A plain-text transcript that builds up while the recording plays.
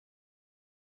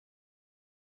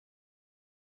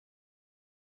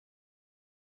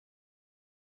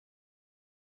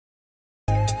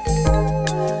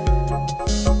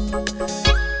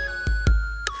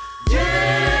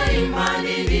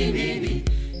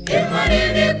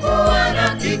imani ni kuwa na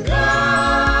hakika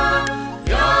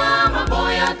ya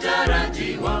mambo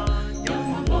yatarajiwa, ya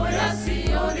mambo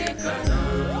yasiyoonekana.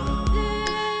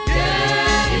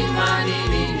 Imani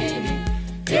ni nini?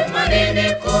 Imani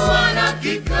ni kuwa na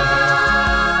hakika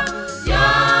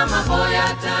ya mambo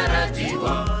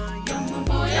yatarajiwa, ya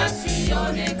mambo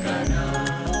yasiyoonekana.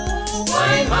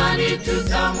 Kwa imani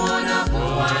tutamwona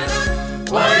Bwana,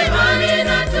 kwa imani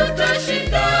na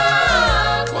tutashinda,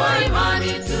 kwa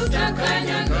imani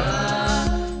tutakanyaga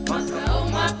makao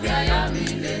mapya ya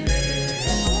milele.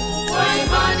 Kwa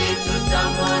imani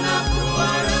tutamwona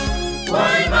Bwana,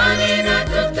 kwa imani na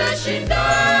tutashinda,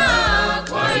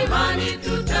 kwa imani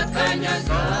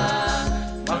tutakanyaga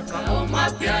makao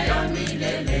mapya ya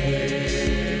milele.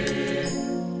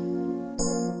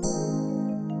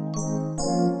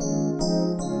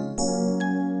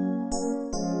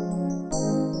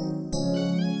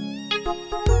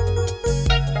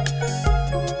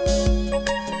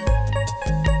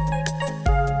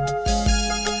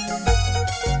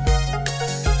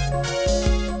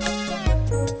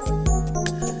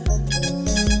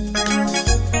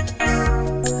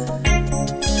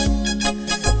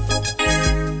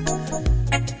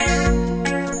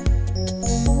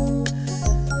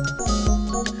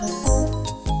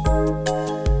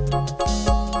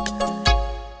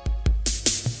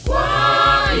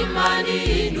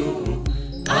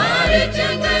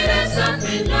 Alitengeneza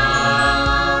mina,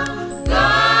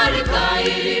 gharika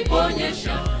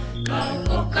iliponyesha,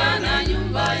 kaokoka na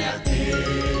nyumba yake.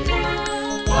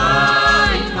 Kwa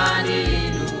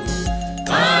imani Nuhu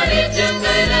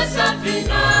alitengeneza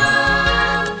mina,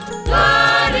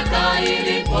 gharika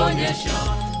iliponyesha,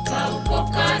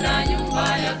 kaokoka na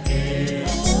nyumba yake.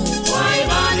 Kwa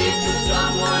imani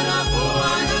tutamwona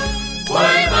Bwana,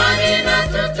 kwa imani na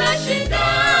tutashinda,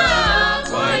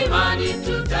 kwa imani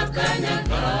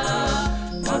tutakanyaga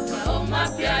makao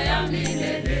mapya ya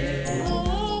milele.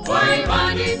 Kwa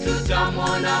imani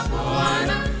tutamwona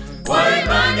Bwana, kwa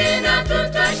imani na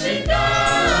tutashinda,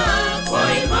 kwa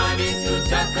imani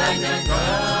tutakanyaga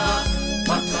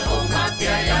makao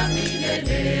mapya ya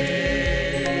milele.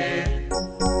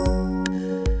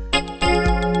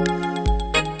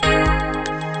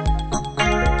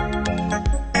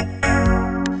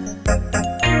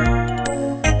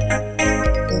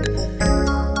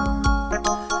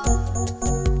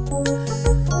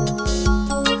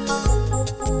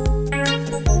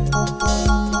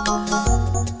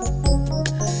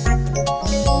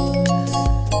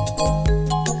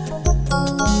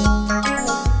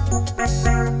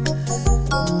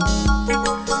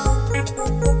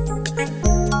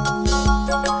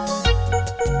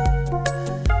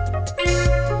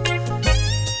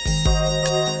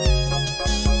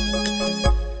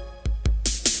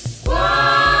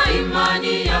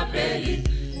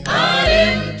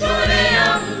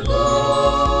 Alimtolea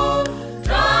Mungu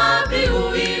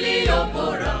dhabihu iliyo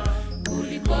bora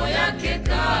kuliko yake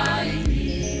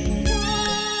Kaini.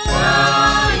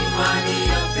 Kwa imani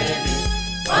Abeli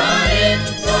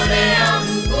alimtolea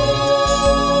Mungu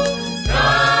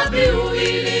dhabihu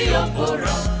iliyo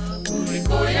bora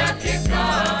kuliko yake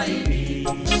Kaini.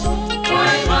 Kwa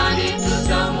imani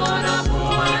tutamwona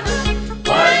Bwana,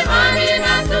 kwa imani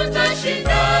na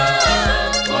tutashinda,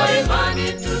 kwa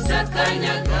imani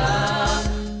tutakanyaga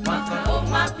makao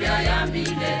mapya ya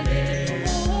milele.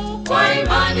 Kwa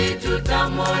imani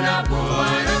tutamwona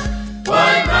Bwana, kwa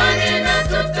imani na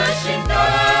tutashinda,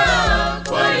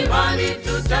 kwa imani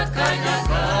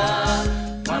tutakanyaga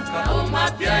makao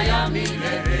mapya ya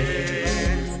milele.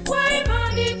 Kwa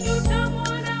imani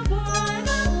tutamwona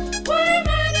Bwana, kwa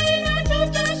imani na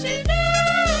tutashinda,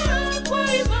 kwa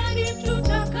imani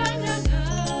tutakanyaga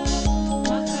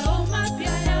makao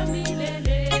mapya ya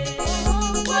milele.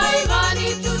 Kwa imani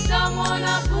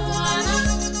tutamwona Bwana,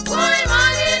 kwa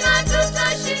imani na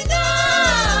tutashinda,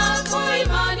 kwa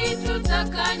imani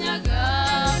tutakanyaga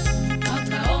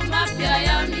makao mapya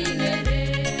ya milele.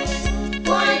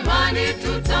 Kwa imani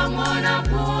tutamwona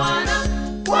Bwana,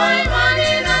 kwa imani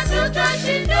na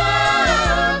tutashinda,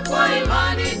 kwa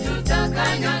imani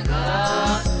tutakanyaga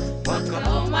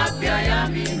makao mapya ya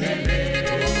milele.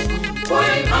 Kwa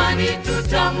imani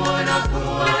tutamwona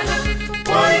Bwana,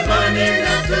 kwa imani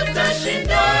na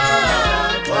tutashinda,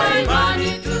 kwa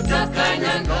imani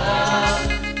tutakanyaga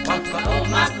makao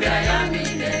mapya ya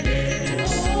milele.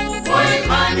 Kwa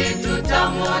imani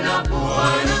tutamwona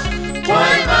Bwana, kwa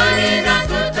imani na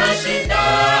tutashinda,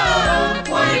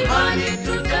 kwa imani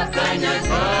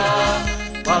tutakanyaga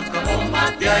makao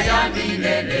mapya ya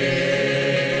milele.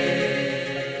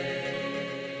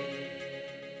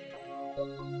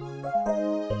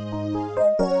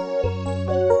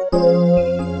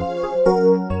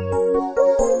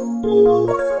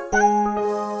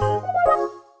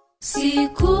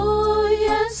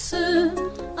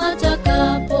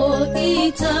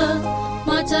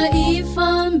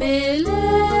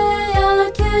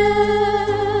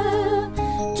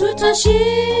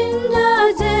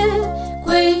 tutashindaje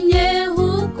kwenye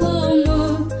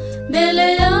hukumu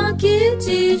mbele ya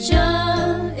kiti cha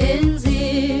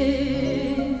enzi?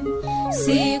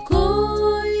 Siku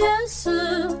Yesu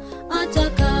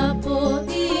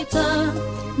atakapoita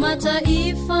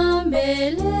mataifa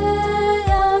mbele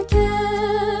yake,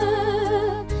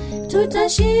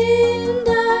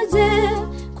 tutashindaje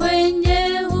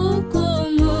kwenye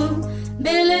hukumu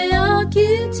mbele ya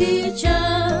kiti cha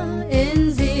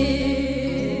enzi?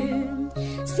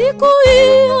 Siku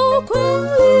hiyo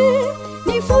kweli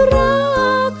ni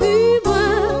furaha kubwa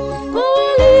kwa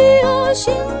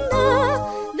walioshinda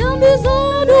dhambi za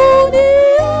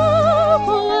dunia,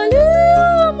 kwa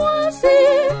waliomwasi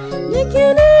ni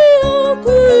kilio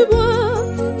kubwa.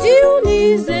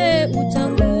 Jiulize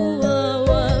utakuwa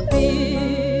wapi?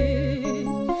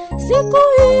 Siku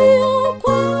hiyo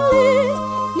kweli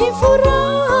ni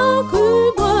furaha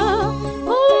kubwa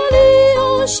kwa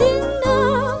walioshinda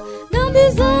dhambi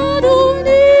za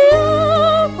dunia,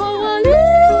 kwa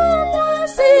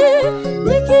waliomwasi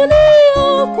ni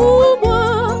kilio kubwa.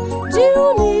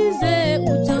 Jiulize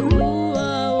utakuwa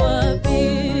wapi?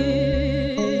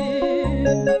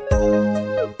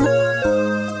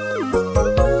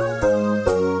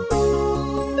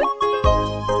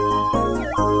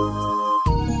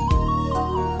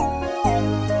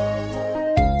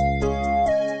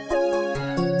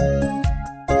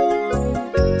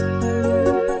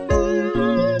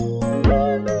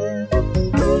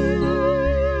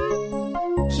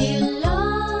 Kila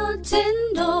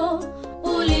tendo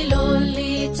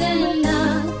ulilolitenda,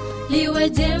 liwe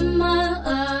jema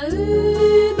au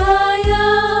baya,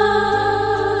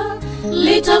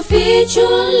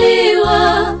 litafichuliwa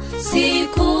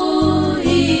siku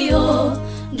hiyo.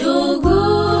 Ndugu,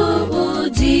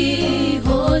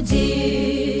 ujihoji.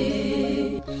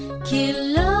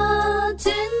 Kila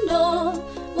tendo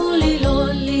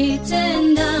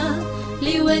ulilolitenda,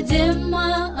 liwe jema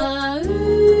au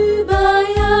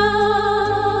baya,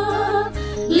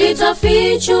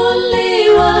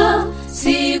 litafichuliwa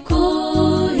siku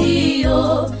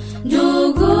hiyo.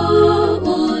 Ndugu,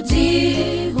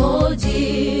 ujihoji.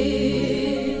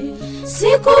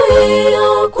 Siku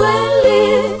hiyo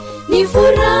kweli ni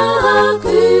furaha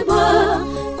kubwa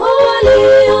kwa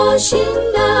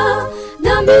walioshinda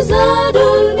dhambi za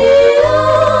dunia,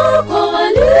 kwa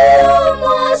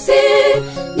waliomwasi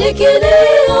ni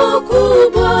kilio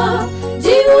kubwa.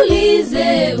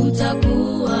 Jiulize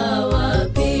utakuwa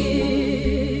wapi?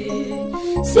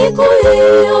 Siku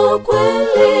hiyo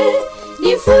kweli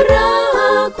ni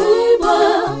furaha kubwa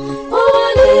kwa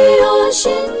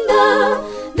walioshinda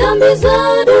dhambi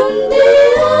za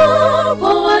dunia,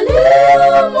 kwa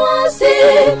waliomwasi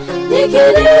ni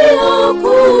kilio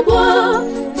kubwa.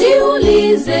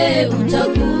 Jiulize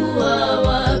utakuwa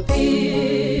wapi?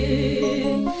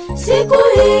 Siku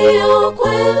hiyo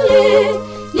kweli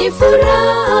ni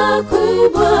furaha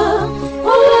kubwa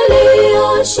kwa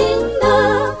walioshinda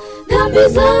dhambi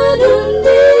za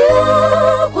dunia,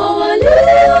 kwa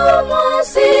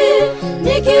waliomwasi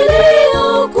ni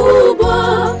kilio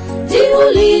kubwa.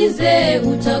 Jiulize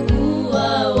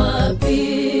utakuwa wapi?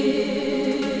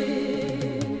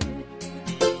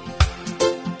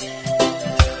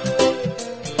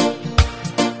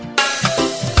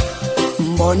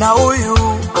 Mbona huyu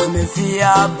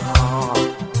amefia?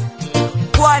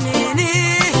 Kwa nini?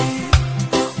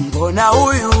 Mbona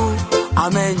huyu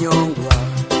amenyongwa?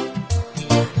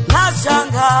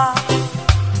 Nashanga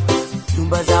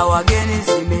nyumba za wageni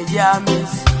zimejaa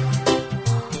mizi.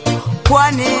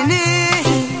 Kwa nini?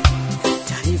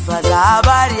 Taarifa za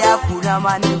habari hakuna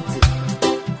manite.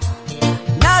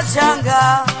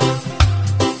 Nashanga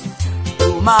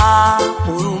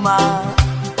huruma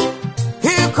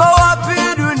iko wapi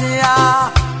dunia?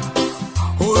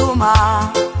 Huruma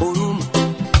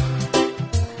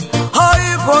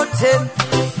haipo tena.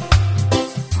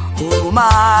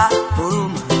 Huruma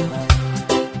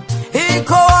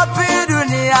iko wapi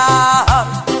dunia?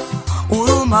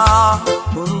 Huruma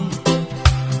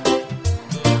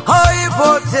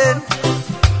haipo tena.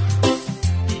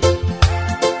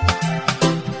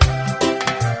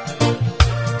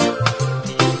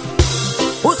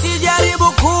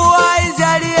 Usijaribu kuwa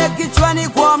izalie kichwani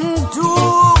kwa mtu,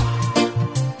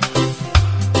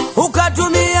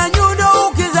 ukatumia nyundo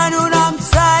ukizani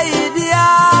unamsaidia.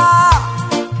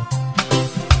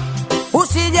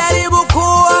 Usijaribu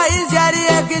kuwa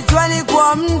izalie kichwani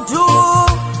kwa mtu,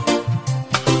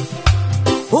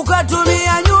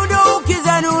 ukatumia nyundo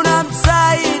ukizani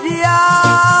unamsaidia.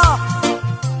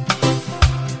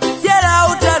 Jela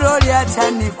utaroli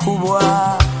hata ni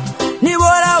kubwa, ni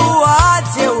bora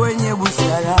uache wenye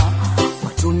busara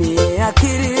watumie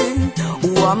akili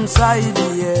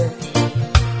uamsaidie.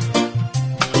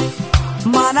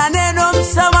 Maana neno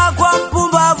msamaha kwa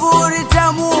mpumbavu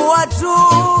litamuua tu,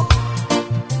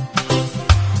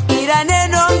 ila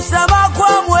neno msamaha kwa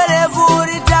mwerevu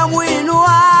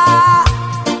litamuinua.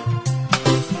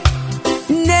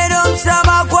 Neno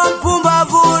msamaha kwa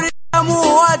mpumbavu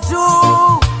litamuua tu,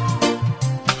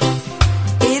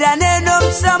 ila neno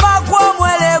msamaha kwa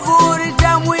mwerevu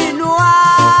litamuinua.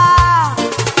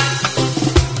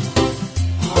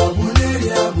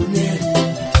 Abuneri, Abuneri,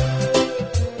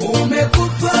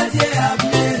 umekufaje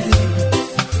Abuneri?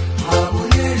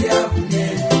 Abuneri,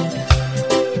 Abuneri,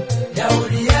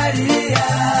 Daudi alia.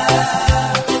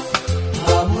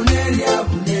 Abuneri,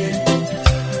 Abuneri,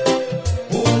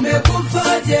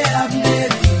 umekufaje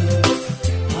Abuneri?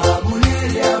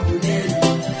 Abuneri, Abuneri,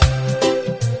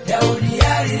 Daudi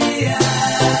alia.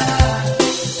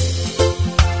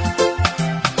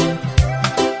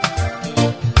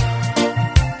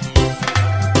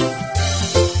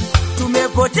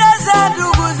 Tumepoteza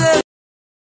ndugu zetu,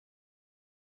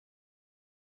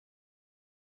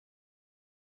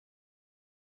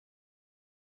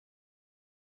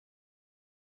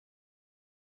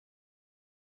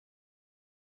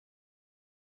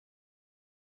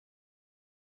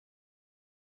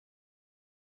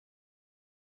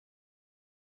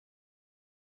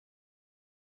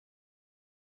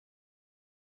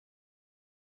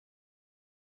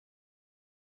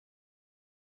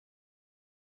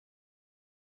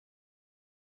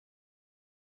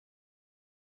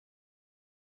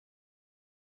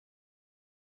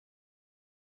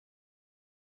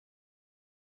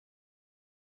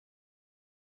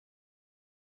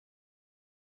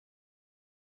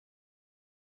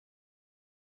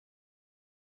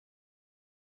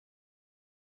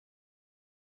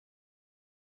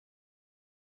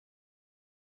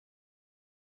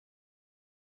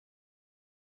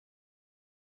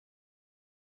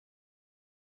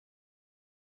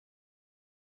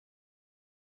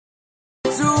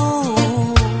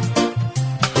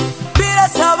 bila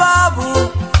sababu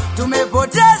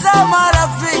tumepoteza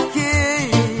marafiki,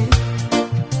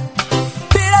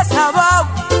 bila sababu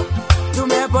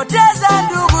tumepoteza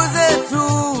ndugu zetu,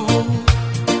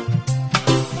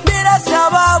 bila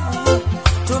sababu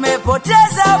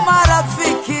tumepoteza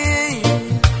marafiki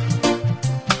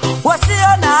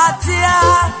wasio na hatia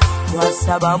kwa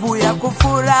sababu ya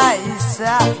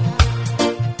kufurahisha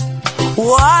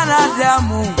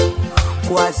wanadamu,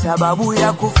 kwa sababu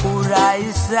ya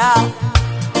kufurahisha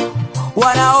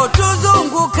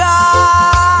wanaotuzunguka.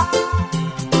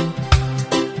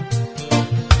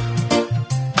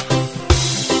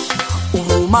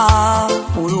 Huruma,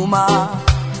 huruma,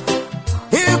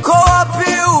 iko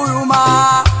wapi huruma?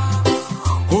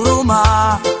 Huruma,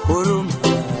 huruma,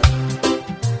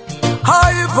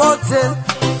 haipo tena.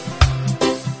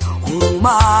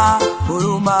 Huruma,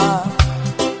 huruma,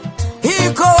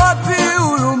 iko wapi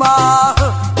huruma?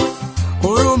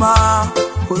 Huruma,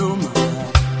 huruma,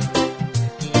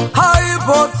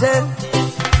 haipo tena.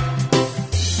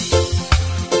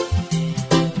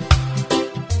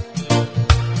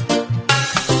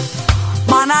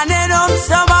 Maana neno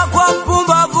msamaha kwa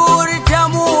mpumbavu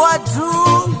litamuua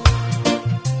tu,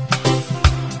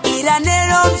 ila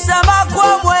neno msamaha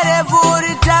kwa mwerevu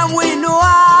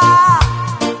litamuinua.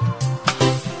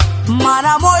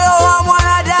 Maana moyo wa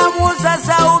mwanadamu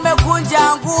sasa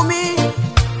umekunja ngumi,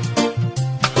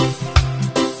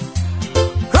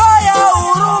 roho ya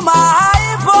huruma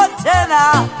haipo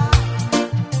tena,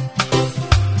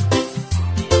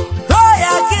 roho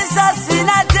ya kisasi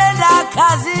inatenda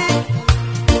kazi,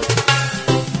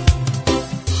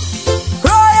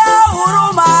 roho ya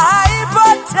huruma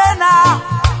haipo tena,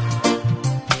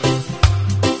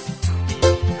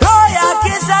 roho ya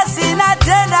kisasi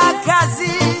inatenda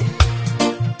kazi.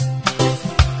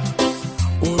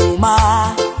 Huruma,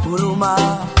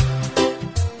 huruma,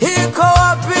 iko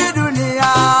wapi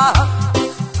dunia?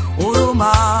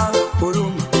 Huruma,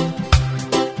 huruma,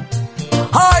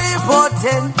 haipo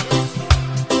tena.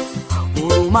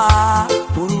 Huruma,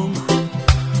 huruma,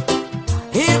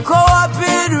 iko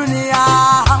wapi dunia?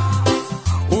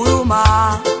 Huruma,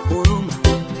 huruma,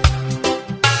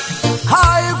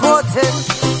 haipo tena.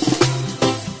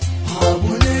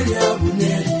 Abuneri,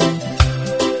 Abuneri,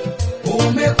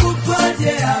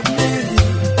 umekufaje Abuneri?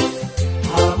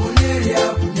 Abuneri,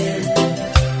 Abuneri,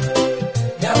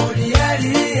 Daudi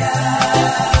alia.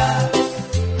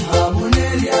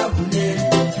 Abuneri, Abuneri,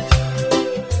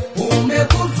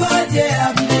 umekufaje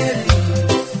Abuneri?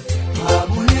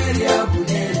 Abuneri,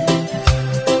 Abuneri,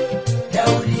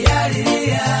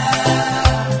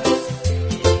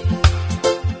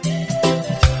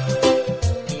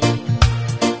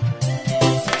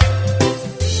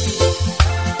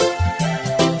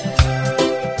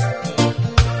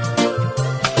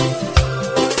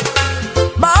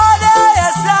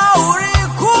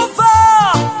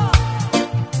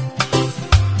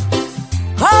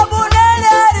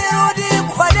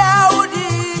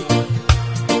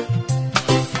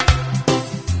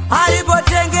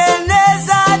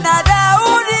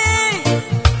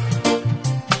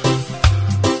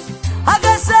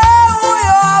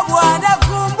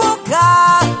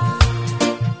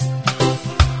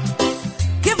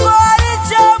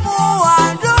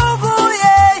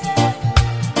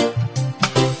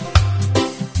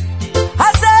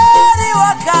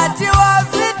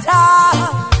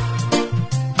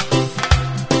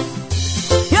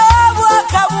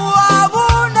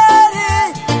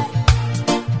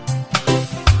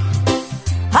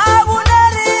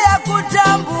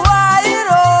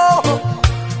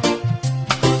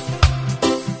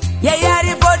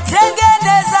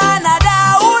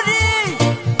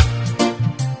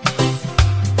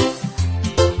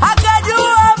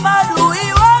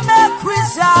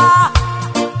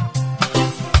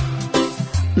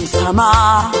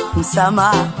 msamaha,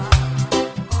 msamaha.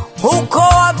 Uko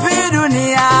wapi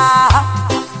dunia?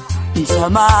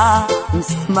 Msamaha,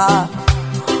 msamaha.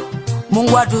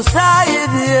 Mungu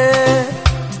atusaidie.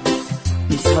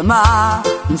 Msamaha,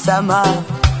 msamaha.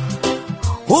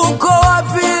 Uko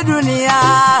wapi dunia?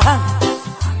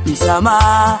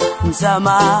 Msamaha,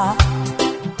 msamaha.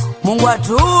 Mungu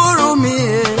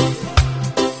atuhurumie.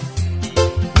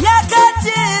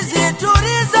 Nyakati hizi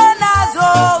tulizo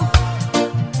nazo,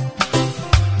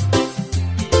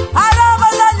 alama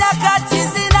za nyakati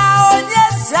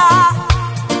zinaonyesha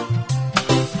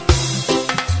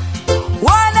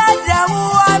wanadamu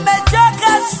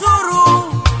wamechoka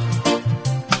suru,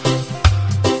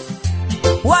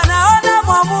 wanaona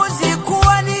mwamuzi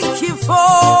kuwa ni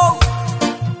kifo.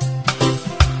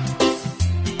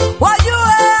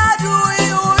 Wajue adui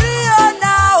ulio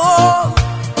nao,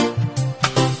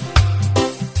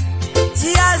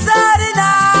 jihadhari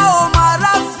nao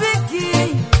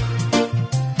marafiki.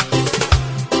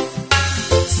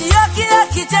 Sio kila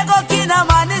kicheko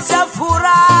kinamaanisha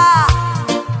furaha.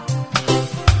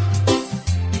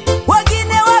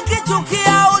 Wengine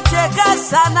wakichukia ucheka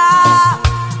sana.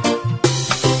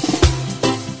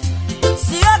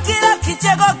 Sio kila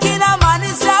kicheko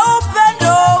kinamaanisha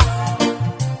upendo.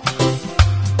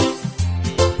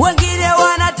 Wengine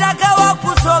wanataka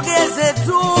wakusogeze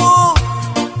tu.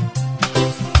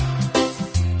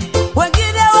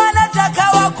 Wengine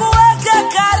wanataka wakuweke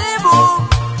karibu,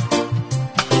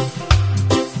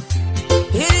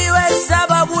 iliwe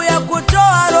sababu ya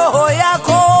kutoa roho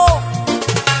yako.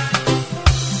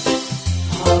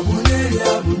 Abuneri,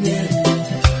 Abuneri,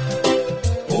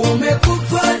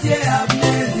 umekufaje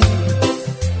Abuneri?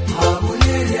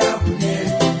 Abuneri,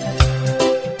 Abuneri,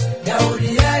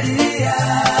 Daudi alilia.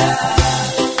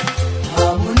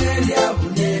 Abuneri,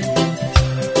 Abuneri,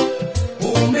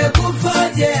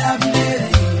 umekufaje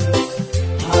Abuneri?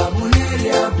 Abuneri,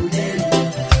 Abuneri,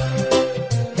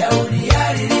 Daudi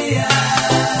alilia.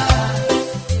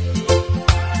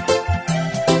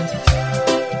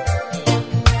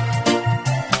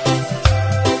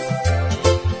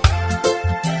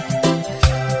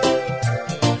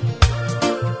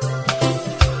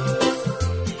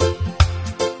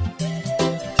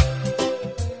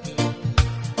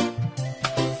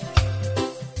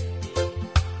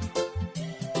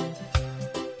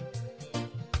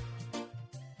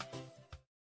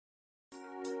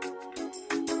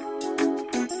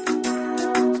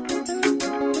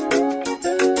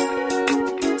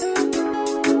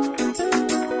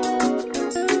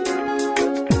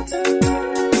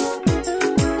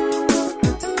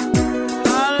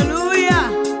 Haleluya.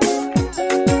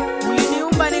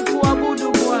 Uliniumba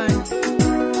nikuabudu Bwana.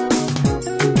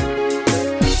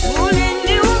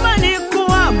 Uliniumba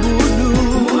nikuabudu.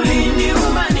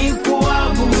 Uliniumba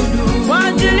nikuabudu. Kwa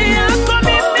ajili yako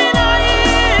mimi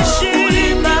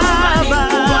naishi Baba.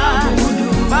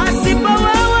 Pasipo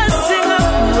wewe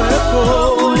singekuwepo.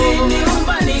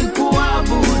 Uliniumba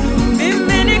nikuabudu.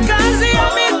 Mimi ni kazi ya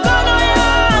mikono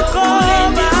yako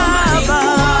Baba.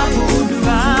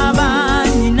 Baba,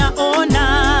 ninaona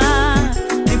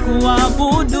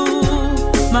nikuabudu,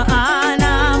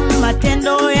 maana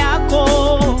matendo yako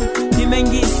ni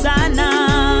mengi sana.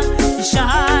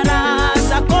 Ishara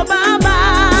zako Baba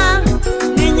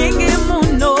ni nyingi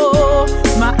mno,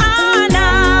 maana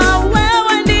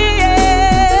wewe ndiye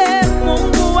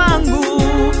Mungu wangu.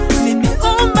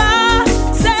 Niniumba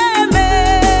seme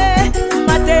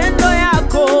matendo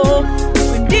yako,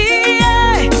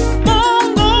 ndiye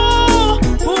Mungu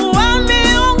wa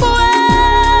miungu.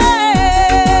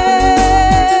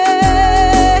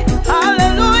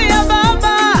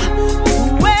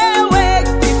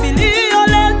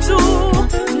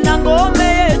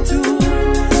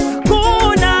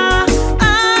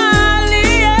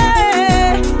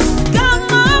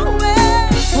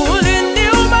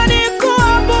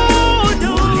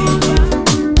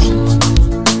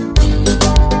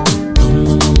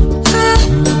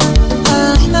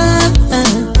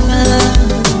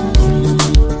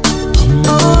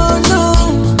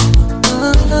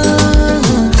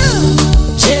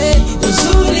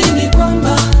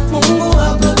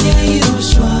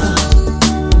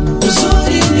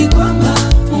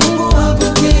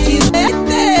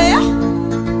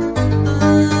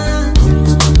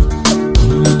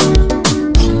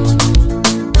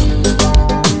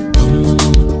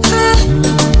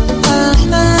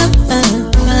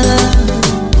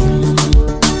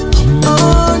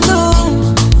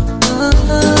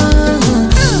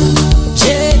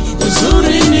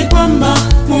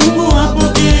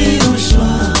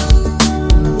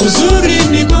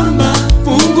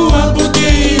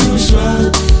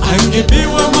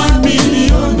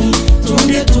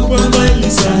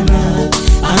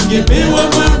 angepewa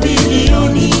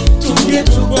mabilioni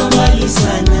tungetupwa mbali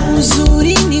sana.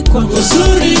 Uzuri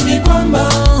ni kwamba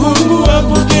Mungu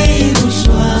hapokei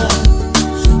rushwa.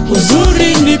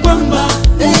 Uzuri ni kwamba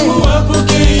Mungu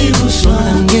hapokei rushwa.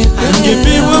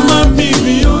 Angepewa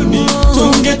mabilioni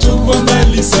tungetupwa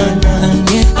mbali sana.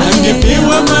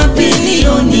 Angepewa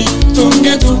mabilioni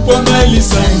tungetupwa mbali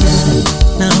sana.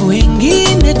 Na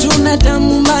wengine tuna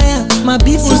damu mbaya,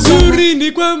 mabifu. Uzuri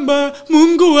ni kwamba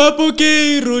Mungu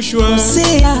hapokei rushwa.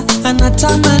 Seria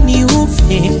anatamani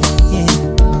ufe.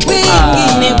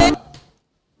 Wengine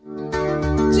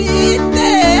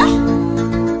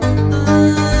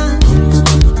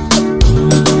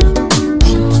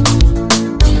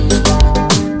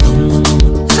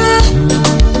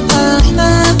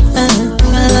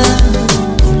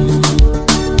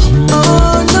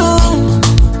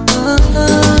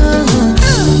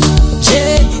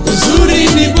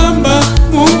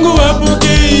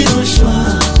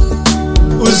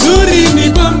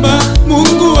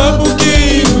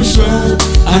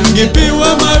angepewa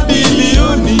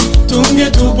mabilioni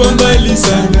tungetupwa mbali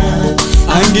sana.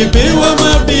 Angepewa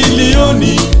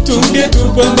mabilioni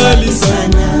tungetupwa mbali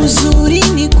sana. Uzuri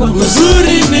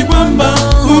ni kwamba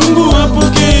Mungu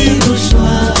hapokei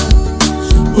rushwa.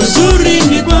 Uzuri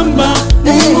ni kwamba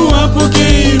Mungu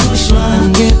hapokei rushwa.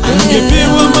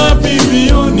 Angepewa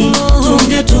mabilioni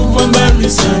tungetupwa mbali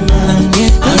sana.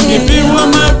 Angepewa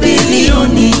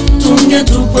mabilioni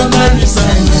tungetupwa mbali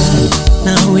sana.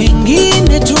 Na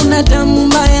wengine tuna damu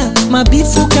mbaya,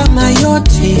 mabifu kama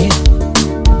yote.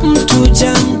 Mtu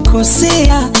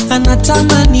jamkosea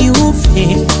anatamani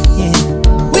ufe.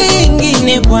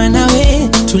 Wengine bwana we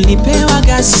tulipewa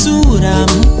gasura.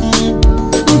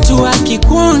 Mtu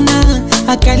akikuona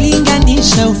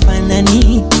akalinganisha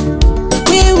ufanani.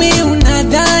 Wewe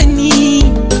unadhani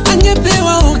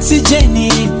angepewa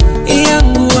oksijeni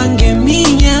yangu,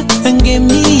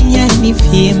 angeminya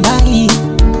nifie mbali.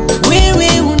 Wewe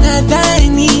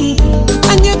unadhani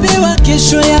angepewa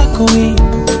kesho yako,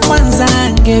 kwanza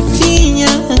angefinya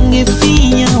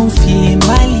ufie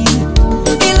mbali.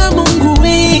 Ila Mungu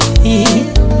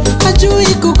hajui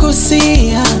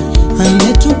kukosea,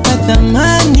 ametupa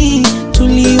thamani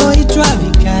tulioitwa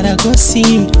vikaragosi.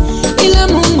 Ila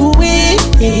Mungu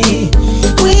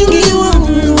wingi wa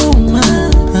huruma,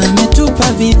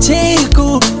 ametupa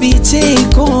vicheko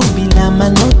bila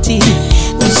manoti.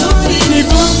 Uzuri ni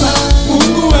kwamba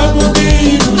Mungu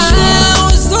hapokei rushwa.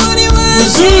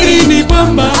 Uzuri ni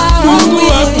kwamba Mungu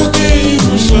hapokei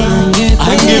rushwa.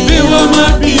 Angepewa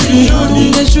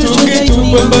mabilioni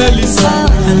tungetupwa mbali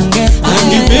sana.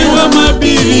 Angepewa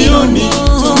mabilioni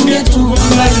tungetupwa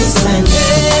mbali sana.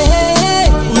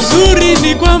 Uzuri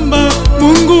ni kwamba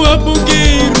Mungu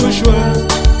hapokei rushwa.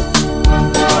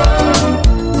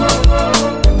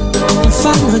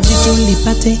 Mfano jitu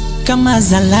lipate kama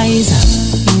za Laiza,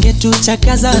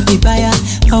 ingetuchakaza vibaya.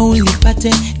 Au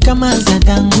lipate kama za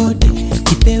Dangote,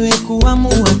 ipewe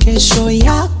kuamua kesho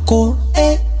yako.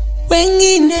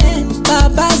 Wengine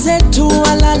baba zetu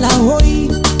walala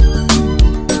hoi,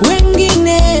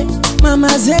 wengine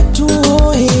mama zetu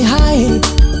hoe hai,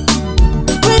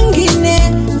 wengine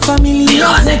familia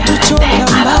zetu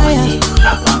choka mbaya,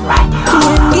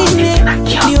 wengine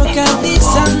ndio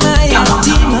kabisa na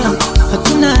yatima.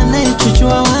 Hatuna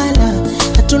anayetujua wala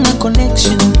hatuna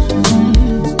connection.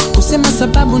 Kusema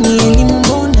sababu ni elimu,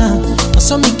 mbona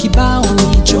wasomi kibao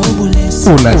ni jobless.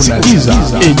 Unasikiza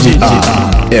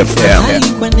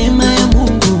FM. Kwa neema ya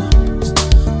Mungu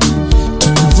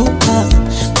tunavuka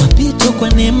mapito, kwa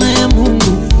neema ya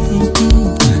Mungu.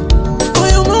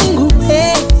 Huyo Mungu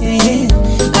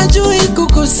hajui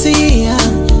kukosea,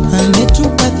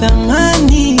 ametupa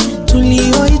thamani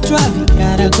tulioitwa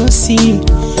vikaragosi.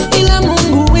 Ila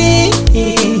Mungu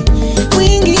wingi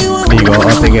wa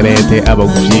otegerete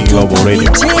abagushingiro boreni.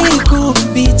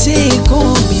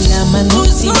 Vicheko bila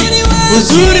manoti.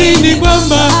 Uzuri ni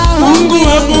kwamba Mungu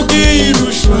hapokei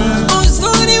rushwa.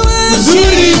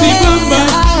 Uzuri ni kwamba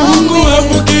Mungu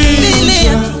hapokei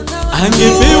rushwa.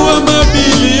 Angepewa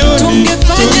mabilioni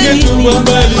tungetupwa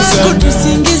mbali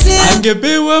sana.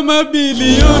 Angepewa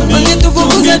mabilioni tungetupwa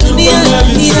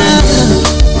mbali sana.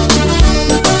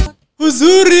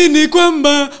 Uzuri ni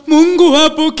kwamba Mungu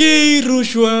hapokei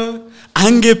rushwa.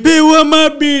 Angepewa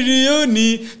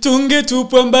mabilioni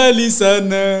tungetupwa mbali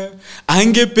sana.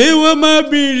 Angepewa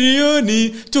mabilioni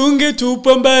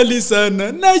tungetupwa mbali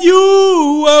sana.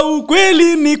 Najua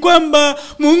ukweli ni kwamba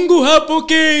Mungu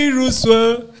hapokei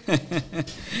rushwa.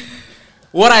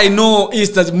 What I know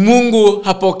is that Mungu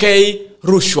hapokei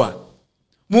rushwa.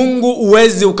 Mungu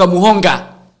uwezi ukamuhonga.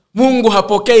 Mungu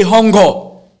hapokei hongo.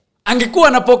 Angekuwa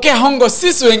anapokea hongo,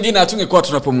 sisi wengine hatungekuwa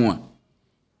tunapumua.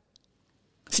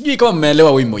 Sijui kama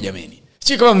mmeelewa wimbo jameni.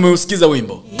 Sijui kama mmeusikiza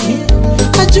wimbo.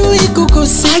 Hajui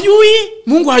kukosea. Hajui?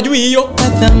 Mungu hajui hiyo.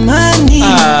 Thamani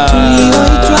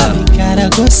tulioitwa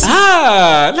vikaragosi.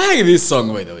 Like this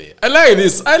song by the way. I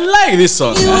like this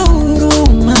song.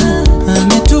 Huruma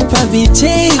ametupa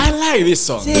vicheko. I like this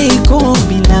song. Vicheko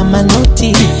bila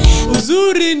manoti.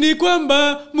 Uzuri ni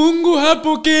kwamba Mungu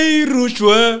hapokei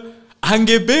rushwa.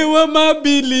 Angepewa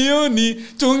mabilioni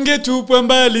tungetupwa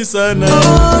mbali sana.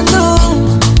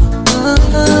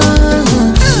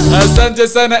 Asante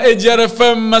sana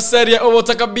AGRFM Seria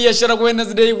Obotaka biashara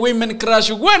Wednesday Women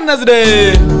Crash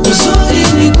Wednesday. Uzuri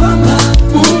ni kwamba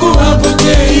Mungu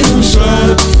hapokei rushwa.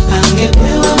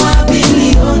 Angepewa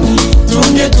mabilioni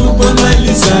tungetupwa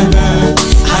mbali sana.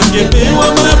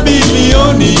 Angepewa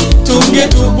mabilioni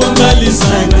tungetupwa mbali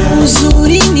sana.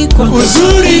 Uzuri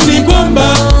ni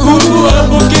kwamba Mungu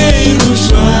hapokei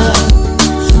rushwa.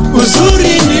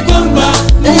 Uzuri ni kwamba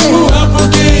Mungu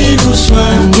hapokei rushwa.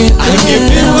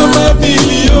 Angepewa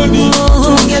mabilioni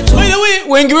tungetupwa. By the way,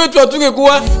 wengi wetu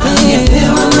hatungekuwa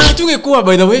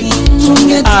by the way.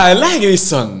 I like this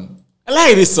song.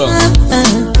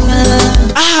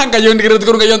 Ngayondikira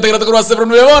tukuru sebro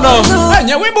nuevono.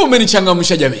 Anya wimbo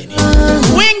umenichangamsha jameni.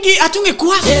 Wengi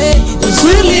hatungekuwa.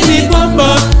 Uzuri ni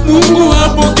kwamba Mungu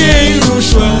hapokei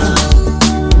rushwa.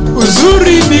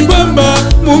 Uzuri ni kwamba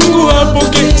Mungu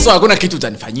hapokei. So hakuna kitu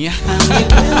utanifanyia.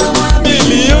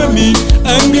 Milioni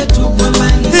angetupwa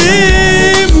mbali.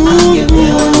 Mungu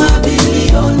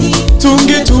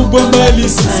tungetupwa mbali.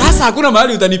 Sasa hakuna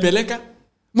mahali utanipeleka.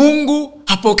 Mungu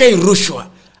hapokei rushwa.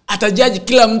 Atajaji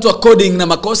kila mtu according na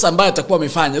makosa ambayo atakuwa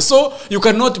amefanya. So you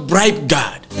cannot bribe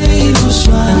God.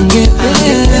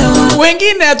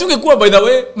 Wengine hatungekuwa by the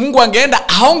way. Mungu angeenda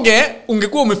aonge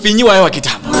ungekuwa umefinyiwa hewa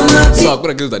kitambo. So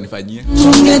hakuna kitu utanifanyia.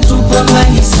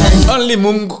 Only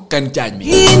Mungu can judge me.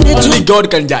 Only God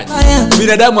can judge me.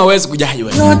 Binadamu hawezi kujaji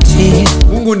wewe.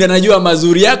 Mungu ndiye anajua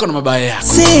mazuri yako na mabaya yako.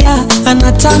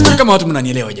 Kama watu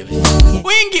mnanielewa jamani.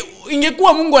 Wengi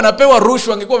ingekuwa Mungu anapewa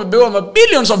rushwa, angekuwa amepewa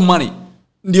billions of money.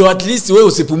 Ndio at least wewe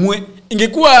usipumue.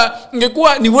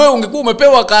 Ingekuwa ni wewe ungekuwa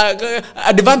umepewa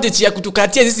advantage ya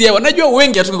kutukatia sisi hewa. Najua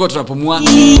wengi hatungekuwa tunapumua.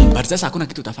 But sasa hakuna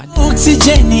kitu utafanya.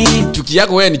 Oksijeni. Chuki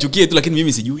yako wewe ni chukie tu lakini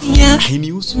mimi sijui.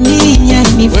 Hainihusu.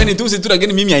 Wewe ni tusi tu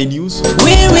lakini mimi hainihusu.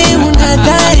 Wewe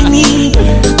unadhani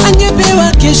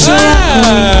angepewa kesho yako.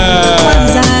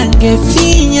 Kwanza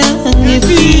angefinya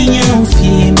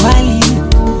ufie mbali.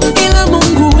 Ila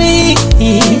Mungu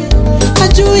wewe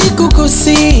hajui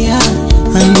kukosea.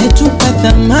 Ametupa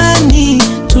thamani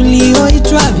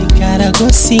tulioitwa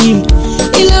vikaragosi.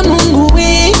 Ila Mungu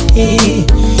wewe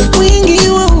mwingi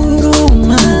wa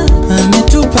huruma.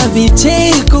 Ametupa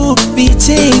vicheko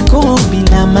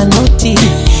bila manoti.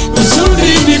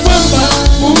 Uzuri ni kwamba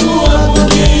Mungu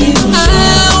hapokei rushwa.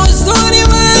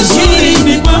 Uzuri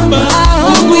ni kwamba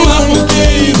Mungu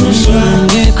hapokei rushwa.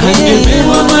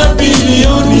 Angepewa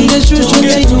mabilioni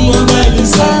tungetupwa mbali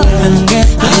sana.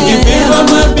 Angepewa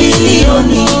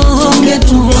mabilioni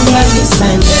tungetupwa mbali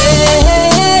sana.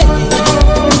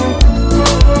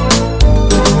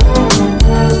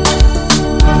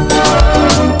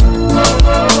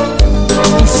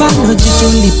 Mfano jitu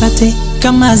lipate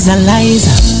kama za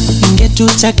Liza,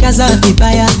 ingetuchakaza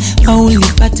vibaya. Au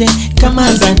lipate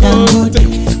kama za Dangote,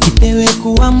 kipewe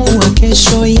kuamua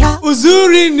kesho ya.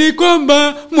 Uzuri ni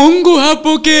kwamba Mungu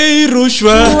hapokei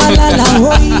rushwa.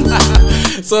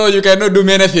 So you cannot do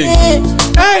me anything.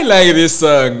 I like this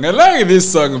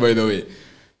song by the way.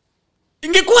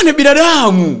 Ingekuwa ni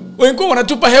binadamu wengine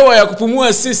wanatupa hewa ya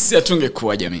kupumua, sisi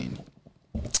hatungekuwa jamani.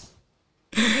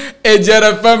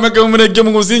 AGRFM kama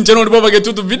Mungu zinchano baba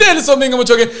getutu video so mingi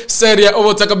mchoke Seria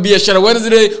Obotaka biashara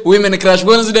Wednesday Women Crash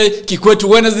Wednesday Kikwetu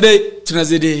Wednesday.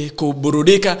 Tunazidi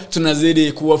kuburudika,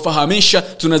 tunazidi kuwafahamisha,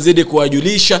 tunazidi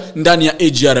kuwajulisha ndani ya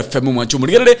AGRFM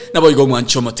mwanchumurigere na boygo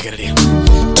mwanchomo tegerere.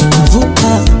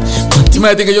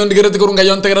 Tima tinga yondigere kurunga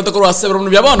yontegera tukuru sebro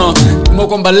mbiabono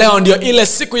mokomba leo ndio ile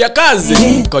siku ya kazi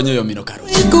konyo yo mino karo.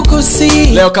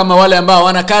 Leo kama wale ambao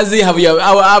wana kazi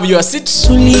have your seat.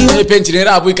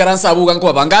 Penchinera abu ikaransa abu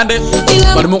ganko bangande.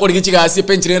 Bari moko ligichiga asi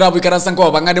penchinera abu ikaransa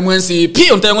nko bangande mwensi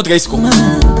pio ntayango tigaisiko.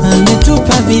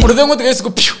 Urodhengo tigaisiko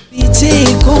pio.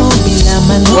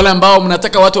 Wale ambao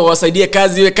mnataka watu wawasaidie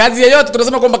kazi yoyote.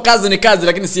 Tunasema kwamba kazi ni kazi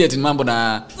lakini si eti mambo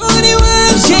na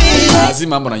kazi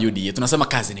mambo na UDA. Tunasema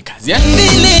kazi ni kazi,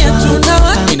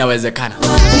 inawezekana.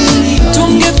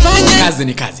 Kazi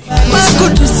ni kazi.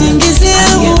 Tusingizia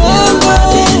uongo.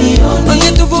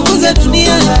 Wangetufukuza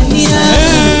dunia.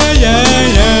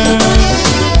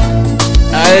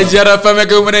 AJRFM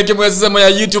kwa mweneke mwezesemo ya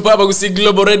YouTube hapa kusi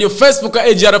Global Radio, Facebook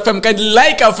AJRFM, kindly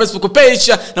like our Facebook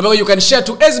page na bado you can share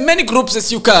to as many groups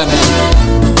as you can.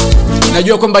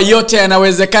 Najua kwamba yote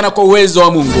yanawezekana kwa uwezo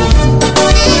wa Mungu.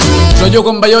 Tunajua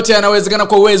kwamba yote yanawezekana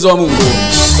kwa uwezo wa Mungu.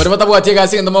 Bari matabu atiga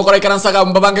singa ndamo kora ikaransa ka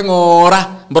mbabange ngora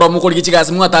mboro mukuri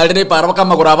kichigasi mu atalire para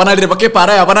kama kora banalire bake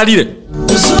para ya banalire.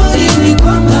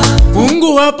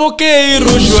 Mungu hapokei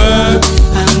rushwa,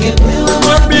 angepewa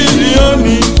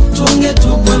mabilioni,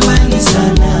 tungetupa mbali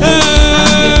sana.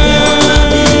 Angepewa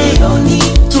mabilioni,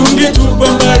 tungetupa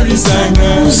mbali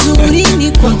sana. Uzuri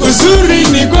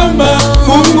ni kwamba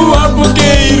Mungu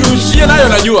hapokei rushwa. Nayo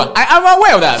najua. I'm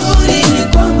aware of that.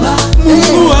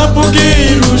 Mungu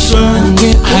hapokei rushwa,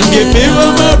 angepewa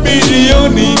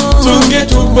mabilioni,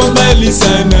 tungetupa mbali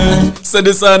sana.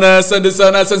 Asante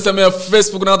sana sensema ya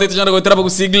Facebook na tatijana kwa trapa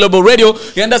kusi Global Radio.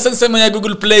 Yanda sensema ya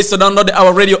Google Play, so download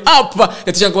our radio app.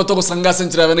 Tatijana kwa toko sangasa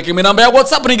nchira na kimi namba ya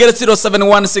WhatsApp ni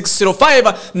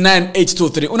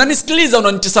 0716059823. Unanisikiliza,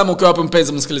 unanitisama ukiwa wapi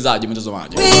mpenzi msikilizaji,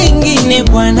 mtazamaji. Wengine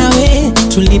bwana we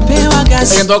tulipewa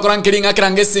gasi. Kendo kwa rankiringa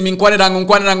kirangesi minkwane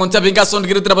rango ntapinga sound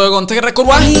giritra bayo kontekera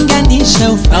kurwa.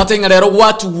 Na tenga leo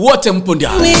watu wote mpondia.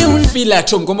 Feel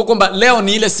at home. Kwamba leo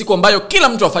ni ile siku ambayo kila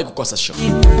mtu afai kukosa show.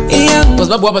 Kwa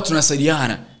sababu hapa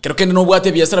tunasaidiana. Kero kende no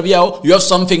bwate biashara byao, you have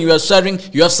something you are sharing,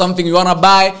 you have something you wanna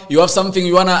buy, you have something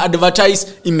you wanna advertise,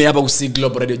 imeaba kusi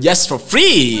Global Radio just for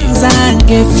free.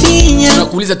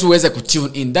 Tunakuuliza tu uweze kutune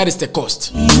in, that is the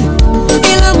cost.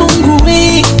 Ila Mungu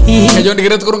we. Kajon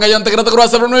dikiretu kurunga yon tekrata kurwa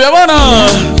sabunu ya bwana.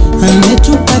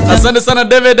 Asante sana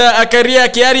David Akaria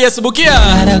Kiari ya Sibukia.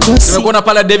 Tumekuona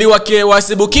pala Devi wake wa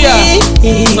Sibukia.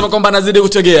 Sema kwamba nazidi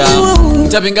kutegea.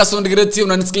 Tapinga sound great,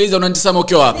 unanisikiliza, unanitisama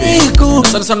ukiwa wapi.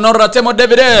 Asante sana Nora Temo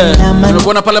David.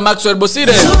 Tumekuona pale Maxwell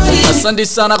Bosire. Asante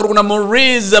sana kuna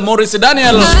Morris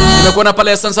Daniel. Tumekuona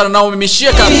pale asante sana Naomi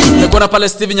Misheka. Tumekuona pale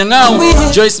Steve Nyangao.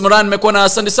 Joyce Moran nimekuona,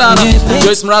 asante sana.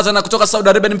 Joyce Moran na kutoka Saudi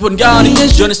Arabia Mpongani.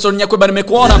 Johnston Nyakweba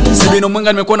nimekuona. Sabino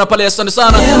Mwenga nimekuona pale, asante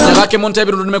sana. Nyakake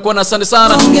Montebiru nimekuona, asante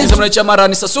sana. Nisemna Chamara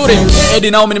ni Sasuri.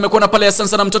 Eddie Naomi nimekuona pale, asante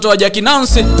sana. Mtoto wa Jackie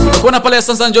Nancy nimekuona pale,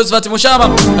 asante sana. Josephat Mushaba,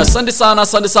 asante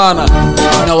sana.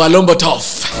 Na Walombo Tough.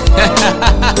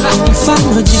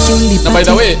 Na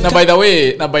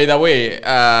by the way,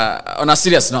 on a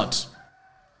serious note.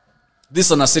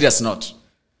 This on a serious note.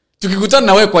 Tukikutana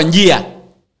na wewe kwa njia,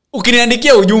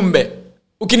 ukiniandikia ujumbe,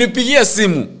 ukinipigia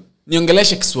simu,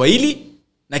 niongeleshe Kiswahili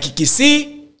na Kikisii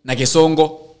na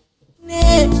Kisongo.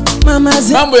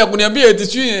 Mambo ya kuniambia eti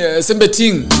chui sembe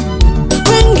ting.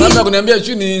 Mambo ya kuniambia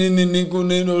chui ni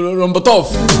rombotof.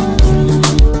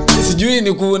 Sijui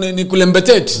ni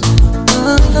kulembetete.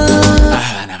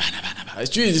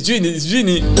 Chui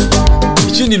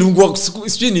ni lungu,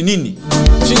 chui ni nini?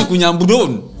 Chui ni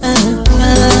kunyambudon.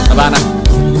 Abana.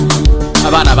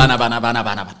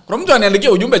 Kuna mtu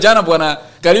aniandikia ujumbe jana bwana,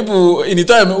 karibu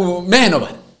initoe meno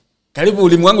bwana. Karibu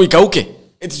ulimwangu ikauke.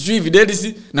 Eti sijui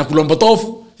videlisi na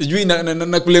kulombotofu, sijui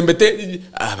na kulembete.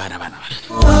 Bana.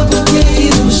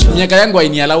 Miaka yangu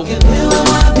hainialau.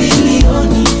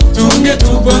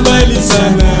 Tungetupa mbali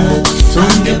sana.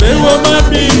 Tungepewa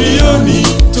mabilioni,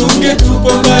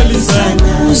 tungetupa mbali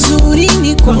sana. Uzuri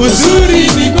ni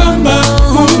kwamba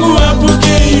Mungu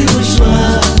hapokei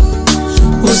rushwa.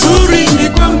 Uzuri ni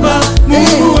kwamba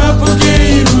Mungu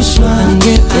hapokei rushwa.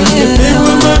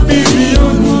 Angepewa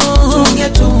mabilioni,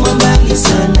 tungetupa mbali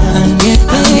sana.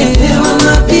 Angepewa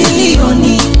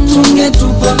mabilioni,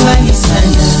 tungetupa mbali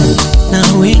sana.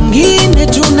 Na wengine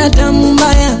tuna damu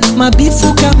mbaya,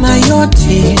 mabifu kama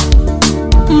yote.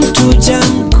 Mtu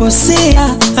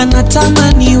jamkosea,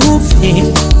 anatamani ufe.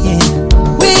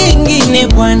 Wengine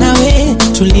bwana we,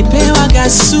 tulipewa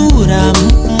gasura.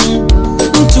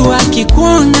 Mtu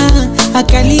akikuona,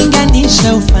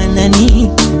 akalinganisha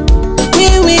ufanani.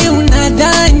 Wewe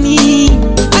unadhani,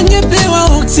 angepewa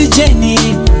oksijeni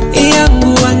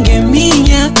yangu,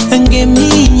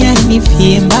 angeminya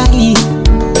nifie mbali.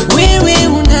 Wewe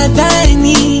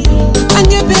unadhani,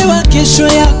 angepewa kesho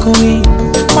yako we,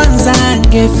 kwanza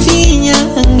angefinya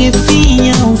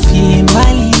ufie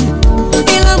mbali.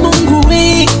 Ila Mungu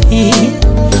we,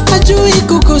 hajui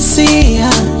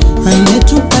kukosea,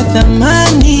 ametupa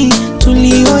thamani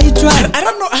tulioitwa. I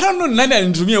don't know nani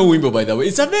alinitumia huu wimbo by the way.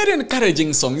 It's a very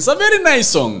encouraging song. It's a very nice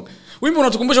song. Wimbo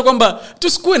unatukumbusha kwamba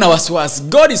tusikue na wasiwasi.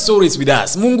 God is always with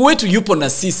us. Mungu wetu yupo na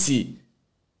sisi.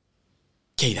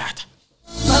 Keidata.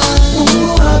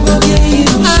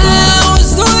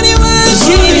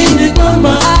 Uzuri ni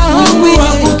kwamba Mungu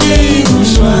hapokei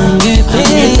rushwa.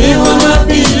 Angepewa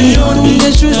mabilioni,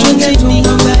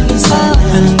 tungetupa mbali sana.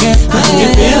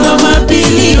 Angepewa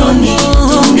mabilioni,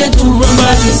 tungetupa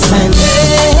mbali sana.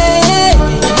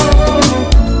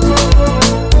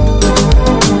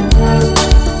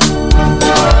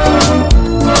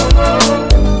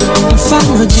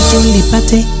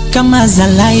 Tulipate kama za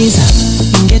Liza,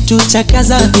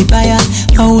 ingetuchakaza vibaya.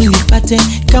 Au lipate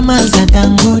kama za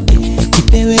Dangote,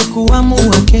 ipewe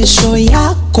kuamua kesho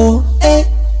yako.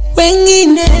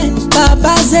 Wengine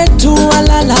baba zetu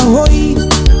walala hoi,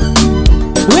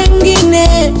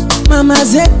 wengine mama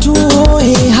zetu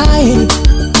hoe hai,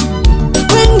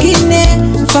 wengine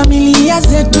familia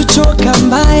zetu choka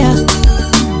mbaya,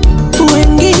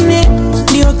 wengine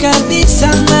ndio kabisa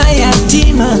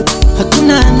mayatima.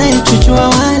 Hakuna anayetujua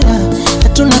wala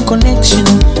hatuna connection.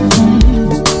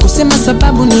 Kusema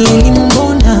sababu ni elimu,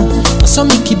 mbona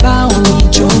wasomi kibao ni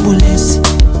jobless.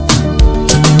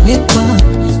 Tumewekwa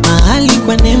mahali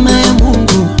kwa neema ya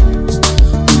Mungu,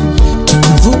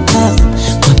 tumevuka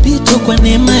mapito kwa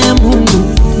neema ya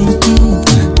Mungu.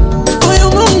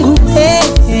 Huyu Mungu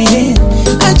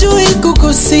ajui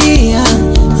kukosea,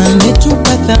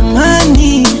 ametupa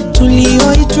thamani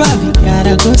tulioitwa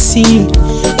vikaragosi.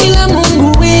 Ila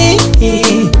Mungu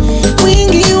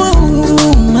mwingi wa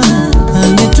huruma,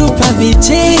 ametupa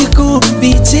vicheko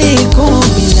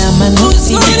bila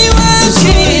manoti. Uzuri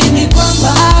wake ni kwamba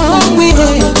haongwi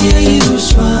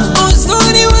rushwa,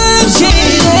 uzuri wake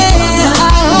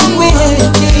haongwi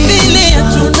vile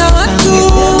hatuna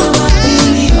watu.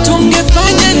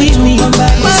 Tungefanya nini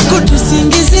wako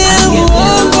tusingizia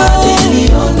uongo,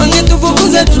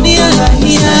 wangetufukuza dunia.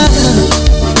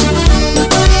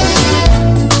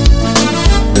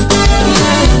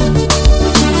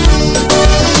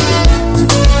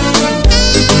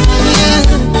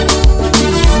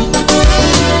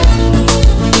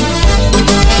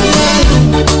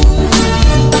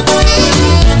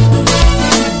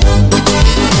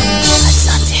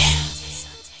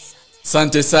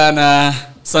 Asante sana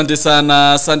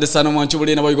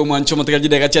mwanchumuli na boygo mwanchumo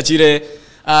tekajideka chachire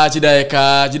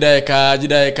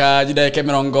jideka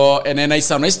mirongo enena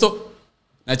isano isto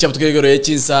na chapu tukigoro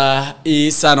echinsa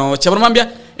isano chabarumambia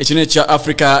echine cha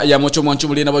Afrika ya mocho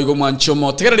mwanchumuli na boygo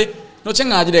mwanchumo tekali no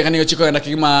chenga jideka niyo chiko enda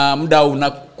kima muda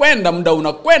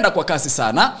unakwenda kwa kasi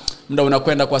sana. Muda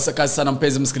unakwenda kwa kasi sana,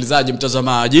 mpenzi msikilizaji,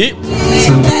 mtazamaji.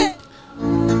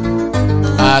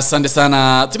 Asante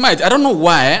sana. Tonight, I don't know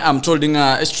why I'm holding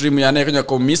a stream ya neka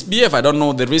kwa misbehave. I don't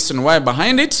know the reason why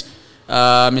behind it.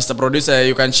 Mr. Producer,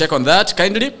 you can check on that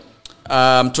kindly.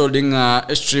 I'm holding a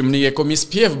stream ni kwa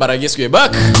misbehave, but I guess we're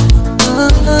back.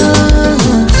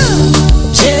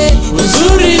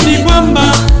 Uzuri ni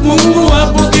kwamba Mungu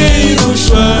apokee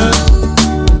rushwa.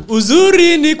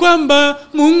 Uzuri ni kwamba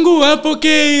Mungu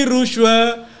apokee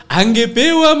rushwa.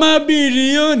 Angepewa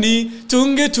mabilioni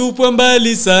tungetupwa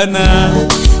mbali sana.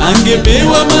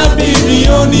 Angepewa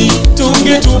mabilioni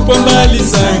tungetupwa mbali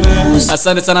sana.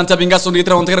 Asante sana ntabingaso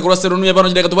ndikira ontekera kura serunu ya bano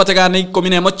jideka tupateka ni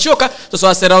komine ya mochoka. Sasa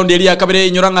wase round elia kabire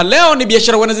inyoranga. Leo ni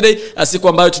biashara Wednesday, siku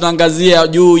ambayo tunaangazia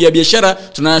juu ya biashara,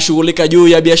 tunashughulika juu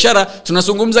ya biashara,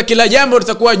 tunazungumza kila jambo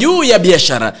litakuwa juu ya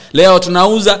biashara. Leo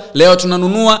tunauza, leo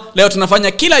tunanunua, leo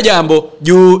tunafanya kila jambo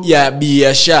juu ya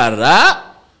biashara.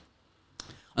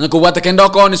 Anakubwata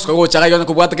kendoko ni sukago chakayo,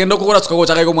 anakubwata kendoko kura sukago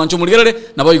chakayo mwanchumo ligere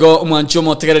na boygo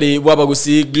mwanchumo tegereli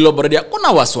bwabagusi global radio. Kuna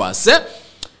waswase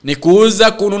ni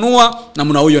kuuza, kununua na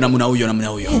muna huyo.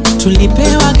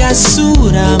 Tulipewa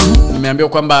gasura, nimeambiwa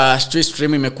kwamba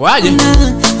stream imekuaje,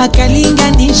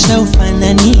 akalinganisha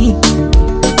ufanani.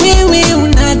 Wewe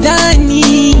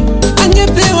unadhani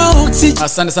angepewa oxygen?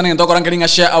 Asante sana ndoko rangalinga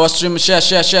share our stream, share.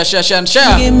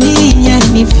 Ngeminya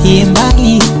nifie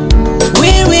mbali.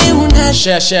 Wewe una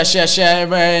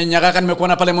share nyakaka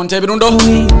nimekuona pale Monte Birundo.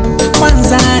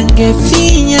 Kwanza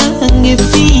angefinya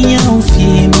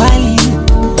ufie mbali.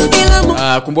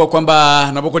 Kumbuka kwamba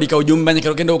nabokolika ujumba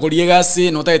nyekero kendo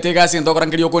okoliegasi notaete gasi ndoko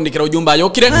rangiri yoko ndikira ujumba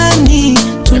yokire.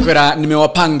 Nikwera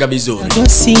nimewapanga vizuri.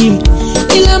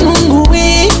 Ila Mungu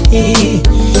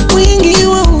wingi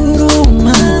wa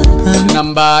huruma.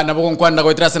 Namba naboko nkwanda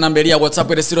kwa itrasa namberi ya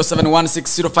WhatsApp ile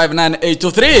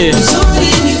 0716059823. Uzuri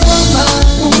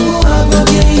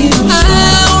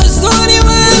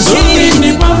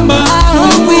ni kwamba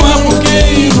Mungu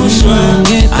apokee rushwa.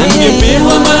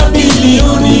 Angepewa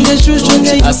mabilioni.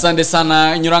 Asante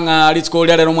sana nyuranga litko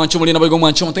lya lero mwanchumo lina boygo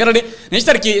mwanchumo tegerade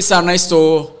nishitariki sana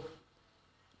isto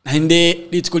nande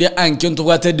litko lya ankyo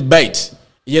ntubwate debate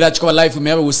yera chikoba live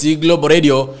mebe usi global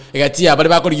radio egatia bali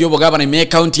bakora yobo gabana me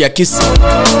account ya Kiss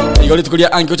iyo litko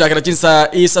lya ankyo chakira chinsa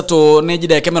isato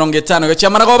nejida ya kamera 5 gacha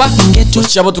maragoba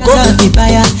chabo tuko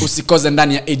usikoze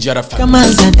ndani ya AJRF kama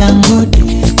za Dangote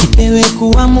ipewe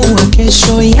kuamua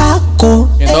kesho yako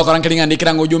ndo karankilinga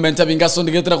ndikiranga ujumbe ntabingaso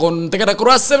ndigetera kontekera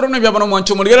kurase bro nebya bano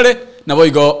mwanchumo ligere na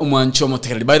boygo mwanchumo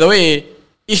tekera. By the way,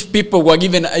 if people were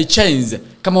given a chance,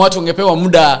 kama watu wangepewa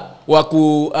muda wa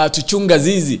kutuchunga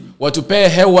zizi, watupee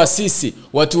hewa sisi,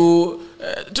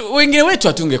 wengine wetu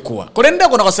atungekuwa kurenda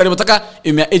kuna kwa saribu taka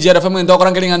imya ejara famwe ndo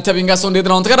korangelinga ntabinga sonde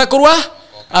dra ontakara kurwa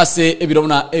ase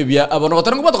ebiromna ebya abono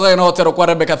kotarangu batoka na hotero kwa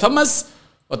Rebecca Thomas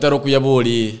hotero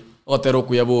kuyaboli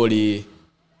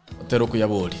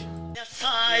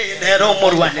Sai nero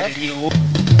morwanelio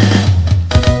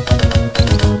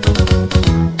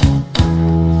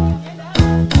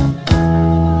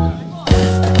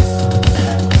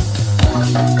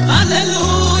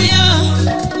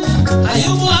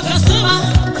Ayubu akasema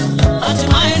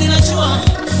hatimaye ninajua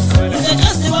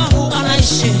mtetezi wangu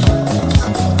anaishi.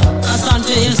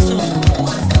 Asante Yesu.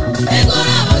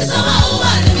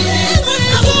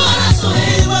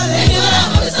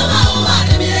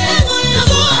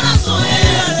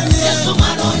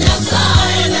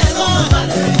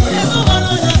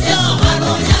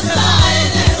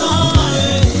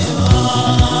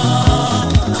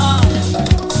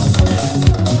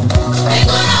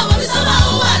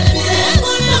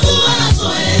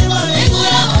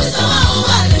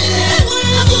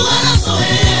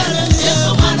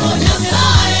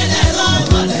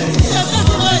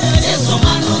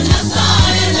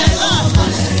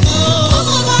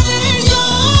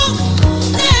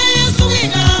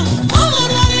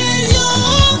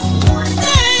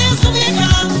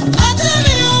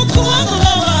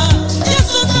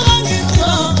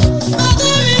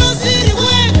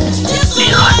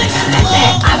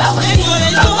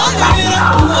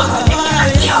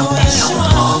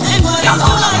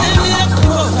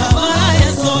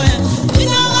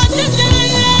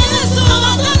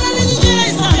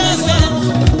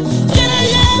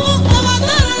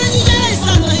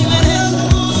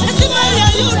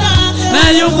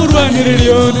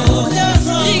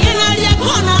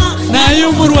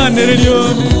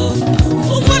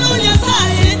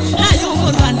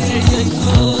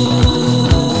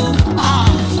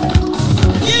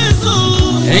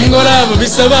 Engoraba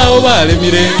bisabao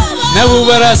balemire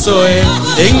nabubarasoe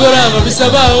engoraba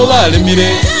bisabao balemire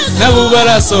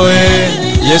nabubarasoe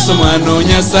Yesu mwana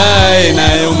Nyasaye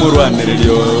naye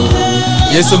umurwaniryo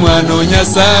Yesu mwana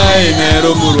Nyasaye naye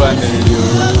umurwaniryo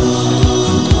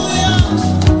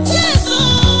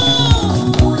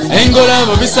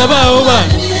engoraba bisabao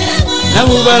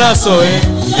nabubarasoe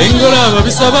engoraba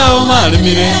bisabao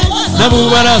balemire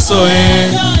nabubarasoe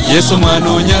Yesu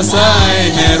mwana Nyasaye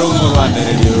naye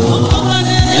umurwaniryo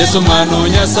Yesu mwana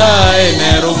Nyasaye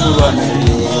naye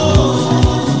umurwaniryo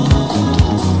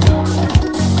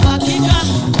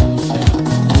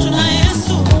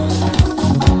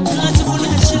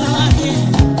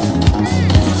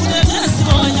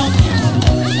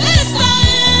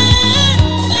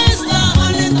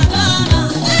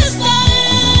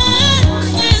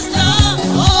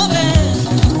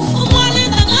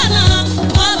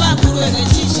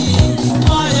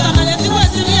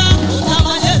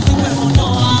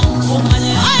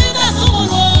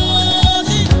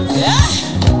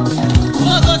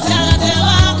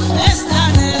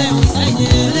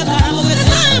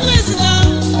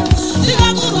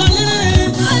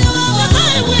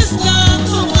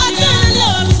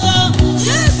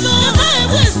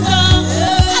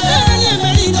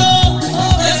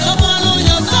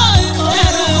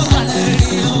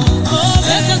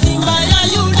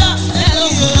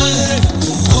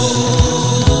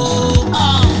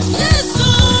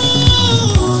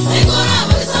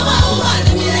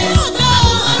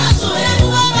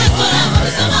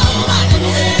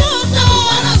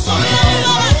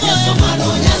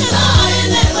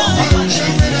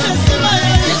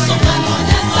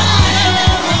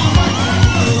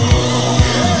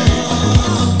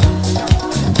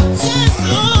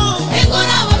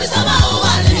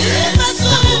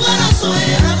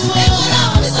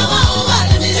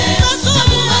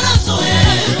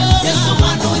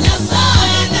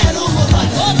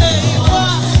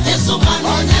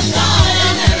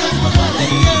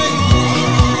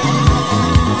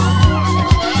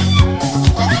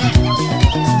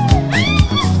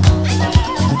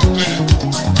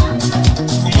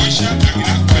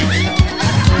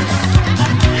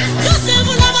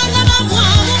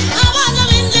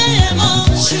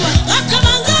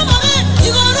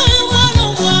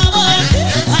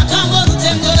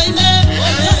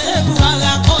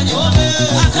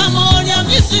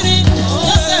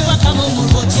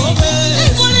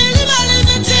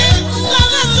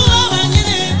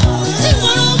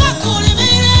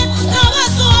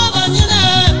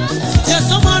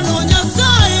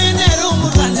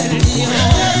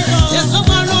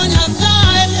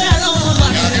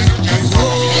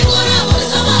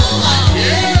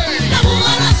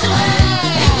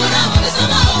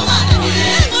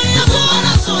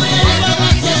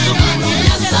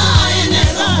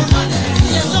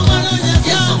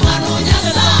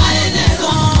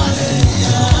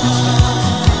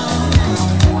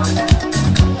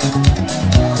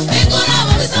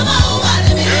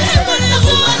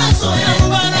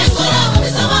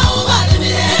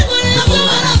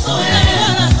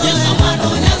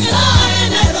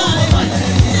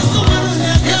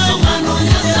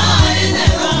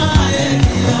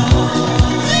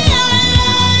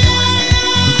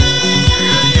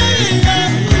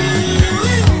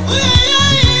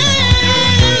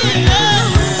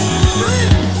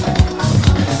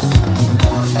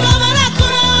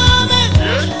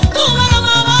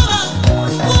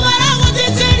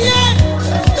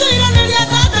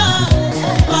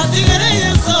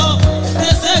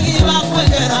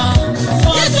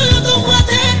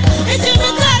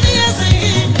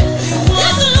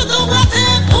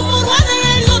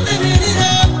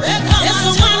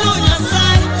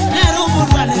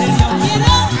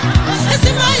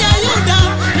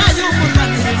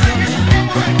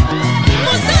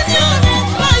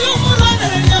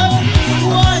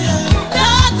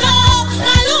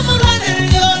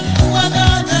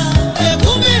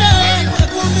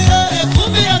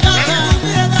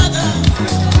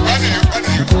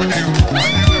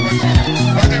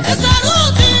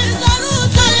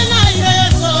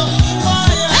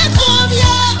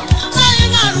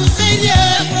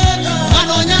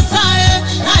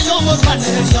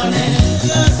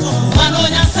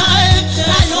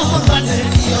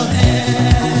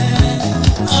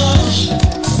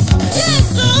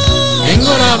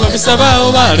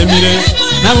bisabao balemire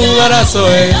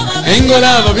nabubarasoe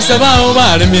engola babisabao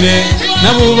balemire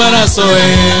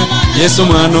nabubarasoe Yesu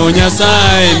mwana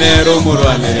Nyasaye nero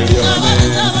murwaniriyone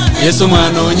Yesu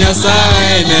mwana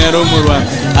Nyasaye nero murwa.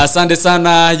 Asante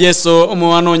sana Yesu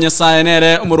mwana Nyasaye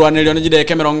nere umurwaniriyone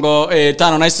jideke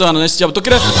 5 na iso na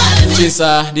cyabutukire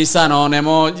chisa disano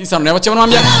nemo disano nemo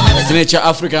cyamwambya zinecha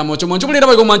Africa mocho mulira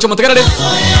bago mancho mutagarade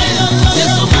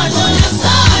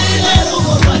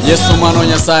Yesu mwana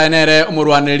Nyasaye nere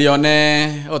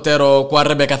umurwaniriyone otero kwa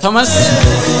Rebecca Thomas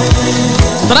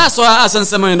Traso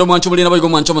asansema ndo mancho mulira bago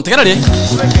mancho mutagarade.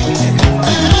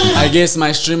 I guess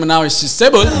my stream now is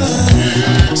stable.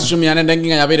 Stream yana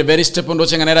ndinga ya very stable ndo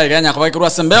chenganera iganya kwa kirwa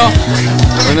sembeo.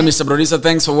 Mr. Producer,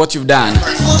 thanks for what you've done.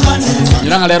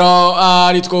 Nyiranga lero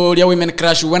litko lya Women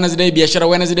Crash Wednesday, biashara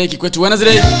Wednesday, kikwetu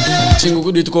Wednesday.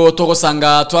 Chingu litko toko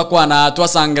sanga twakwana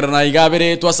twasangira na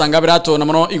igabere twasangabira to na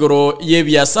mono igoro ye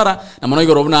biashara na mono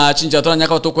igoro buna chinja to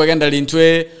nyaka to kwegenda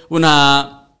lintwe una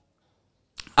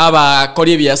aba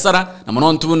kori biashara na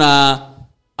mono ntuna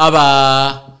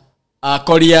aba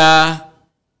Korea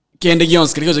kende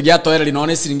gions kiriko gyato era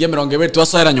linone siringe 20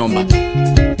 twasoera nyomba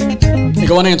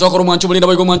ikabona ngento ko mancho bulinda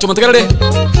boygo mancho matagarade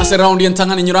ase round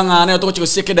yentangani nyuranga ne to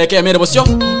chikoseke deke ya mere bosyo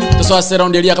to ase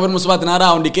round ya kabere musubati na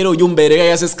round kero ujumbere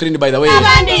ya screen by the way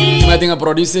I think a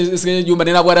producer ujumbe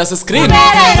nina bwana ase screen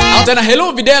tena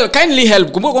hello Videl kindly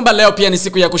help kumbuka kwamba leo pia ni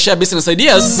siku ya kushare business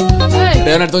ideas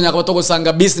leo natonya kwa toko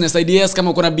sanga business ideas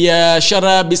kama kuna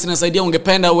biashara business idea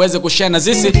ungependa uweze kushare na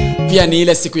sisi pia ni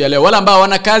ile siku ya leo wala ambao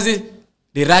wana kazi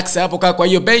relax hapo kwa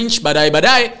hiyo bench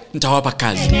baadaye nitawapa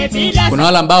kazi. Kuna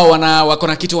wale ambao wako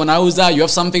na kitu wanauza, you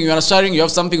have something you are sharing, you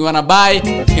have something you wanna buy,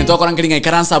 nitoka kwa ngilinga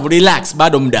ikaransa relax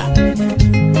bado muda.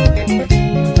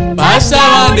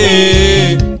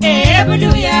 Basawande.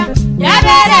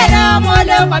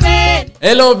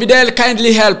 Hello Videl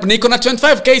kindly help. Niko na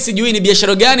 25k sijui ni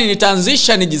biashara gani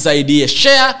nitaanzisha nijisaidie.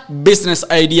 Share business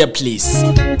idea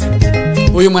please.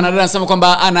 Huyu mwanadada anasema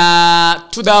kwamba ana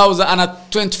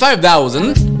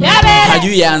 25,000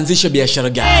 hajui yaanzishe biashara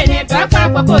gani.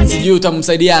 Sijui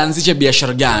utamsaidia aanzishe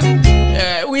biashara gani.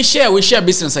 We share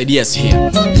business ideas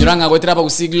here. Juranga gwetera pa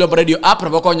kusiglo radio app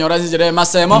na kwa nyorazi jere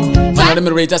masemo. Manade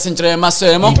mireta sentre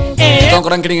masemo.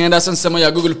 Tonkora ngiringa enda sensemo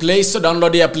ya Google Play so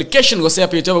download the application go se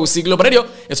app youtube kusiglo radio.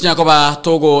 Etunya kwa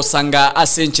togo sanga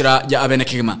asenchira ya abene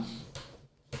kigima.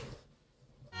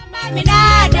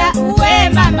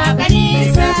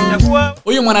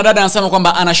 Huyu mwanadada anasema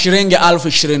kwamba ana shilingi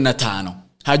 25,000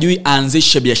 hajui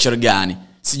aanzishe biashara gani.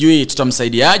 Sijui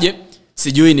tutamsaidiaje,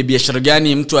 sijui ni biashara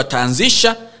gani mtu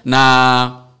ataanzisha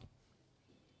na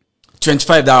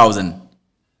 25,000.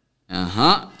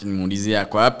 Tunimuulizia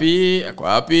ako wapi.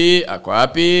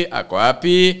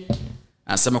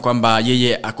 Anasema kwamba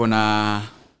yeye ako na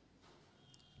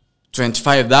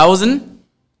 25,000.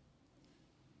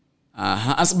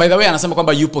 By the way anasema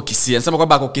kwamba yupo Kisii. Anasema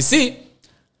kwamba ako Kisii,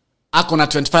 ako na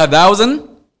 25,000,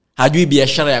 hajui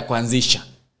biashara ya kuanzisha.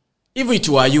 If it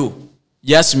were you,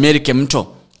 just Merike Mto.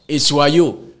 It were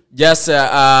you, just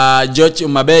George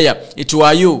Umabeya. It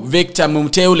were you, Victor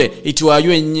Mumteule. It were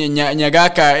you,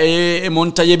 Nyagaka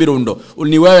Montaye Birundo.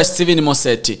 Ni wewe Steven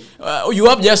Moseti. You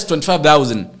have just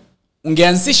 25,000.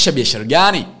 Ungeanzisha biashara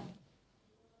gani?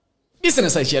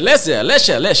 Business idea.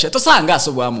 Lesha. Tosanga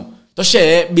sobwamu. To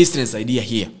share business idea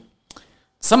here.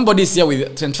 Somebody is here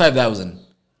with 25,000.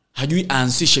 Hajui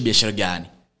aanzishe biashara gani?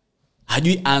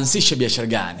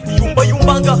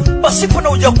 Yumbanga basi kuna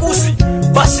ujakuzi.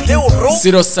 Basi leo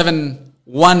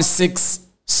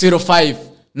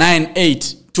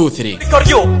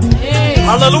 0716059823.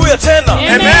 Hallelujah tena.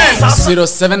 Amen.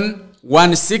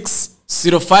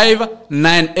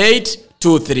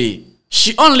 0716059823.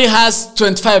 She only has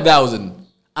 25,000.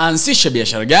 Anzisha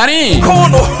biashara gani?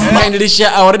 Mkono.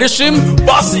 Kaendelea our stream.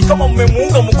 Basi kama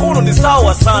mmemuunga mkono ni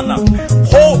sawa sana.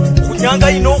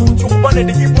 Kunyanga ino kuchukubane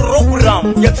ni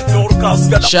program ya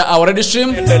Tidorcast. Share our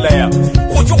stream. Endelea.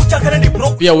 Kuchukutaka ni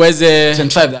program. Pia uweze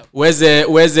 25,000.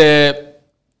 Uweze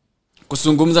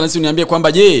kusungumza na sisi uniambie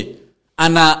kwamba je,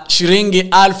 ana shilingi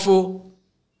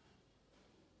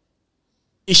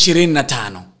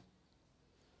 25,000.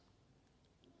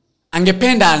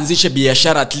 Angependa anzishe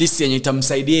biashara at least yenye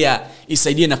itamsaidia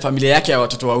isaidie na familia yake ya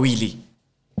watoto wawili.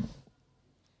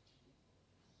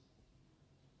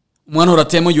 Mwana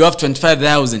uratemo you have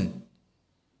 25,000.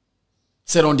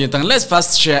 Serondi let's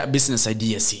first share business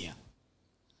ideas here.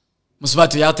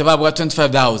 Musubatu yate babu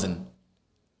 25,000.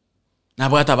 Na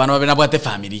bwata bana na bwate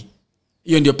family.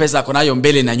 Hiyo ndio pesa yako nayo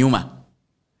mbele na nyuma.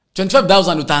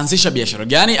 25,000 utaanzisha biashara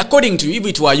gani? According to you, if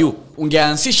it were you,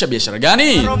 ungeanzisha biashara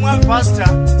gani?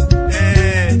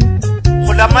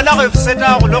 la malaga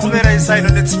ifseta go lo go bera isaino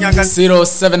ne tsinyanga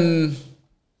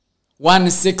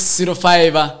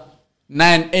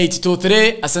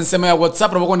 0716059823 asansema ya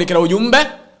WhatsApp robo kondekera ujumbe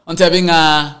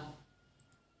ontabinga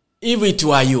hivi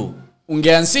tu ayu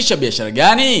ungeanzisha biashara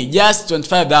gani? Just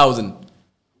 25,000.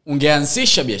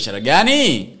 Ungeanzisha biashara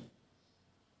gani?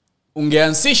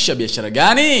 Ungeanzisha biashara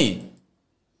gani?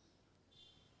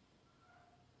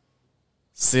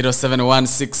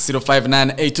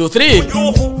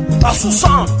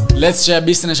 0716059823. Let's share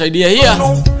business idea here.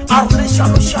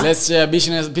 Let's share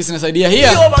business idea here.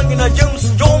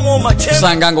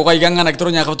 Sangango kwa iganga na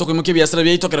kitonya akatoka muke biashara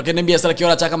bya itokero kende biashara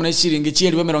kiora chaka mna shiringi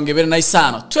chiri we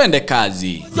 25 twende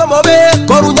kazi. Somobe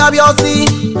korunya byosi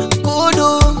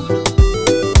kudu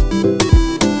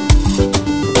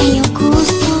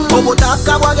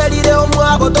Obotaka bwagerire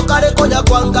omwabo tokare konya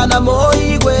kwangana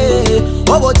moigwe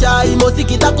Obochai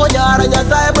mosikita konyara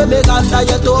nyasaye bwe meganda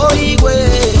yetoigwe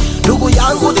Ndugu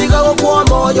yangu diga kwa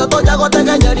moyo tonya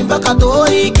gotegenya mpaka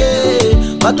toike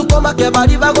Matukoma ke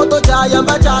bali bagoto chaya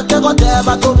mbachake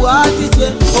goteba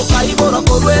tobwatisye Okaiboro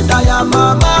korwenda ya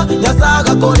mama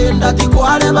nyasaga korenda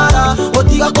tikwale mara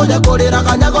Otiga konya korera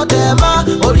kanya gotema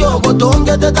Olio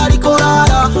gotongete tari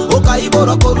korara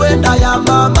Okaiboro korwenda ya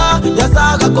mama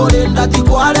nyasaga korenda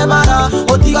tikwale mara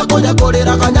Otiga konya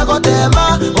korera kanya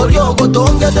gotema Olio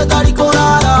gotongete tari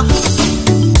korara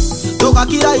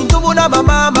Tukakira intubu na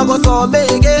mama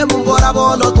magosomege mungora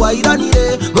bono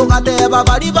twairanire Mugateba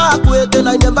bari bakwete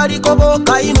na nyambari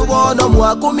koboka inu bono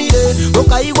mwakumire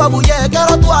Mukaigwa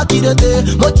buyekero twakirete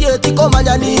Mochieti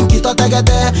komanya ninki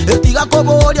totegete Etiga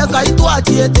koboria ngai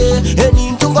twachiete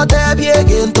Enintungo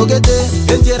tebiege ntogete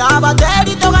Enjera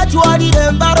abateri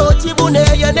togachwarire mbaro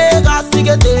chibuneye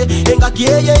negasigete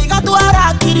Engakieye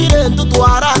igatwara kirire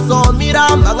ntutwara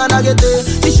somira mbanganagete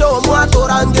Tisho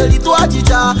mwatorangeli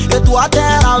twachicha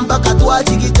Tuatera mpaka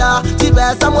tuachikita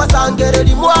Chibesa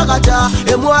mwasangereli mwagacha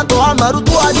Emwato amaru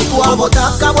tuani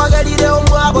tuabotaka Wagerire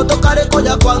omwabo tokare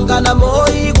konya kwangana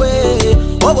moigwe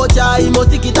Obochai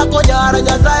mosikita konyara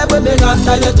nyasaye bwe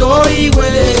meganda yetoigwe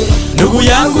Ndugu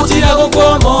yangu tirago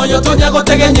kwa moyo tonya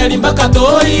gotegenyeri mpaka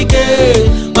toike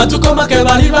Matukoma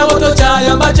kebali bagoto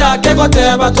chaya mbachake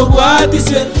goteba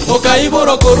tobwatisye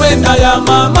Okaiboro korwenda ya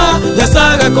mama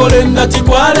nyasaga korenda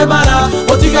tikwale mara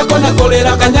Otiga kona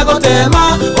kolera kanyago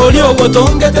tema Olio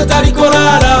gotongete tari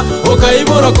korara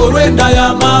Okaiboro korwenda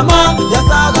ya mama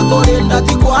nyasaga korenda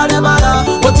tikwale mara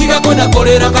Otiga kona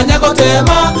kolera kanyago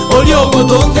tema Olio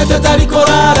gotongete tari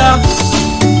korara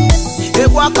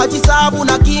Ewa kachisabu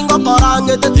na kingo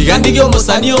korangete Tigandigi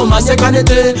omusani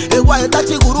omasekanete Ewa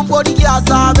etachi gurupo digi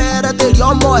asaberete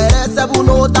Liomo erese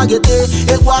buno tagete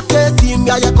Ewa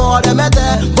kesimya ye koremete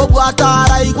Bogwa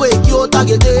tara igwe kio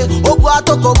tagete Ogwa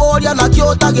tokoboria na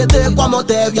kio tagete Kwa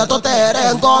motevya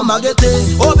totere ngoma gete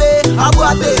Obe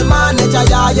abuate manecha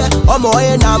yaye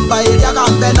Omoe namba iria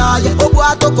gambe naye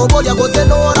Ogwa tokoboria gote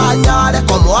nora nyare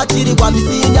Komo achiri kwa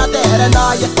misinya tere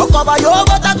naye Okoba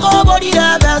yogo takoborire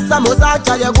besa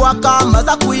Musacha ye gwaka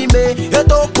maza kuime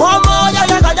Eto komo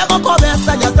ya ganya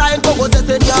kokobesa Nyasaye nkogose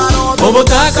senyaro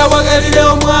Obotaka wagerire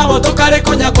omwabo tokare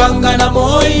konya kwangana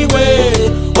moigwe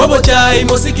Obochai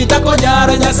mosikita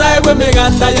konyara Nyasaye bwe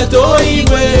meganda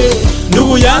yetoigwe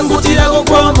Ndugu yangu tirago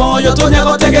kwa moyo tonya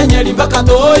gotegenyeri mpaka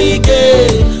toike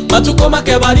Matukoma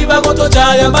kebali bagoto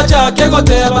chaya mbachake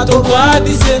goteba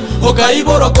tobwatisye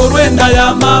Okaiboro korwenda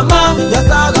ya mama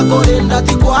nyasaga korenda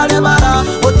tikwale mara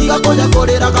Otiga konya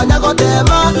korera kanya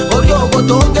gotema Olio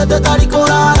gotongete tari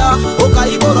korara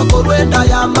Okaiboro korwenda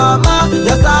ya mama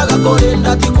nyasaga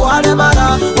korenda tikwale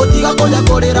mara Otiga konya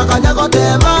korera kanya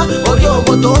gotema Olio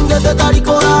gotongete tari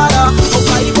korara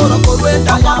Okaiboro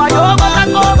korwenda ya mama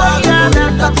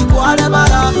nyasaga tikwale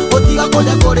mara Otiga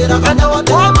konya korera kanya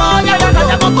gotema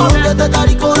Olio gotongete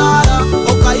tari korara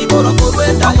Okaiboro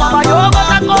korwenda ya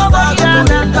mama nyasaga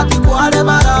korenda tikwale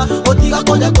mara Otiga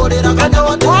konya korera kanya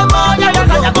gotema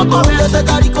Olio gotongete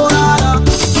tari korara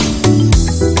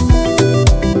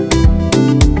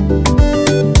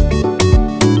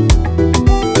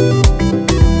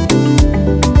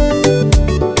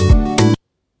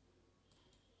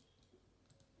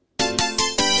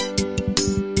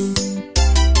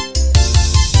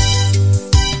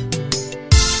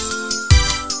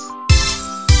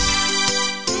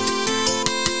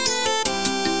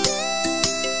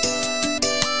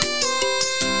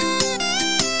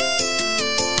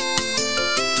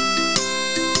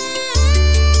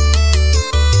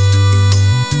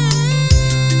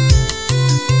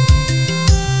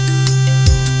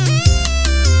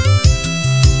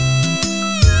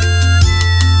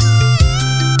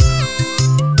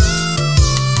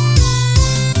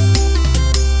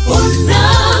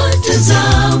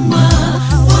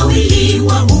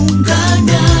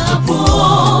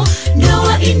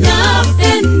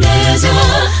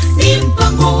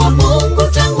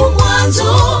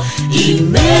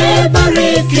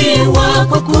nimebarikiwa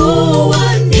kwa kuwa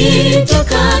ni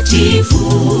mtakatifu.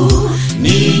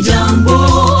 Ni jambo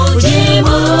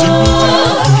jema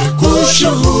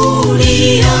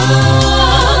kushuhudia,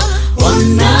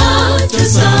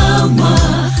 wanatazama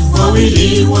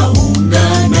wawili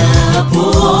waunganapo,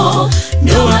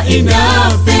 ndoa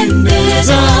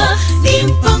inapendeza. Ni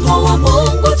mpango wa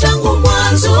Mungu tangu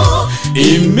mwanzo,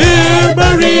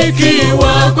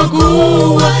 imebarikiwa kwa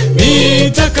kuwa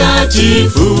ni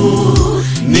takatifu.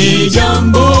 Ni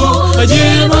jambo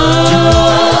jema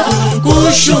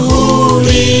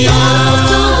kushuhudia,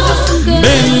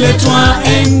 mbele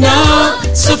twaenda,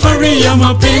 safari ya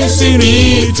mapenzi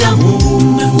ni tamu.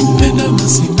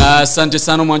 Asante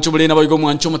sana Mwanchumuli na boygo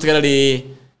Mwanchumu tegalali.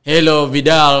 Hello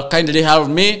Vidal, kindly help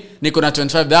me. Niko na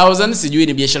 25,000, sijui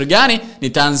ni biashara gani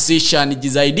nitaanzisha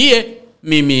nijizaidie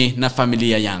mimi na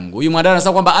familia yangu. Huyu mwadada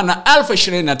anasema kwamba ana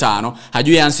 25,000,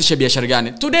 hajui aanzishe biashara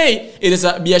gani. Today it is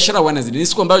a biashara Wednesday. Ni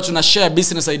siku ambayo tuna share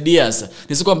business ideas.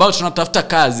 Ni siku ambayo tunatafuta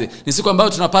kazi. Ni siku ambayo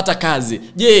tunapata kazi.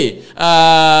 Je,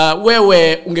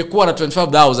 wewe ungekuwa na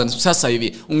 25,000 sasa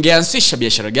hivi, ungeanzisha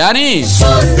biashara gani?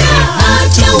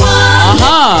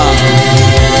 Aha.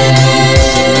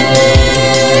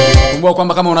 Kumbuka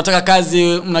kwamba kama unataka kazi,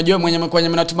 mnajua kwenye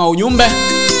mnatuma ujumbe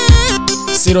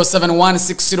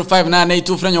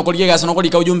 0716059823 nyokolige gaso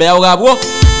nokolika ujumbe yao gabwo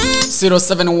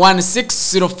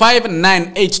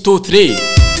 0716059823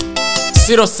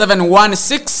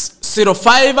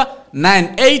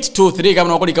 0716059823 kama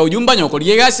nokolika ujumbe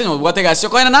nyokolige gaso nyobwate gaso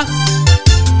koena na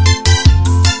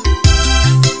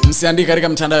msiandike katika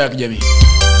mtandao ya kijamii.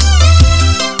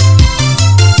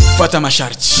 Fuata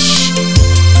masharti.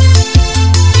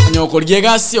 Nyokolie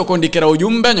gasi okondikira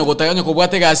ujumbe nyokotaya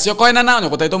nyokobwate gasi okoena na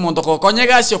nyokotaito muntu kokonye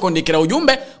gasi okondikira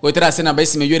ujumbe goitera sena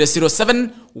base meyure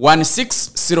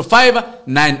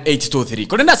 0716059823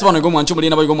 kolenda sabano ngo Mwanchumu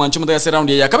lina boygo Mwanchumu tayase round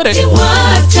ya kabere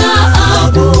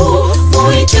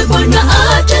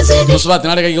Musubati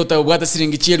naleka gigota ubwate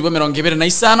siringi chieli bwe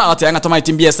 225 atayanga toma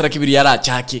itimbia sara kibiri yara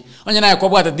chaki onye naye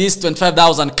kwabwate this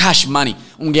 25,000 cash money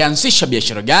ungeanzisha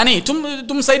biashara gani?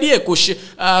 Tumsaidie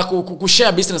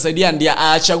kushare business idea ndia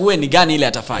achague ni gani ile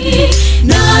atafanya.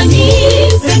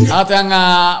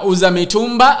 Atanga uza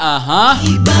mitumba, aha.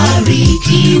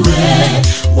 Ibarikiwe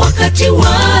wakati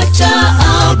wa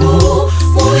taabu,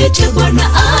 muite Bwana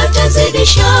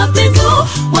atazidisha pendo.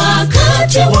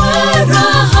 Wakati wa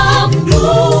raha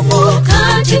mdumu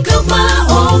katika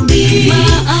maombi.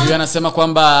 Huyu anasema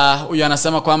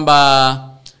kwamba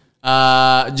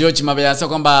George Mabaya anasema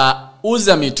kwamba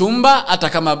uza mitumba hata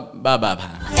kama baba.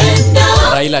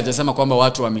 Raila anasema kwamba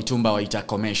watu wa mitumba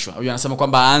waitakomeshwa. Huyu anasema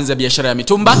kwamba aanze biashara ya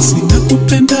mitumba.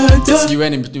 Sijui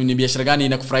ni biashara gani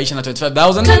inakufurahisha na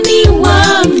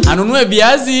 25,000. Anunue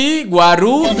viazi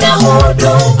gwaru.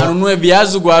 Anunue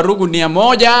viazi gwaru gunia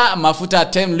moja, mafuta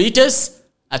 10 liters,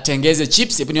 atengeze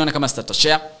chips. Hebu nione kama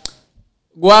sitatoshea.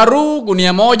 Gwaru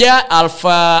gunia moja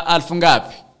alfu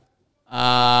ngapi?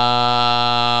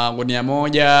 Gunia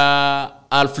moja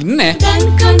 4,000.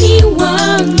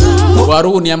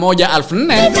 Waru gunia moja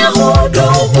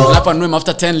 4,000. Alafu anunue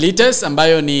mafuta 10 liters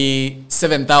ambayo ni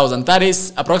 7,000. That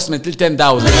is approximately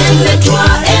 10,000.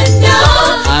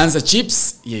 Anza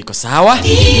chips, hiyo iko sawa.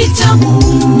 Hiyo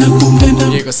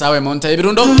iko sawa monta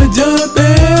ibirundo. Hiyo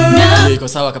iko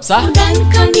sawa kabisa.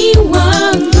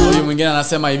 Huyu mwingine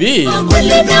anasema hivi,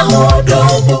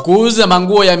 kuuza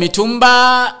manguo ya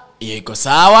mitumba iko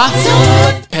sawa.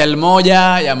 Pel moja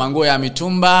ya manguo ya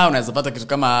mitumba unaweza pata kitu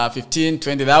kama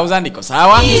 15-20,000, iko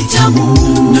sawa.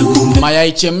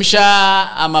 Mayai chemsha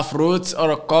ama fruits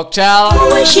or cocktail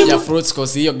ya fruits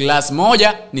kosi hiyo glass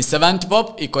moja ni 70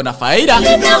 pop, iko na faida.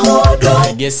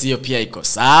 I guess hiyo pia iko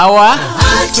sawa.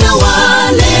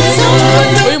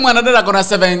 Huyu mwanadada akona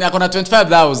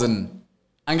 25,000.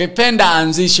 Angependa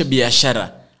aanzishe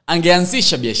biashara.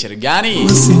 Angeanzisha biashara gani?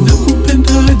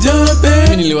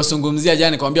 Mimi niliwazungumzia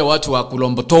jana nikamwambia watu wa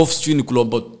Kulombo Tofu, sijui ni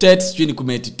Kulombo Tet, sijui ni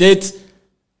kumeditate.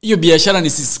 Hiyo biashara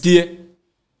nisisikie.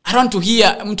 I want to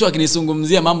hear mtu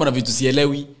akinizungumzia mambo na vitu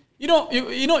sielewi.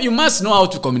 You must know how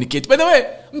to communicate. By the way,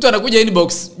 mtu anakuja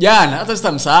inbox jana hata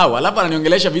sitamsahau, alafu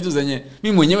ananiongelesha vitu zenye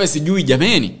mimi mwenyewe sijui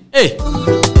jameni.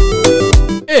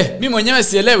 Mimi mwenyewe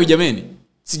sielewi jameni.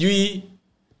 Sijui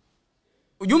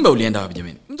ujumbe ulienda wapi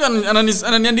jameni. Mtu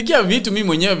ananiandikia vitu mimi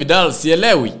mwenyewe Vidal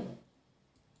sielewi.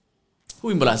 Huu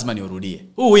wimbo lazima niurudie.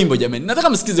 Huu wimbo jameni, nataka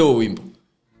msikize huu wimbo.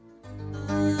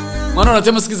 Mwana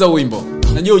unatema sikiza huu wimbo.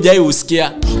 Najua hujai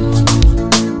usikia.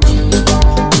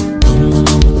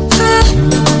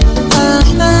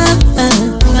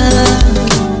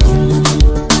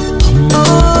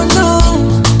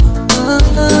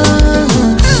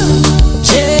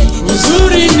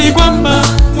 Uzuri ni kwamba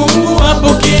Mungu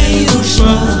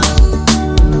rushwa.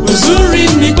 Uzuri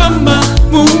ni kwamba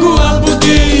Mungu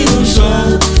hapokei rushwa.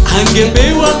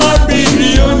 Angepewa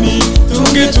mabilioni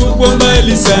tungetupwa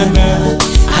mbali sana.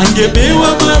 Angepewa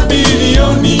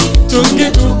mabilioni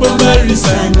tungetupwa mbali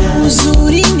sana.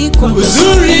 Uzuri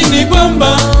ni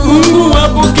kwamba Mungu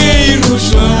hapokei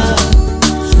rushwa.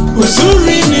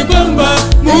 Uzuri ni kwamba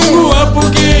Mungu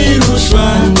hapokei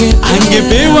rushwa.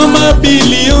 Angepewa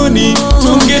mabilioni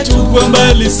tungetupwa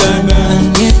mbali sana.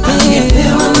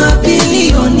 Angepewa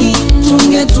mabilioni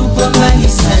tungetupwa mbali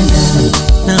sana.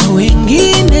 Na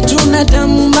wengine tuna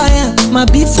damu mbaya,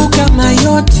 mabifu kama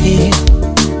yote.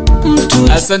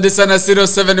 Asante sana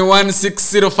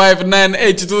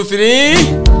 0716059823.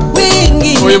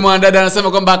 Huyu mwanadada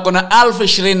anasema kwamba kuna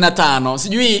 25,000.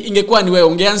 Sijui ingekuwa ni wewe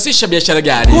ungeanzisha biashara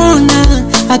gani?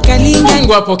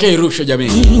 Mungu apokee rushwa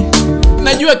jamii.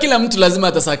 Najua kila mtu lazima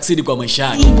atasucceed kwa maisha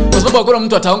yake. Kwa sababu hakuna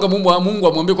mtu ataonga Mungu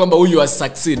amwambie kwamba huyu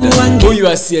asisucceed, huyu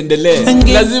asiendelee.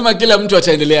 Lazima kila mtu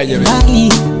ataendelea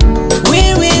jamii.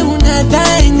 Wewe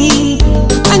unadhani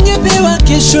angepewa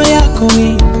kesho yako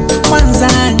wewe? Kwanza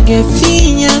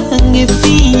angefinya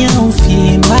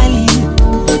ufie mbali.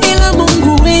 Ila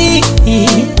Mungu wewe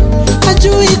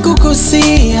hajui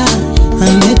kukosea.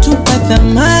 Ametupa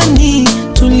thamani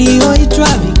tulioitwa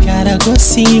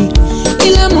vikaragosi.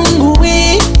 Ila Mungu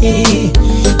wewe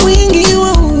mwingi wa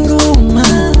huruma.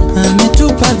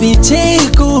 Ametupa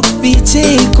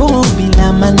vicheko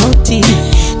bila manoti.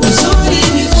 Uzuri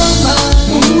ni kwamba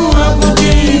Mungu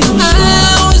hapokei rushwa.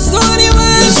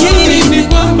 Uzuri ni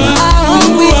kwamba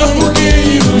Mungu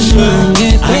hapokei rushwa.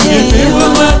 Angepewa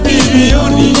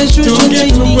mabilioni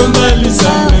tungetupwa mbali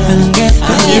sana.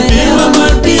 Angepewa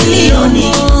mabilioni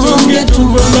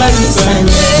tungetupwa mbali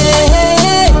sana.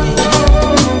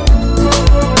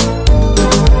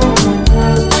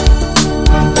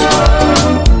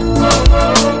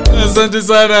 Asante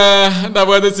sana.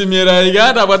 Nabwate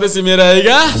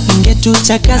simieraiga.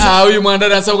 Huyu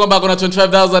mwanadada anasema kwamba kuna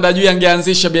 25,000 ajui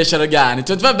angeanzisha biashara gani.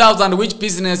 25,000 which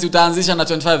business utaanzisha na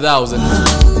 25,000?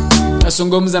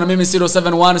 Asungumza na mimi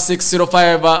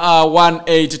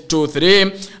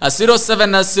 0716051823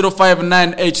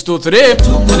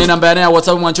 07059823 ni namba ya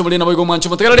WhatsApp mwanchumu lina boygo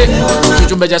mwanchumu tekalale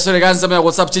chumbe cha sore ganza ya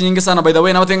WhatsApp chinyingi sana by the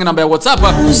way na watenga namba ya WhatsApp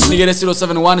ni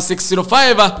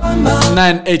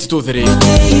 0716059823.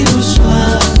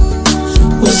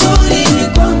 Uzuri ni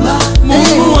kwamba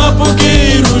Mungu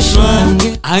hapokei rushwa.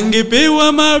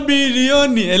 Angepewa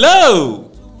mabilioni. Hello.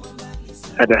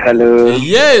 Hello.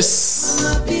 Yes.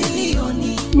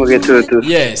 Mugetutu.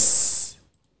 Yes.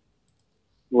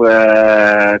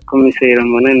 Wa komisera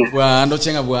monene. Wa ndo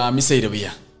chenga bwa misaire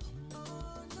bya.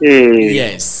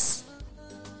 Yes.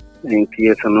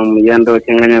 Ntiyo sono muyando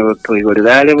chenganya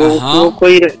botoigolale bo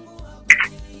koire.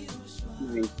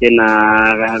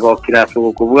 Kena gokira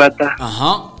suko kubwata.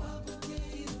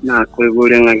 Na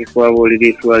kwegule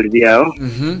ngakiswabuliri swali byao.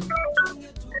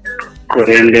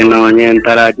 Korende no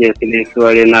nyentara jesili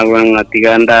swali na wanga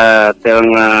tiganda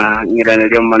tewanga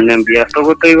ngiranelio manembi ya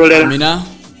sogotoigolera. Amina.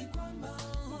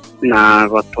 Na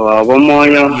goto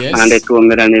abomoyo ande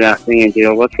tuomeranira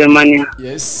singenjiro gosemania.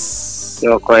 Yes.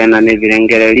 Yoko ena ne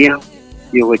birengerelia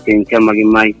yugo chencha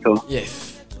magimaito. Yes.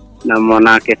 Na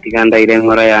monake tiganda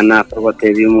irengora ya na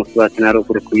sogote bimusu atinaro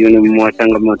kurikuyuni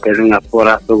mwachanga motelinga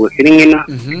pora sogo siringina.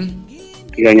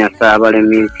 Tiganya sabale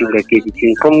mitinga kiti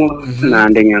chinkomo na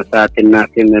ndenya sate na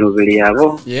kemerubili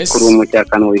yabo kurumu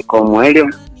chakano wikomo elio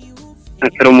na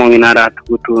kiromo nginara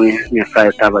tukutu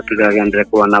nyasaye taba tigagandre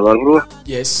kwa nabarua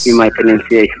ima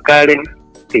tenensi ya iskale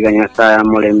tiganya saya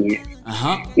molemi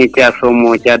nitia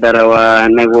somo chadara wa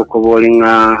nego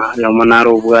kobolinga ya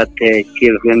monaro bwate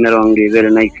kirwe merongi vere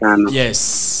na isano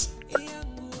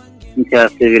nitia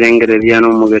sevirengere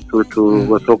vyano mugetutu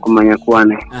gosokumanya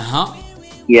kwane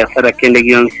ya sara kende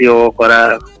giyonsio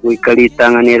kora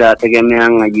wikalitanganira tegemea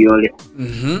ngajiole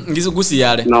ngizo gusi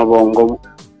yale no bongo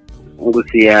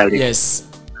gusi yale yes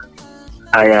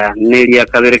aya neli ya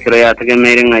kaberekero ya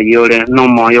tegemea ngajiole no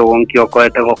moyo wonkyo ko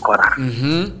ete gokora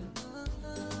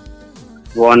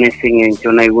wone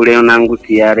singencho na igule na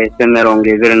ngusi yale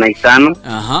semeronge vile na isano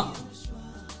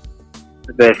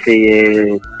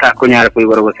bese takunyara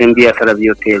kuigoro gosembia sara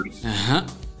bioteli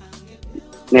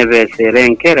neve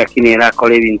serenke lakini era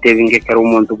kole binte binge kero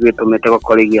umuntu gweto meteko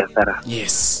kole giasara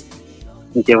yes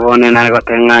njevone na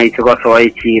gotenga itsiko soa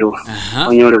ichiro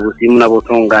onyore busimu na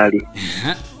botongali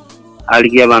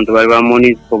aligia abantu bali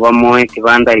bamoni ko bamoe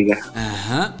kibanda iga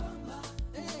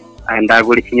anda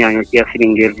guli kinyanya kia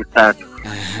silingi 3,000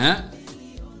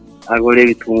 agole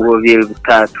vitungo vya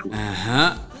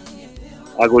 3,000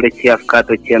 agole chia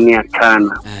fukato chia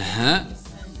 500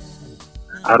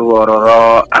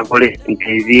 aruororo agole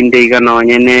ntizinde igano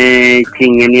nyene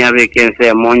chingeni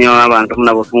abekense monyo abantu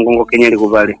muna bufungo kenyeri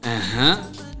kubali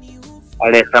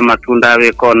alesa matunda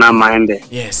abeko na maembe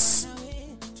yes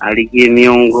aligi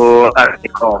miongo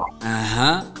ariko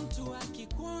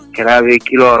kerabe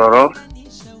kilororo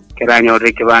keranyo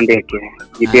reke bandeke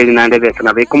ideli nande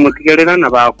besana beko mutigerera na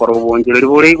bakora ubonjere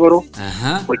buri igoro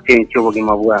ochencho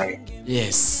bugima bwaye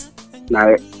yes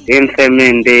na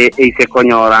ensemende ise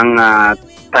konyoranga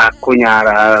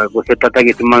takunyara guseta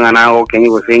gitumanga nawo kenyi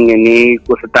gusengeni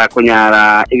guseta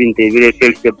kunyara ibinte bire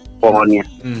selse ponia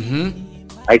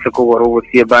aise ko goro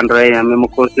busie bandra ya memo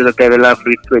consider tevela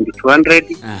free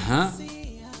 2200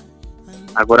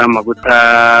 agora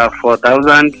maguta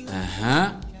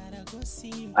 4000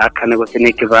 akane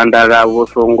gusene kibanda ga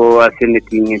bosongo asene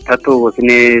tinye tatu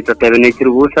gusene tatebene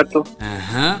chirubusatu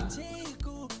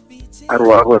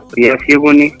arwa go pia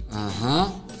sibuni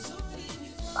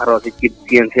aroti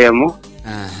kitiensemo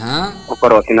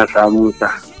okoroti na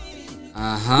samusa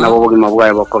na bobogi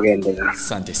mabwaye bokogendera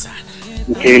asante sana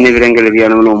nkene birengele bya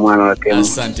no mwana wa temu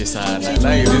asante sana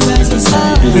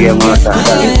ndio mwana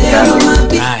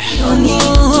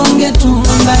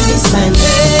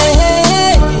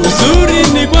uzuri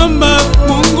ni kwamba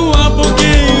Mungu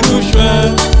apokee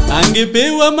rushwa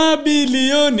angepewa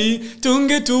mabilioni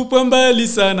tungetupwa mbali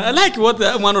sana. I like what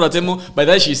mwana Ratemo by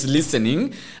that she is listening.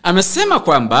 Amesema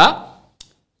kwamba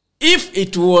if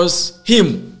it was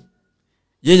him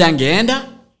yeye angeenda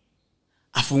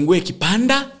afungue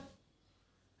kipanda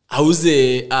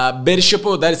auze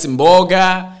berishopo, that is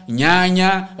mboga,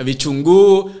 nyanya,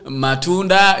 vitunguu,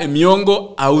 matunda,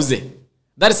 miongo auze.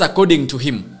 That is according to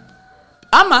him.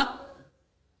 Ama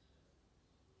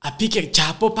apike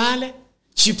chapo pale,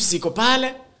 chips iko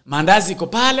pale, mandazi iko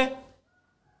pale.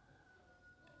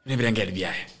 Nibrengeli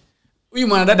biaye. Huyu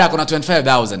mwanadada akona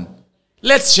 25,000.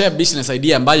 Let's share business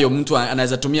idea ambayo mtu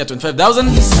anaweza tumia 25,000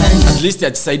 at least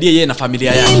atisaidie yeye na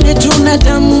familia yake. Ile tuna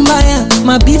damu mbaya,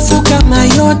 mabifu kama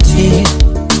yote.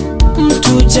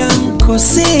 Mtu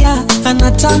jamkosea,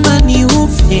 anatamani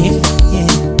ufe.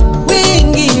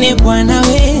 Wengine bwana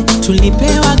we,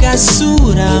 tulipewa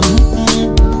gasura.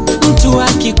 Mtu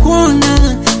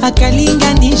akikuona,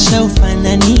 akalinganisha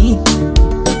ufanani.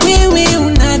 Wewe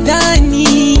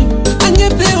unadhani,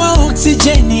 angepewa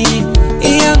oksijeni.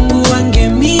 Yangu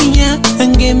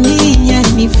angeminya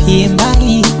nifie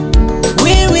mbali.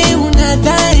 Wewe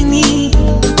unadhani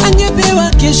angepewa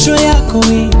kesho yako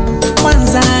we,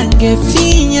 kwanza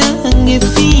angefinya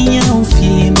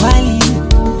ufie mbali.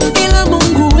 Ila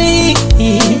Mungu we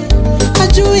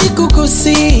hajui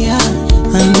kukosea,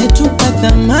 ametupa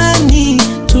thamani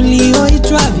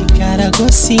tulioitwa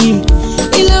vikaragosi.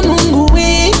 Ila Mungu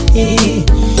we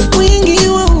mwingi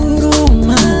wa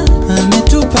huruma,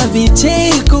 ametupa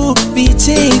vicheko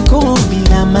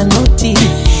bila manoti.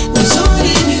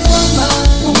 Uzuri ni kwamba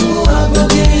Mungu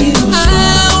apokee rushwa.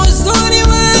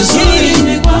 Uzuri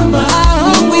ni kwamba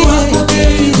Mungu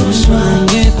apokee rushwa.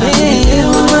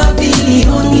 Angepewa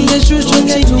mabilioni, tungeshushwa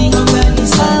tungetumwa mbali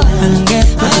sana.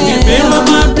 Angepewa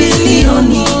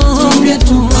mabilioni,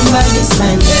 tungetumwa mbali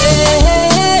sana.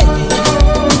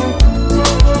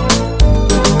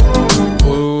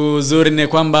 Uzuri ni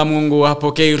kwamba Mungu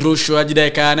hapokei rushwa.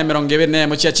 Jideka na mirongo ibiri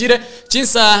muchachire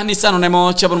chinsa ni sano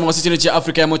nemo chabon mu masitini cha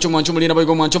Afrika ya mocho mwancho mulina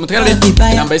boygo mwancho mtakale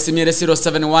namba isimire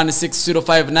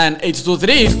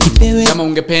 0716059823. Kama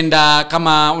ungependa,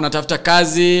 kama unatafuta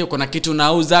kazi, kuna kitu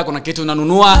unauza, kuna kitu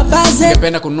unanunua,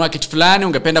 ungependa kununua kitu fulani,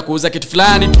 ungependa kuuza kitu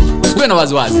fulani, usiwe na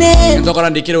waziwazi. Ndio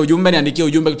kuandikira ujumbe, niandikie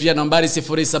ujumbe kupitia nambari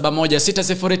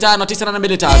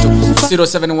 0716059823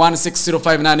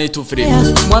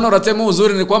 0716059823. Mwana Ratemo,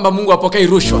 uzuri ni kwamba Mungu hapokei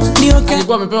rushwa.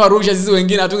 Angekuwa amepewa rushwa sisi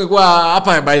wengine hatungekuwa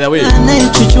hapa by the way.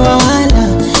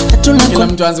 Kila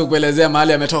mtu aanze kuelezea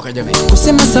mahali ametoka jamii.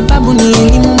 Kusema sababu ni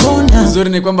elimu mbona. Uzuri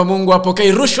ni kwamba Mungu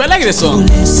hapokei rushwa. I like the song.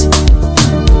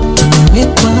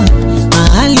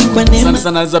 Asante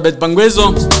sana Elizabeth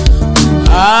Pangwezo.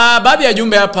 Baadhi ya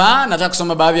jumbe hapa, nataka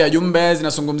kusoma baadhi ya jumbe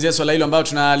zinazungumzia swala hilo ambalo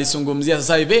tunalizungumzia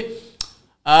sasa hivi.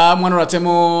 Mwana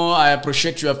Ratemo, I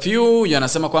appreciate your few.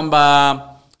 Yanasema kwamba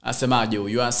asemaje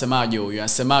huyo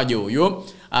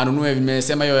anunue,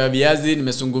 nimesema hiyo ya viazi,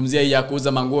 nimezungumzia hii ya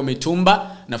kuuza manguo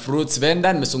mitumba na fruits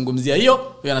vendor, nimezungumzia hiyo.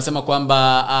 Huyo anasema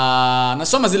kwamba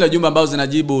nasoma zile jumbe ambazo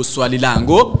zinajibu swali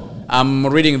langu.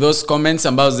 I'm reading those comments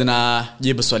ambazo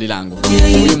zinajibu swali langu.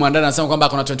 Huyu mwandana anasema kwamba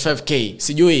kuna 25k,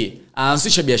 sijui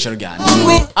aanzishe biashara gani.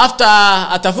 After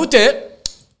atafute,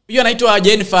 hiyo anaitwa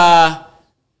Jennifer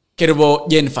Kerbo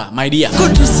Jennifer, my dear.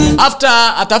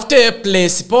 After atafute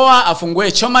place poa,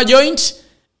 afungue choma joint.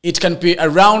 It can be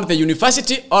around the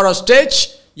university or a stage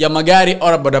ya magari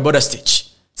or a bodaboda stage.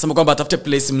 Sema kwamba atafute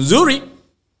place mzuri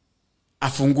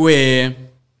afungue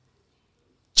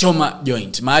choma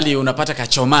joint. Mahali unapata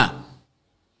kachoma.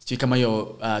 Sijui kama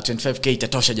hiyo 25k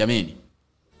itatosha jameni.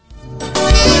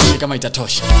 Sijui kama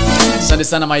itatosha. Asante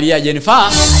sana my dear Jennifer.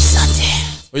 Asante.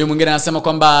 Huyu mwingine anasema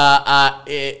kwamba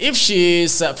if she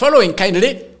is following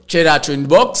kindly share to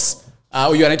inbox.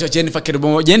 Huyu anaitwa Jennifer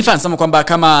Kerubo. Jennifer anasema kwamba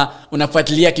kama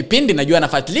unafuatilia kipindi, najua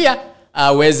anafuatilia,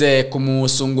 uweze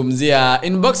kumzungumzia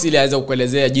inbox ili aweze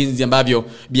kukuelezea jinsi ambavyo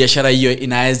biashara hiyo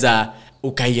inaweza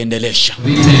ukaiendelesha.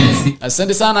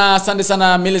 Asante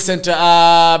sana Millicent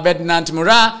Bednant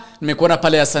Mura, nimekuona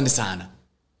pale, asante sana.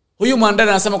 Huyu mwandani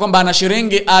anasema kwamba ana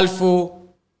shilingi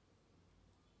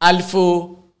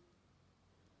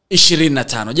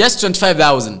 25,000, just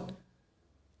 25,000.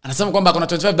 Anasema kwamba kuna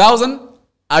 25,000,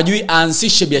 ajui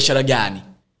aanzishe biashara gani.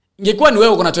 Ingekuwa ni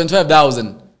wewe kuna 25,000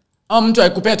 ama mtu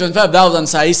akikupea 25,000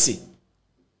 saa hizi,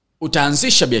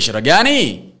 utaanzisha biashara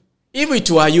gani? If it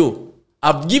were you,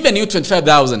 I've given you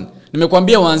 25,000,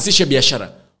 nimekuambia uanzishe biashara,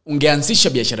 ungeanzisha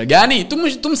biashara gani?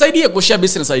 Tumsaidie kushare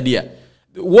business idea,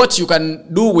 what you can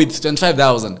do with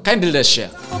 25,000. Kindly let's share.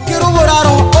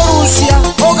 Kiruburaro orusia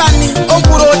ogani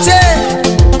okuroche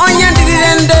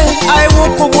onyendirende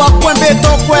aiwukubwa kwembeto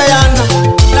kweyana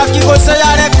nakigose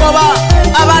yarekoba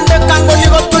abande kango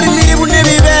yigo tulimiribu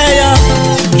nibibeya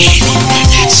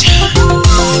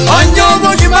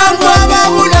onyobo gimambo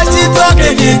ababuna chitoke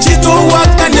ni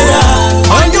chituwakanira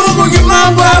onyobo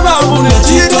gimambo ababuna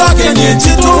chitoke ni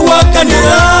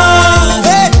chituwakanira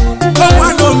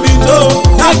omwana mbito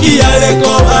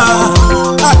nakiyarekoba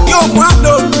akyo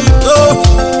mwana mbito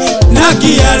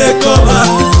nakiyarekoba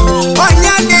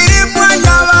onyandiri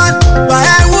mwana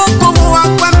baewukumu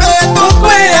wakwembeto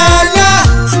kweyana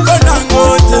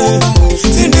konangote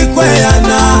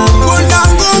sindikweyana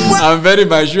konangomu. I'm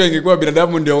very sure ingekuwa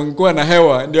binadamu ndio ungekuwa na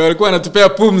hewa, ndio walikuwa wanatupea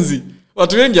pumzi.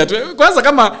 Watu wengi kwanza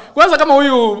kama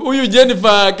huyu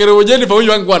Jennifer Kerubo, Jennifer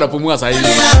huyu angekuwa anapumua saa hizi.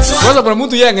 Kwanza kuna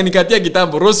mtu yeye angenikatia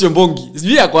kitambo, Rosio Mbongi.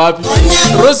 Sijui yako wapi.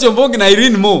 Rosio Mbongi na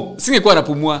Irene Mo singekuwa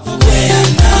anapumua.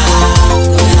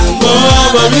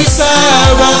 Ngoa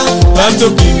babisaba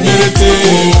batupimerete.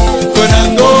 Kona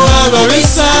ngoa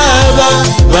babisaba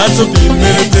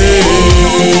batupimerete.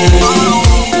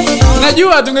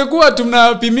 Najua tungekuwa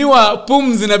tunapimiwa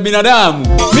pumzi na binadamu,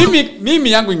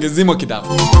 mimi yangu ingezimwa kitambo.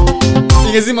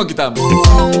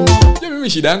 Mimi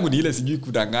shida yangu ni ile sijui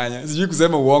kudanganya, sijui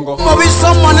kusema uongo.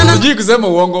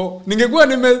 Ningekuwa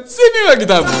nimesimiwa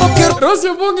kitambo.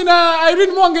 Rosio Mbongi na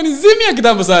Irene Mo nizimia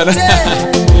kitambo sana.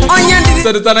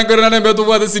 Sasa sana kwa nani mbeto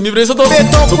bwana simivre soto.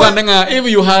 Tukandanga if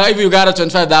you got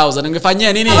 25,000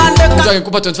 ungefanyia nini? Mtu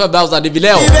akikupa 25,000 hivi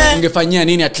leo ungefanyia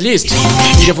nini at least?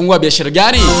 Ungefungua biashara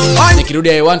gani? Nikirudi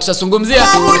I want tutazungumzia.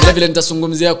 Vile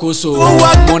nitazungumzia kuhusu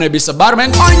Mone Bisa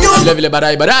Barment. Vile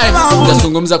baadaye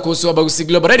nitazungumza kuhusu Abagusi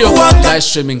Global Radio live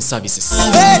streaming services.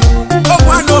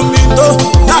 Omwana mbito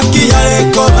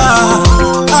nakiyarekoba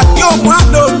akyo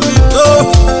mwana mbito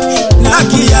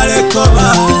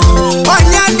nakiyarekoba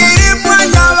onyandiri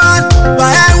mwana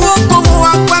baewukumu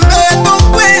wakwembeto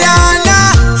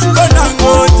kweyana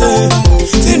konangote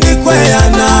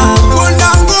sindikweyana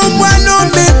konango mwana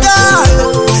mbita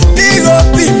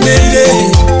digo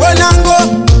pimele konango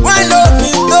mwana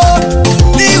mbito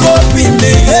digo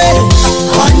pimele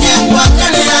onyengwa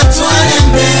kane atwale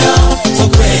mbeo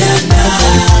tukweyana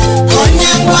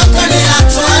onyengwa kane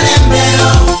atwale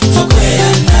mbeo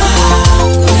tukweyana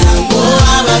konango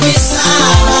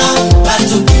ababisaba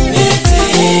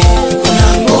batupimete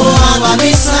konango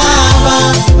ababisaba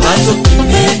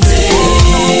batupimete.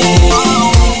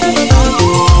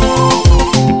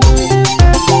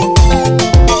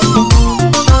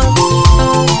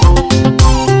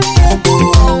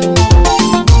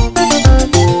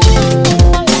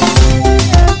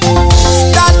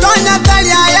 Tatonya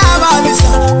talia ya babisa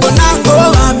konango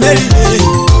bamelile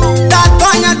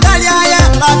tatonya talia ya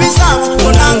babisa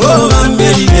konango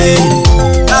bamelile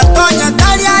tatonya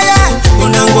talia ya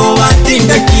konango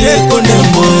batindekire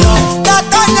konemoya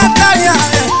tatonya talia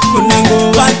ya konango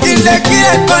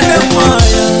batindekire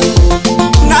konemoya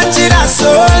nachira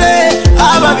sole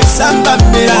ababisamba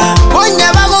mira onye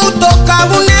bamutoka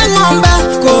bunengombe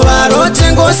ko baroche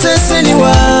ngo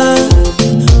seseniwa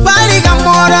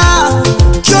baligamora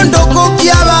kyondoko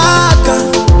kyabaka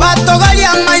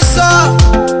batogalya maiso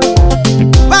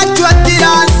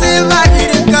batwatira se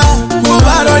bagireka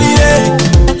kubarolire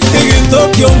iginto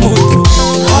kyomuntu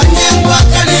onyengwa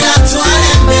kanira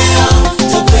twale mbeo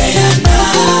tukweyana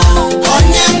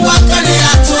onyengwa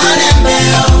kanira twale mbeo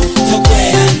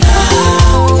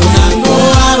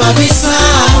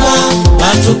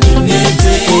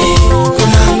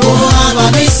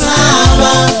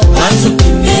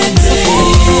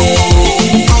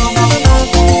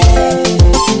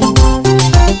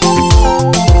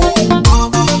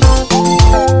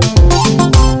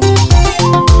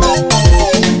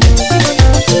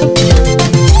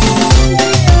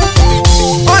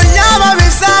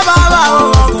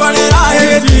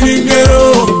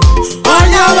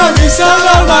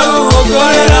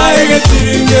Korera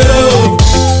egetiringero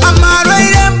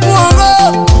Amarwaire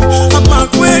mpuogo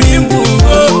Amakweli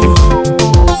mpuogo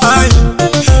Ay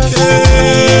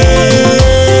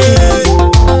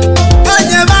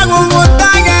Onye bago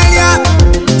mutageria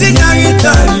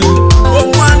Tinyagitari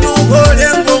Omwano gore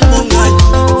ngomungai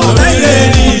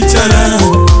Obeire richara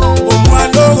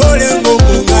Omwano gore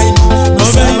ngomungai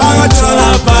Obebago chola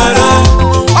para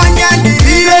Onye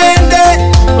ndirende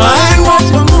Baengo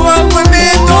kumuwa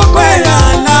kwemito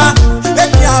kwelana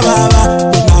Ekia baba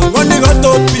Kunango nigo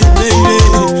topi meire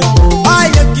Ay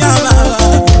ekia baba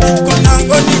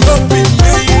Kunango nigo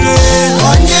pimeire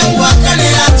Onye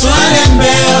wakanera tuare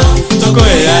mbeo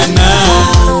Tokoyana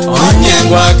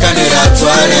Onye wakanera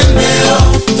tuare mbeo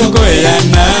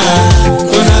Tokoyana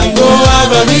Kunango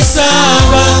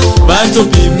ababisaba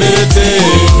Batupimete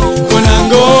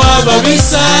Kunango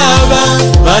ababisaba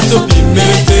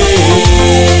Batupimete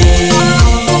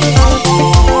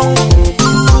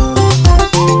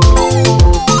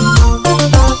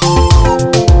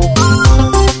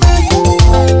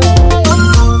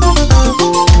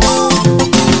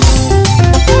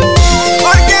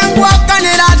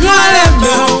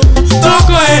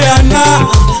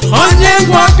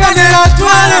Onye wakanera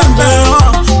tuare mbeo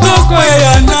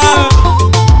Tokoyana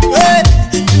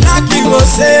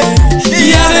Nakigose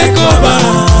Yarekoba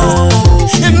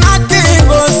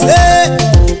Nakigose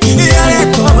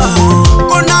Yarekoba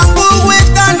Kunangu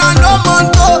witana no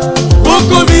monto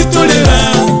Uko bitolera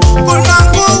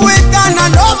Kunangu witana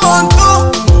no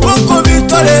monto Uko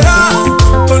bitolera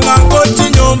Kunangu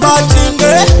chinyomba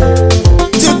chinde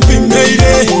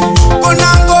Tipimeire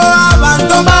Kunangu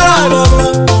abantu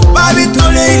bararoro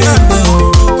Babitoleira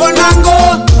Kunangu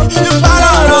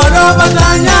bararoro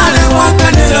Batanyale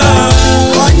wakanera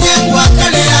Onye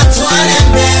wakanera tuare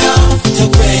mbeo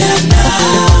Tokweyana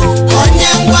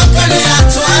Onye wakanera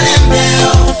tuare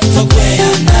mbeo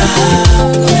Tokweyana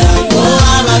Kunangu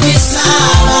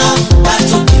ababisaba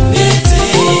Batupimete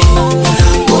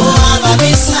Kunangu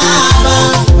ababisaba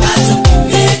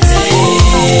Batupimete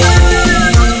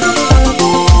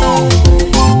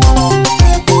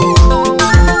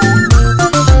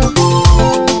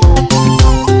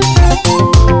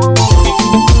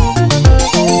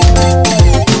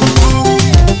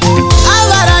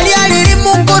Abaralia liri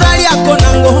mukuralia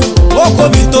konango Oko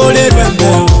bitolerwe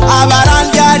mbeo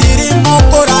Abarandia liri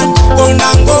mukurani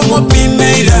Konango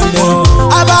mupimeire mbeo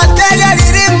Abatelia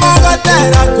liri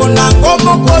mugotera Konango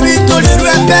muko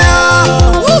bitolerwe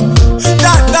mbeo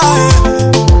Tata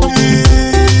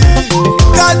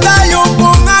Tata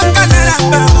yukunga kanera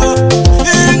mbeo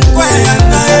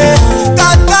Inkweyana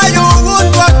Tata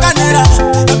yugutwa kanera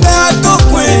Mbeo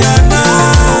tukweyana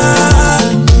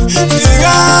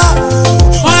Tiga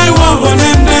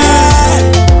Waiwabonene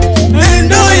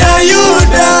Endo ya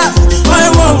Yuda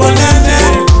Waiwabonene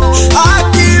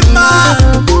Akima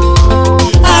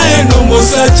Aeno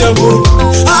musachabu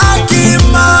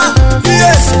Akima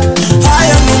Yes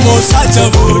Aeno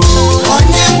musachabu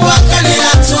Onye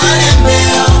wakanera tuare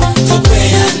mbeo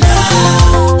Tokweyana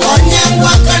Onye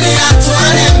wakanera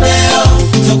tuare mbeo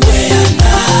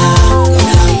Tokweyana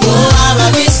Kunango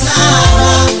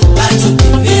ababisaba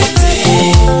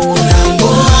Batupimete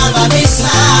Kunango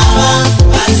ababisaba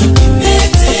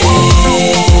Batupimete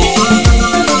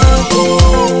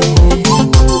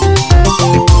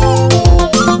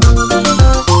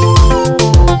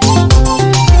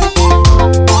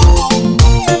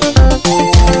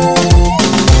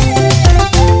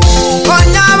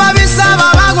Onya babisaba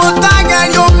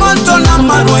bagutagerio monto na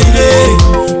marwaire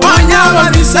Onya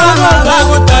babisaba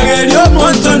bagutagerio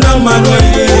monto na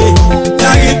marwaire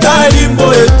Tagitari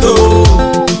mboeto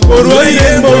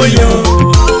Orwaire mboyo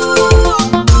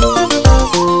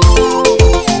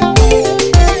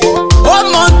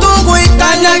Omontu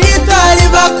guitanya gitari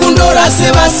bakundora se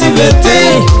basibete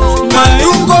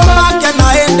Maluko make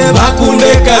naende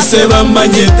bakundeka se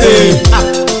bamanyete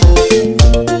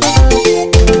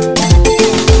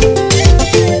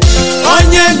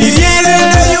Onye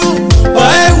ndiyeleyo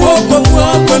Waewoko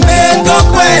mwoko mendo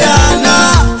kweyana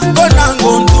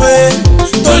Konango ntwe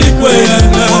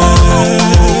Tolikweyana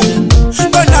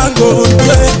Konango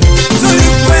ntwe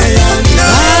Tolikweyana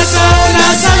Asana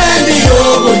sabendi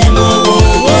yogo jimogo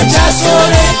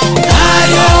Ochasore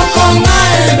Ayo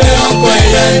kongaebe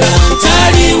okweyana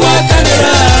Tari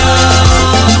wakanera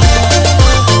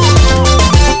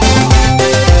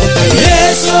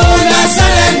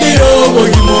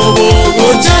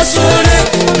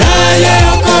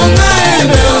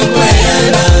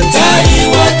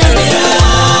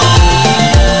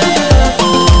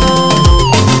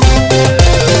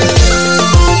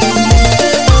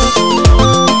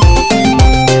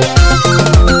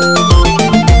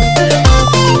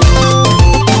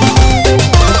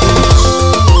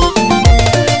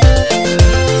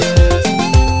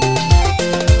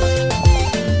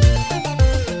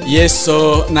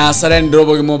Yesu na sarendro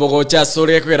bogi mobogo cha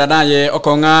Seria kwera naye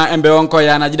okonga embe onko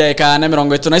ya najidaika na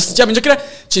 30 na isi chaminjokira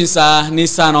chinsa ni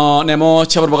sano nemo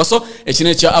chabarbogaso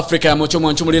echine cha Africa mocho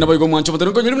mwanchumuli na bogo mwanchumo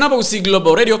tero nyuli nabo usi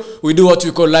Global Radio. We do what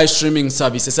we call live streaming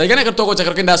services. Agana katoko cha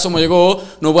karakenda somo yego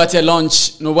no bwate launch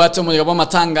no bwate mo yego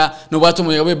matanga no bwate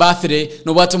mo yego birthday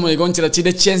no bwate mo yego ntira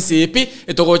chide chance ipi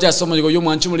etoko cha somo yego yo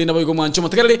mwanchumuli na bogo mwanchumo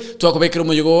tekerali twakobekera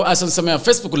mo yego asansema ya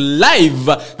Facebook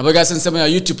live na bogo asansema ya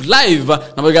YouTube live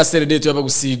na bogo Seria detu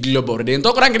abagusi Global Radio.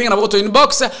 Ntoko rangi na bogo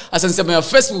inbox asansema ya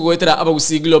Facebook goetera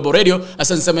abagusi Global Radio,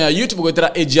 asansema ya YouTube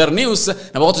goetera AGR News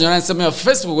na bogo tunyana ya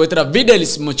Facebook goetera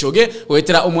Videlis Mochoge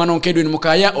goetera omwana onkedwe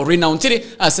mukaya orina untiri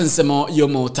asansema yo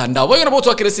mutandao. Bogo na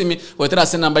bogo akiresimi goetera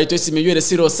asena namba ito isimi yure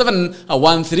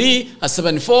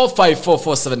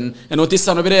 0713745447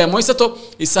 enotisa no bere moisato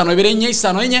isano bere nye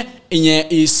isano enye inye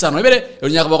isano bere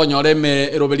onyaka bogo nyoreme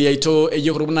robelia ito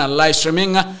eyokurubuna live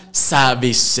streaming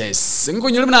services.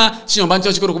 Ngunyulumna chinyomba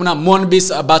ncho chikuru kumuna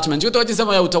Monbis apartment. Chikoto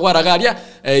chinsema ya utakwara galia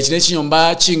chine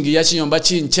chinyomba chingi ya chinyomba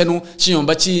chinchenu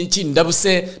chinyomba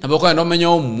chindabuse na boko ndo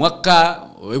menyo mwaka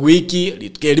wiki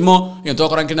litkelimo yento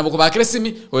koranki na boko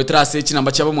bakresimi oitrase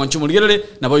chinamba chabo mwanchumo ligerere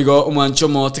na boigo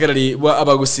mwanchumo tekerali wa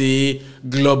abagusi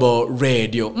Global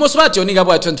Radio. Moswatyo ninga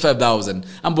bwa 25000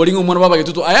 ambolingo mwana baba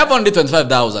kitutu I have only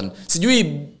 25000 sijui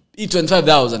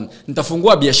 25000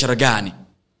 nitafungua biashara gani?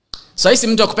 Saisi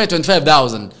mtu akupea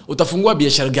 25000 utafungua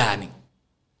biashara gani?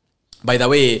 By the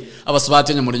way,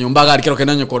 abasabati nyo muri nyumba gari kero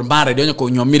kenanyo ko mbare nyo ko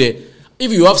nyomire.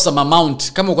 If you have some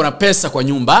amount, kama uko na pesa kwa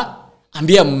nyumba,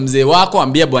 ambia mzee wako,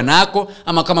 ambia bwanako,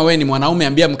 ama kama wewe ni mwanaume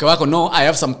ambia mke wako, no, I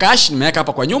have some cash nimeweka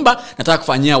hapa kwa nyumba, nataka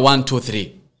kufanyia 1 2 3.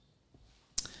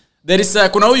 There is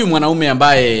kuna huyu mwanaume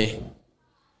ambaye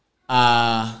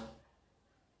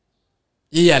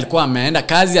yeye alikuwa ameenda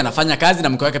kazi, anafanya kazi na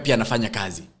mke wake pia anafanya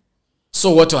kazi.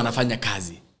 So wote wanafanya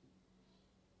kazi.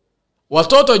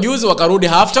 Watoto juzi wakarudi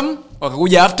half term,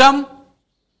 wakakuja half term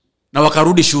na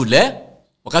wakarudi shule.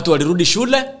 Wakati walirudi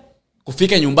shule,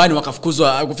 kufika nyumbani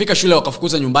wakafukuzwa, kufika shule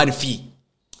wakafukuzwa nyumbani fee.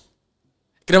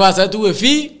 Kireba sa tuwe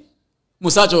fee,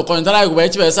 musacho ko ndara ku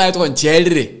bayichi ba sa to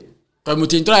nchelde. Kwa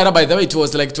mutintora era by the way it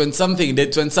was like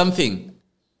 20 something.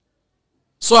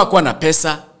 So hakuwa na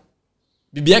pesa.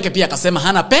 Bibi yake pia akasema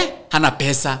hana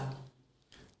pesa.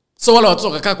 So wale watoto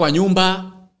wakakaa kwa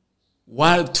nyumba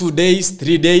 1 2 days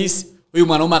 3 days. Huyu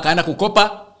mwanaume akaenda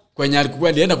kukopa kwenye alikuwa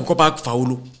alienda kukopa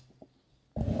hakufaulu.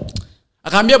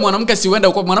 Akaambia mwanamke siwenda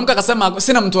kukopa. Mwanamke akasema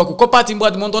sina mtu wa kukopa ati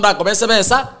mbwa mondo ndako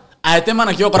besa aitema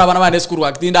na kiokora bana bande skuru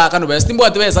akitinda akano besa mbwa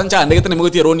besa ncha ndege tene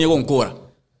mugoti roni yego nkora.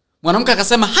 Mwanamke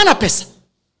akasema hana pesa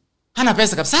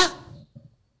kabisa.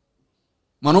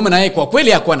 Mwanaume naye kwa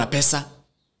kweli hakuwa na pesa.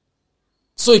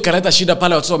 So ikaleta shida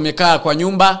pale, watoto wamekaa kwa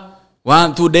nyumba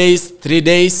 1 2 days 3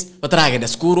 days wataragenda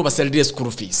skuru baselidie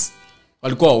school fees.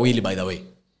 Walikuwa wawili by the way.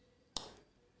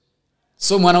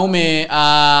 So mwanaume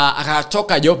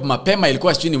akatoka job mapema,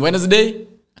 ilikuwa sijui ni Wednesday,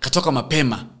 akatoka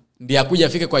mapema ndiye akuja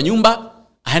afike kwa nyumba,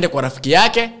 aende kwa rafiki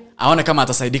yake aone kama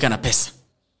atasaidika na pesa.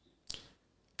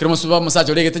 Kirimo suba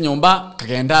musacho legete nyumba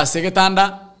kagenda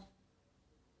seketanda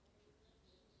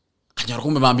kanyora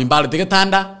kumbe mambi mbale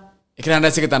teketanda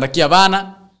ikiranda seketanda kia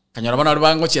bana kanyora bana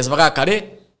rubango chiesa baka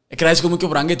kare ikirashi kumukyo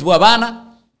burangeti bwa bana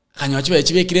kanyora chibe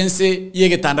chibe kirense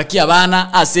yegetanda kia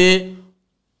bana ase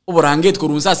uburangeti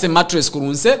kurunsa ase mattress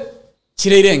kurunse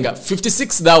chireirenga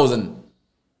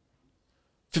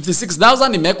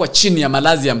 56000 imewekwa chini ya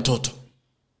malazi ya mtoto.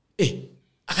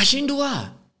 Akashindwa.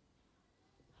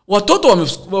 Watoto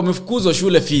wamefukuzwa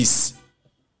shule fees.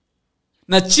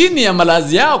 Na chini ya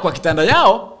malazi yao kwa kitanda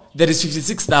yao there is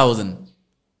 56000.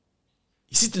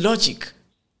 Is it logic?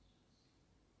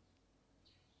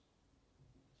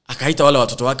 Akaita wale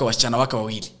watoto wake wasichana wake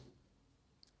wawili.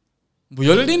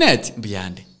 Mbuyole Linet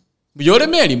mbiyande. Mbuyole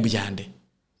Meli mbiyande.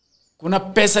 Kuna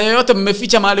pesa yoyote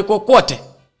mmeficha mahali kokote?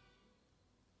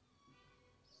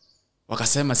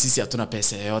 Wakasema sisi hatuna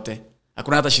pesa yoyote.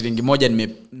 Hakuna hata shilingi moja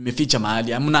nimeficha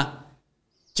mahali. Hamna.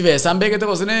 Chibe sambege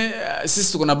teko sine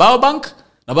sisi tuko na Bao Bank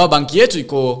na Bao Bank yetu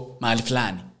iko mahali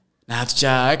fulani. Na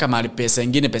hatuchaweka mahali pesa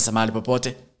nyingine pesa mahali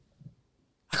popote.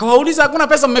 Akawauliza hakuna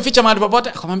pesa mmeficha mahali popote?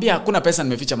 Akamwambia hakuna pesa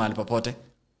nimeficha mahali popote.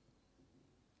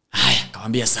 Haya,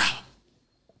 akamwambia sawa.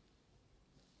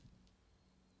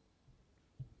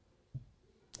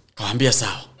 Akamwambia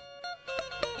sawa.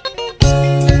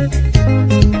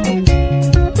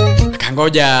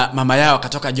 Akangoja mama yao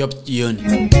akatoka job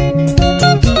jioni.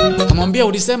 Akamwambia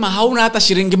ulisema hauna hata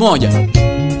shilingi moja.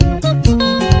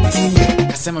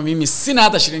 akasema mimi sina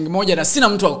hata shilingi moja na sina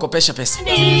mtu wa kukopesha pesa.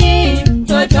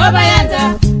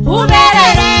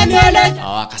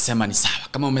 Akasema ni sawa,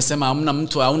 kama umesema hamna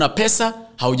mtu, hauna pesa,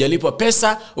 haujalipwa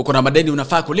pesa, uko na madeni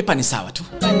unafaa kulipa, ni sawa tu.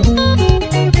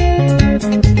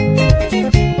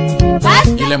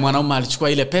 Ile mwanaume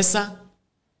alichukua ile pesa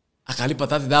akalipa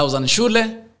 30,000 shule,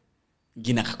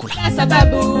 ngine akakula.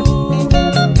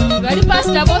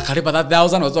 Akalipa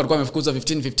 30,000, watoto walikuwa wamefukuzwa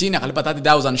 15 akalipa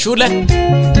 30,000 shule.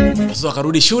 Watoto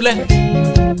wakarudi shule,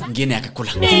 ngine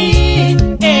akakula.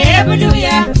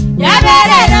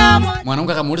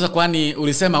 Mwanamke akamuuliza, kwani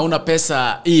ulisema huna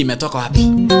pesa, hii imetoka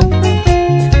wapi?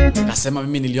 Akasema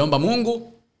mimi niliomba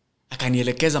Mungu,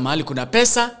 akanielekeza mahali kuna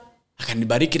pesa,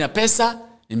 akanibariki na pesa,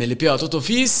 nimelipia watoto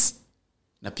fees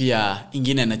na pia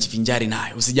ingine anajivinjari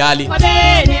nayo, usijali.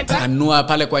 Akanunua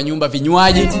pale kwa nyumba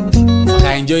vinywaji,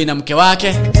 akaenjoy na mke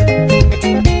wake.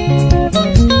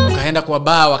 Akaenda kwa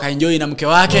bar, akaenjoy na mke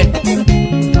wake.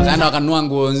 Akaenda akanunua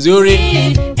nguo nzuri,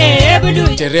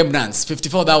 Remnants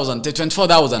 54,000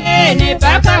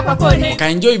 24,000.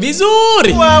 Akaenjoy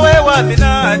vizuri.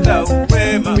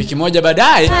 Wiki moja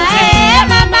baadaye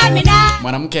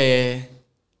mwanamke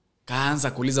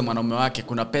kaanza kuuliza mwanaume wake,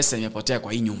 kuna pesa imepotea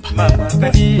kwa hii nyumba.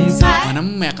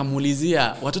 Mwanamume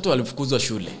akamuulizia, watoto walifukuzwa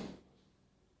shule,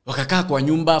 wakakaa kwa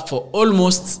nyumba for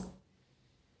almost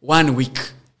 1 week.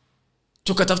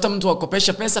 Tukatafuta mtu wa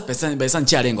kukopesha pesa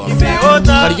ncharengo.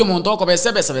 Tukaliyo muntu wa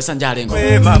kukopesha pesa ncharengo.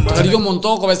 Tukaliyo muntu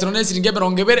wa kukopesha nonesi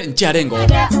ngebere ncharengo.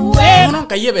 Ono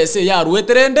kaye bese ya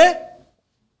rueterende.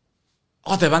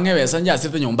 Ote bange besa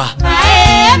njasite nyumba.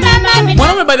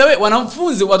 Mwanamume, by the way,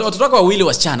 wanafunzi watoto wake wawili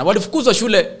wasichana walifukuzwa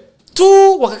shule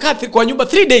tu, wakakaa kwa nyumba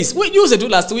 3 days. We used to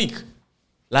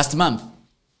last month.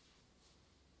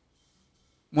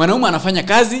 Mwanamume anafanya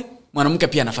kazi, mwanamke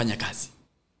pia anafanya kazi.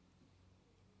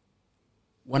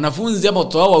 Wanafunzi hapo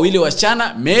watoto wao wawili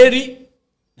wasichana, Mary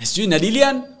na sijui na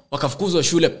Lilian, wakafukuzwa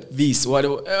shule fees.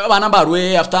 Bana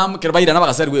barwe after kirbaida na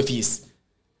bakasari fees.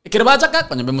 Kirbacha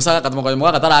kwa nyambe musaka katuma kwa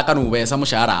mwaka tara akanu besa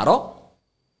mushararo.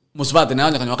 Musubate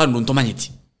na nyakanywa kanu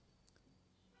ntomanyiti.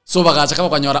 So bakacha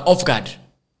kwa nyora off guard.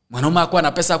 Mwanaume akwa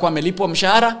na pesa, akwa amelipwa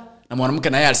mshahara, na mwanamke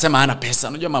naye alisema hana pesa.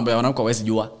 Unajua mambo ya wanawake hawezi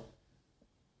jua.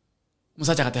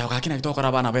 Musacha kataya kakina kitoka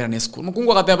rabana bera ne school.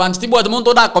 Mukungu kataya banchitibu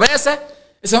atumonto da kobese.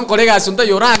 Ese un kolega asunta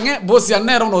yorange bosi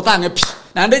anero no tange pi.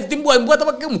 Na ande timbu mbwata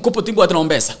bake mkopo timbu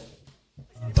atanombesa.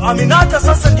 Aminata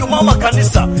sasa ndio mama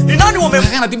kanisa. Ni nani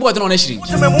wamekana timbu atanaona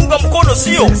shilingi. Tumemunga mkono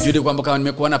sio? Jude kwamba kama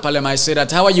nimekuona pale my Seria,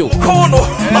 how are you? Mkono.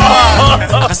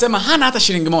 Akasema hana hata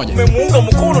shilingi moja. Tumemunga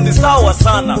mkono ni sawa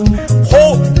sana.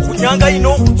 Ho kunyanga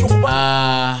ino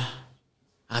kuchupa.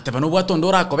 Atapano bwato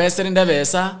ndora kobese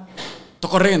ndebesa.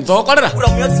 Tokorento kolera.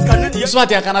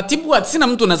 Swati akana timbu sina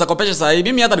mtu anaweza kopesha sasa hivi,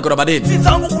 mimi hata niko na badeni.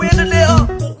 Sitangu kuendelea.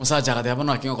 Musacha kati hapo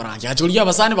na kingo kora. Yachulia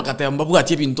basani bakate mbabu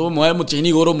ati binto moyo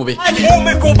mutini goro mube.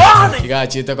 Umekubali.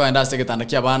 Igachite kwa ndase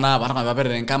kitandakia bana kwa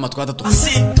babere nkama tukata tu.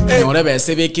 Nore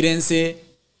bese bekirense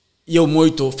yo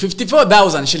moito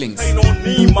 54,000 shillings.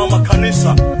 Ni mama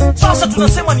kanisa. Sasa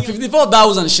tunasema ni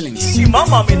 54,000 shillings. Si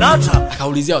mama Aminata.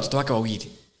 Akaulizia watoto wake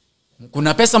wawili,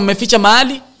 kuna pesa mmeficha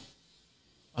mahali?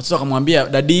 Watoto akamwambia,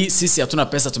 dadi, sisi hatuna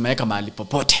pesa tumeweka mahali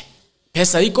popote.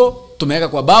 Pesa iko tumeweka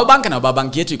kwa bao bank na bao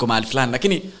bank yetu iko mahali fulani,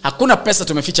 lakini hakuna pesa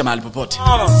tumeficha mahali popote.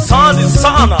 Asante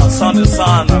sana.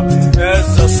 Yes,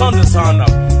 asante sana.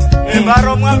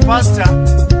 Mbaro mwa pastor.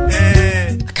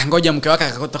 Akangoja mke wake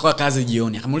akatoka kazi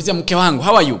jioni. Akamuulizia mke wangu,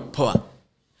 how are you? Poa.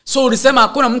 So ulisema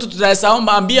hakuna mtu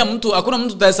tutaesaomba, ambia mtu hakuna mtu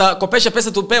tutaesa kopesha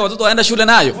pesa tupe watoto waenda shule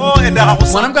nayo.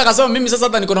 Mwanamke akasema mimi sasa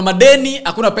hata niko na madeni,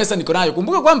 hakuna pesa niko nayo.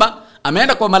 Kumbuka kwamba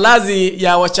ameenda kwa malazi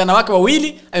ya wachana wake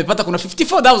wawili, amepata kuna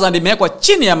 54,000 imewekwa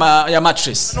chini ya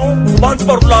mattress.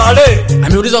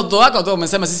 Ameuliza watoto wake, watoto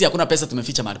wamesema sisi hakuna pesa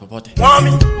tumeficha mahali popote.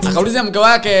 Akaulizia mke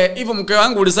wake, hivyo mke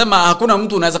wangu ulisema hakuna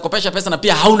mtu unaweza kopesha pesa na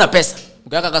pia hauna pesa.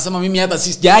 Mke wake akasema mimi hata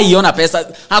sijaiona pesa,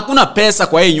 hakuna pesa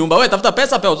kwa hii nyumba. Wewe tafuta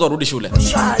pesa pia watoto warudi shule.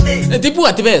 Tipu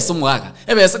atibe sumu kaka.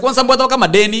 Ebesa kwanza mbwa toka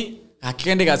madeni,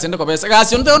 akikende gasende kwa pesa.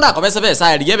 Gasi unte ona kwa pesa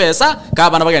aliye pesa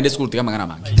kaba na bagende school tika mangana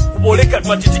mangi. Kuboleka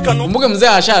twajitika no. Mbuge mzee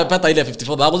ashapata ile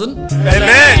 54,000.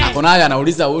 Amen. Akona haya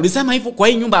anauliza, ulisema hivyo kwa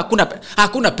hii nyumba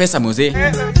hakuna pesa mzee.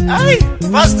 Ai,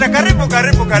 pastor karibu.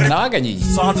 Na waga nyinyi.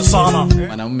 Asante sana.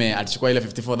 Mwanamume alichukua ile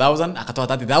 54,000, akatoa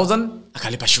 30,000,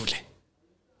 akalipa shule.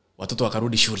 Watoto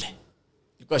wakarudi shule.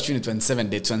 Ilikuwa shule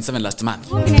 27 last month.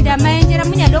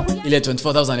 Ile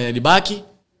 24,000 ilibaki.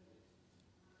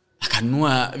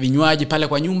 Akanunua vinywaji pale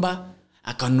kwa nyumba,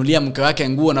 akanunulia mke wake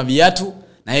nguo na viatu,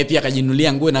 na yeye pia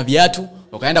akajinunulia nguo na viatu.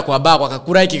 Okaenda kwa bar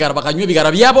wakakura ikigara bakanywe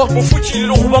bigara byabo.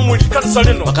 Mufuchiriro kuba muri kanisa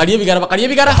leno. Bakalie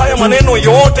bigara. Haya maneno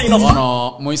yote inafaa.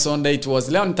 No, Sunday it was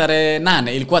leo ni tarehe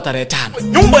 8, ilikuwa tarehe 5.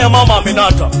 Nyumba ya mama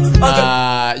amenata.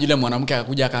 Yule mwanamke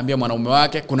akakuja akaambia mwanaume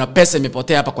wake kuna pesa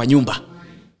imepotea hapa kwa nyumba.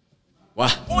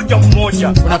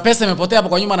 Moja. Kuna pesa imepotea hapa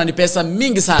kwa nyumba na ni pesa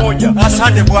mingi sana. Moja.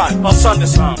 Asante bwana. Asante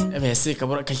sana.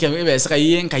 Sika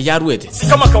yenka yaruete. Si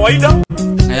kama kawaida.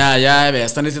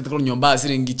 Standi nyumba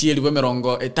siringichie liwe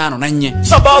 54.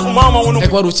 Sababu mama uno.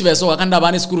 Kwa ruchi beso akanda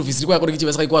bani school fees kwa kuri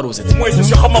kichibesa kwa rusi. Mweje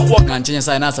si kama kwa kanchenya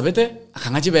sai na sabete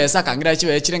akangachi besa akangira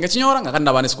chibe chirenga chinyora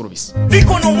ngakanda bani school fees.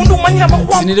 Biko no mundu manyira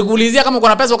makwa. Sinilikuulizia kama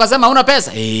kuna pesa ukasema huna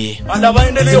pesa. Anda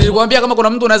baendeleo. Nilikwambia kama kuna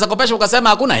mtu unaweza kopesha ukasema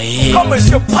hakuna. Kama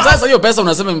sio sasa hiyo pesa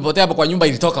unasema imepotea hapa kwa nyumba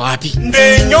ilitoka wapi?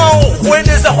 Ndenyo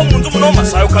huendeza ho mundu mnoma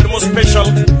sayo kalimo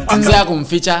special. Mzee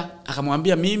akumficha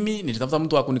akamwambia mimi nilitafuta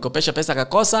mtu wa kunikopesha pesa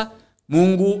akakosa.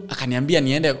 Mungu akaniambia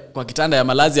niende kwa kitanda ya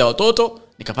malazi ya watoto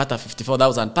nikapata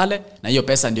 54,000 pale na hiyo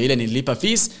pesa ndio ile nililipa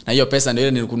fees na hiyo pesa ndio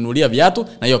ile nilikununulia viatu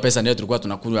na hiyo pesa ndio tulikuwa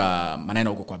tunakunywa maneno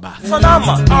huko kwa bar.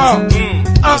 Salama.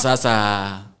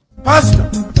 Sasa Pastor,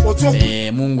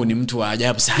 Mungu ni mtu wa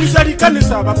ajabu sana. Kuzali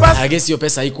kanisa baba. I guess hiyo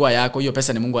pesa haikuwa yako, hiyo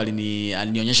pesa ni Mungu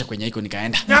alinionyesha kwenye iko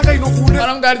nikaenda. Nyanga inokune.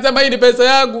 Mwanamke alisema hii ni pesa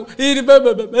yangu. Hii ni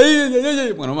baba.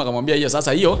 Mwanamke akamwambia hiyo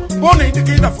sasa hiyo. Mbona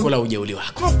itikenda kula ujeuli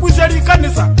wako. Kuzali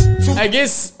kanisa. I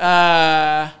guess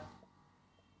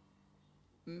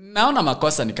naona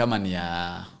makosa ni kama ni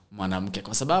ya mwanamke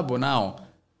kwa sababu nao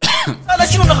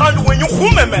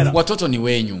watoto ni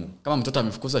wenyu. Kama mtoto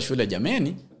amefukuzwa shule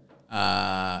jameni,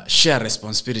 share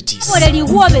responsibilities.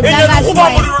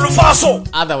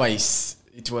 Otherwise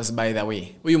it was by the way.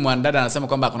 Huyu mwanadada anasema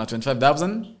kwamba kuna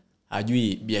 25,000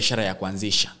 hajui biashara ya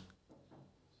kuanzisha.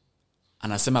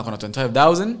 Anasema kuna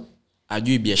 25,000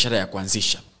 hajui biashara ya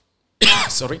kuanzisha.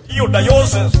 Sorry.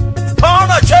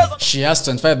 She has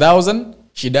 25,000.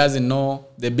 She doesn't know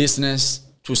the business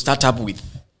to start up with.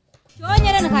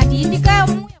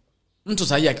 Mtu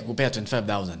sahi akikupea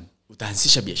 25,000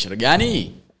 utaanzisha biashara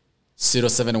gani?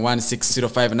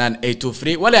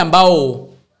 0716059823. Wale ambao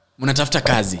mnatafuta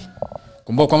kazi,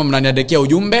 kumbuka kwamba mnaniandikia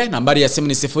ujumbe. Nambari ya simu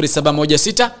ni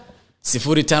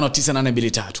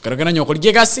 0716059823. Karagana nyoko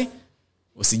ligegasi,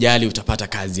 usijali utapata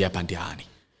kazi hapa ndiani.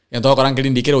 Yanatoka kwa rangi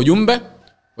ndikira ujumbe.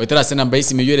 Waitara sina namba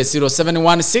hii mjue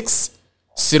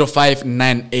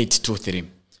 0716059823.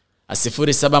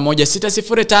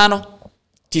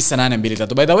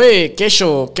 0716059823. By the way,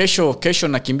 kesho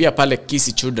nakimbia pale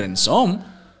Kisi Children's Home.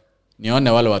 Nione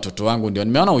wale watoto wangu ndio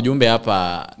nimeona ujumbe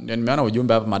hapa.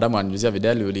 Madamu ananizia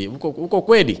vidali uli huko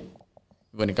kweli.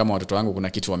 Hivyo ni kama watoto wangu kuna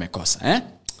kitu wamekosa,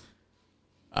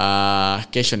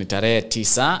 kesho ni tarehe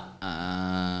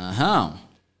 9.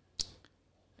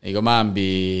 Iko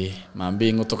mambi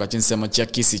ngutoka chinsemo cha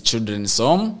Kisi Children's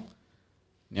Home.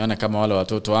 Nione kama wale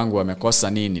watoto wangu wamekosa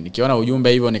nini. Nikiona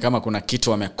ujumbe hivyo ni kama kuna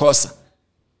kitu wamekosa.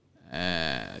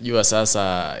 Jua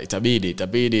sasa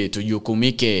itabidi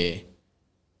tujukumike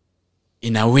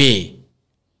in a way.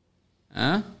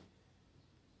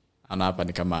 Ana hapa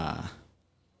ni kama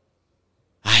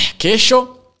haya,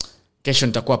 kesho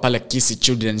nitakuwa pale Kisi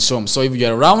Children's Home. So if you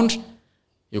are around,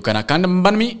 you can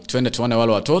accompany me. Tuende tuone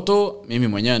wale watoto. Mimi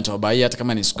mwenyewe nitawabaia hata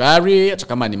kama ni sukari, hata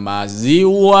kama ni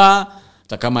maziwa,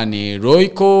 hata kama ni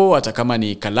roiko, hata kama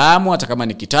ni kalamu, hata kama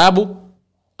ni kitabu,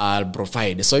 I'll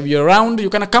provide. So if you are around, you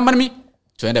can accompany me.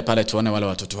 Tuende pale tuone wale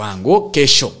watoto wangu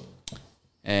kesho.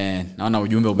 Naona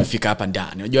ujumbe umefika hapa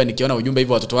ndani. Unajua nikiona ujumbe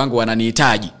hivyo watoto wangu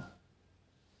wananihitaji.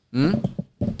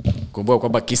 Kumbuka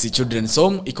kwamba Kisi Children's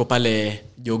Home iko pale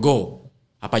Jogo.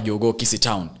 Hapa Jogo Kisi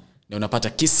Town. Ndio unapata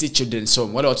Kisi Children's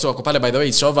Home. Wale watoto wako pale, by the way,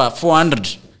 it's over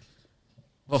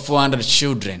 400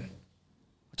 children.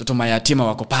 Watoto mayatima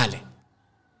wako pale.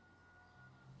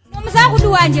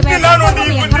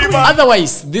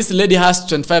 Otherwise, this lady has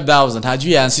 25,000.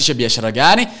 Hajui aanzishe biashara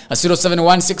gani?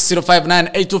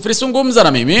 0716059823. Zungumza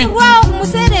na mimi.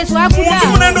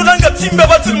 Munendo nanga timbe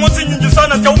batsi mutsi nyingi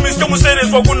sana cha umisyo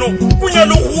muserezwa kuno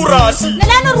kunyalo khurasi.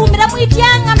 Nalano rumira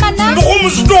muityanga mana.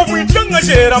 Ndumuzito muityanga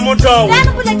shera motawo.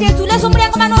 Nanu bulethethu leso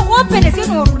mulanga mana opene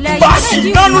sino rulai.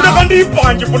 Basi nanu lekandi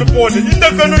panje polepole.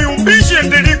 Indakano yumbishe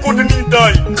ndeliko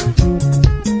tenidai.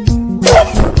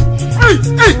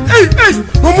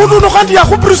 Mumundu nokandi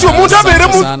yakuprisio mundu abere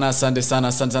mu asante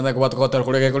sana kwa watu kote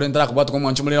kuleka kulendra kwa watu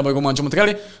kwa mchumulira boy kwa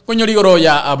mchumutikali kwenye ligoro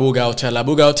ya Abuga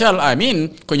Hotel, I mean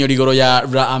kwenye ligoro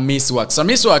ya Miss Wax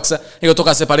iko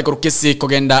toka sepale ko Kisi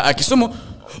kogenda Kisumu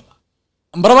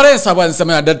mbarabara sababu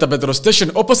nisema ya Delta Petrol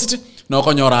Station opposite na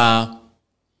konyora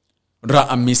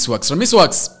Miss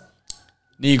Wax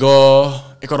nigo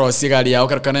ikoro sigali ya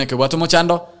okarkana ke watu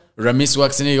mochando Miss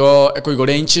Wax nigo eko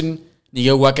igore inchin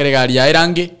nigo wakere gali ya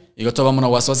irangi igotoba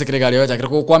muno waswase kire gari yoja kire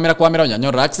kwamera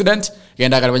onyanyorra accident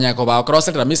genda gari banyako ba cross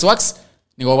ra miss wax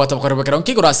nigo wata korobekera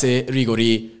nkigorase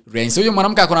rigori rains. Huyo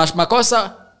mwanamke akona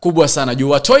makosa kubwa sana juu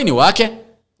watoi ni wake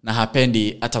na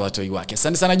hapendi hata watoi wake.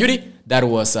 Asante sana Judy. That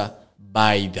was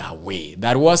by the way.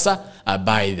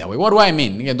 What do I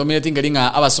mean? Nge dominating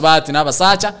galinga abasubati na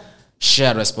abasacha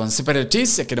share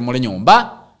responsibilities ekere mole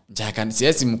nyumba. Njaka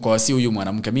siwezi mkosi huyu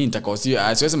mwanamke, mimi nitakosi,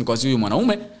 siwezi mkosi huyu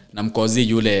mwanaume na mkosi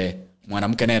yule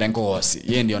mwanamke naye renkosi.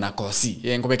 Yeye ndio nakosi.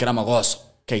 Yeye ngobekera magoso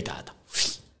keitata.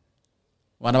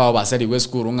 Wana baba basari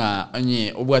weskuru nga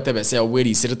anye ubwate bese ya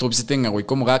ubweri sire tobsitenga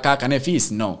goikomo gaka kane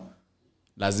fees. No.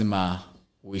 Lazima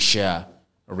we share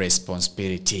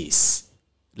responsibilities.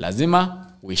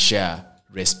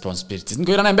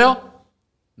 Ngoira nembeo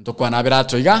ndokwa na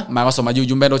berato iga magoso maji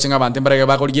ujumbe ndo chenga bante mbarege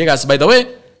bakoligiega. By the way,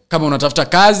 kama unatafuta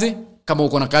kazi, kama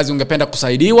uko na kazi ungependa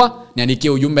kusaidiwa, niandikie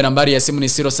ujumbe. Nambari ya simu ni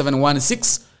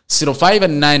 0716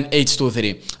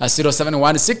 059823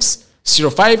 0716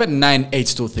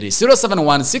 059823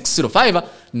 0716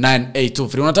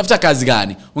 059823. Unatafuta kazi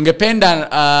gani?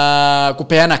 Ungependa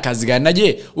kupeana kazi gani? Na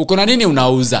je, uko na nini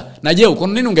unauza? Na je, uko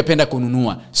na nini ungependa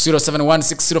kununua?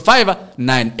 0716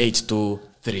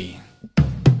 059823.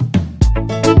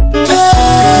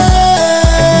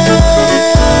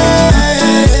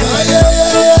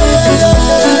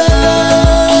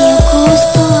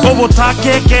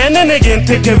 Obotaka kenene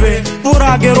gentekebe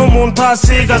buragero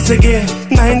montase gasege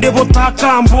naende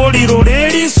botaka mboliro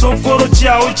reri sokoro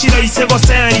cyao kiraise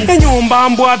goseri enyumba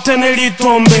mbwate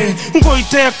nelitombe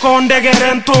ngoite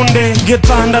kondegere ntonde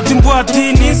getanda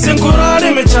timbwati nise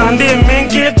ngorare mechande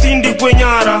menke tindi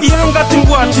kwenyara yanga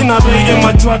timbwati nabeye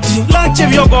machwati lanche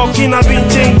byogoki na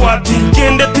binche ngwati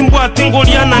kende timbwati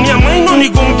ngoliana ni amaino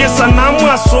nigongesa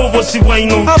namwe asobo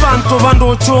sibwaino abantu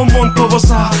bandocho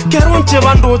montobosa keronche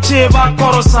bandoche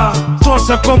bakorosa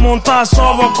tose komonta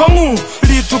sobo komu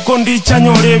litu kondicha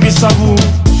nyore bisabu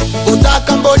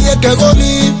Obotaka mbolie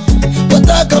kegomi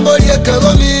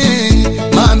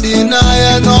mambina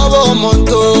ya nobo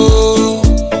monto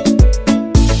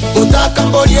Obotaka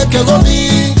mbolie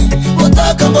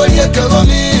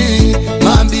kegomi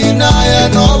mambina ya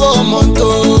nobo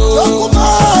monto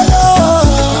Okumaya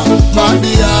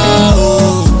mambia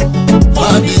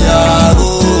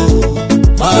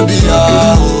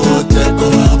teko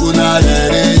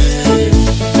abunalere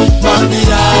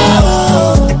mambia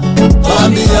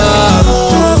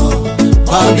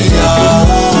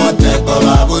teko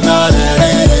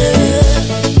abunalere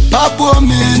papo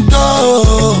minto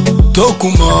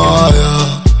tokumaya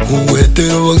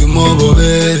uwetero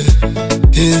gimobobe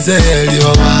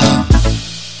inzelioba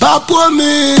papo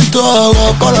minto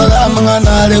kolola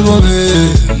mangana bobe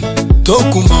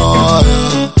tokumaya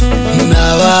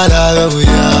nabara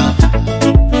buya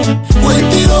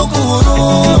wetiro kuru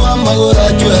amagora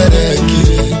chwereki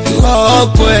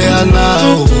ngokwe ana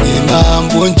ubina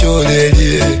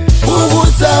mbonchorelie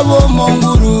ubusabo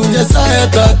monguru yesaya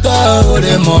tata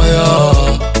ore moyo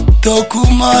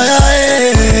tokumaya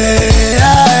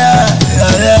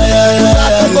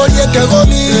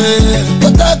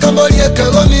Obotaka mbolie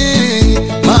kegomi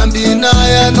mambina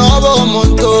ya nobo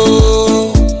monto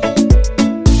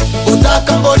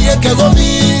Obotaka mbolie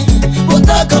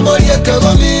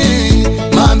kegomi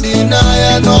mambina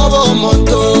ya nobo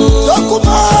monto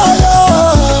Tokumaya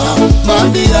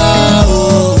mambia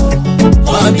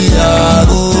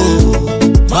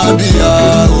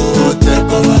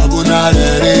teko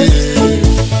abunalere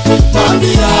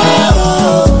mambia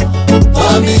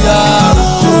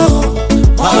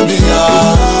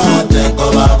teko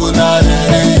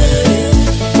abunalere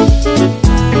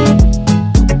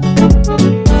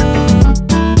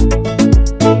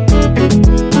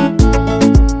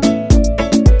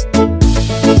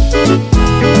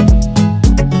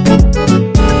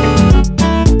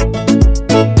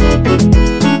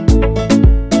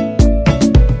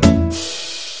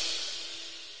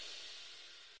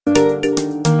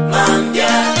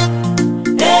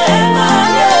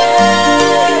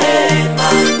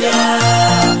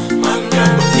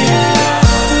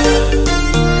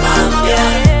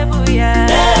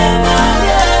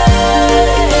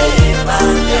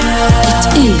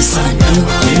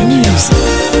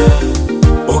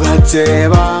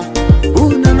Seba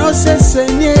una no se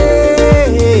señe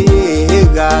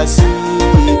gasi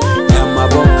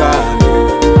yamabokano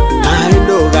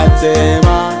aindo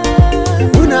gateba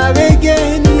una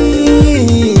begeni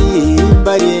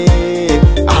baye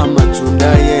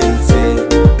amatunda yenze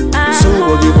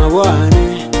sobogi mabwane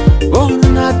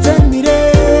bona temire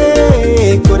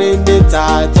korende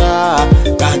tata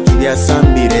kakibya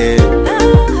sambire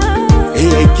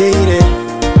ekeire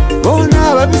bona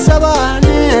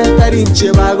babisabane tari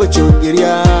ninche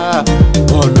baguchungiria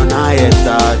bono naye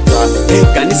tata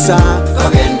ekanisa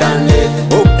kogendane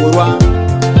okurwa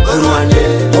orwande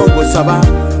ogosaba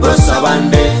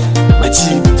gosabande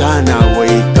machitana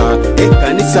woika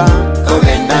ekanisa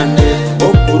kogendane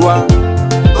okurwa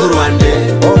orwande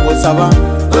ogosaba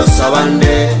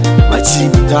gosabande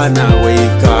machitana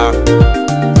woika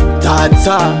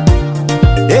tata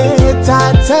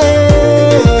tata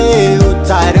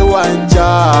utare wanja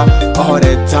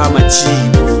oreta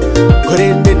machibu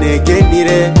korende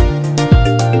negenire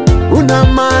una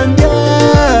mambia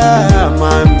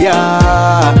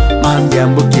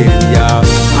mbukeria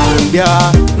mambia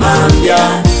mambia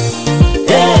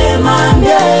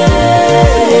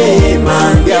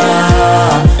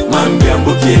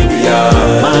mbukeria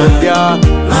mambia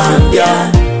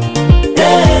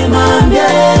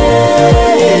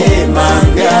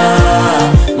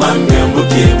mambia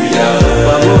mbukeria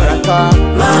baboraka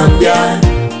mambia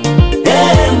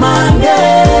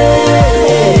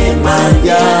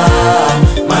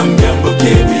mambia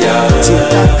mbukeria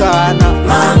chitakana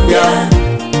mambia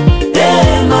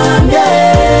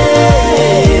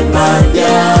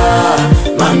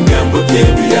mambia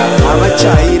mbukeria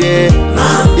abachaire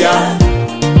mambia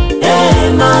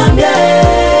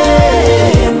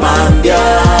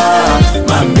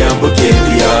mambia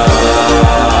mbukeria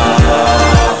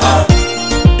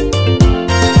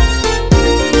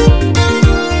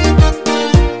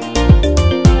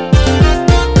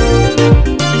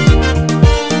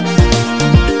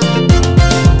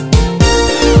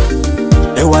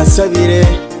ewasabire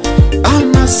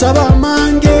amasaba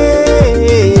mange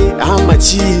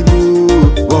amachibu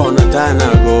bono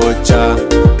tanagocha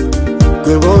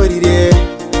kweborire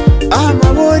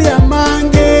amabori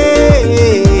amange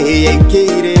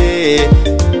yekeire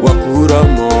wakura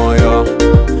moyo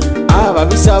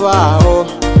ababisa baho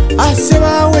ase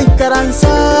bawe nkaransa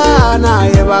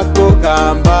naye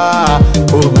bakogamba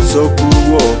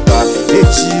obusokuwoka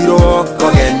echiro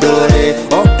kogendore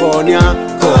okonya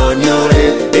konyore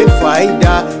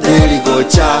efaida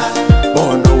erigocha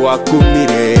bono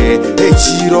wakumire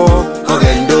echiro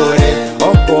kogendore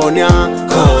okonya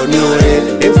konyore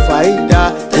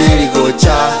efaida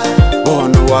erigocha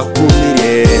bono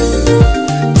wakumire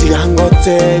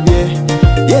tirangotebye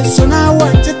yesu na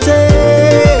wanjete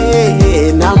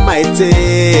na maite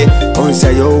onsa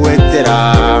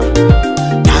yowetera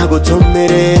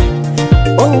nagotomere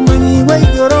omanyi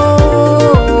weyoro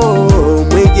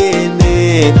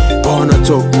mwegene bono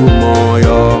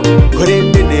tokumoyo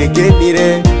korende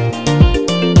negenire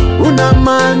una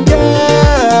mambia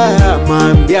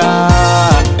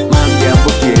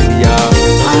mbukeria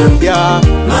mambia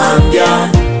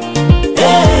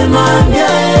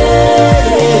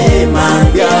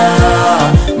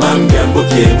mambia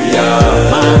mbukeria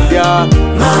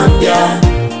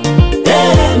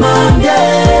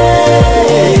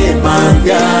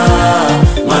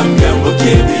mambia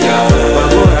mbukeria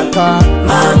baboraka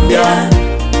mambia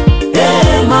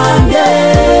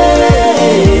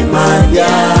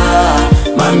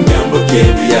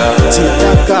mbukeria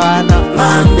chitakana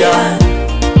mambia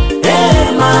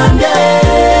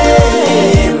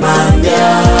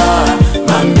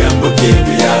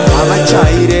mbukeria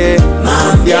abachaire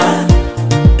mambia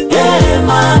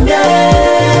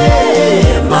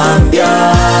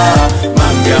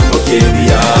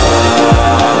mbukeria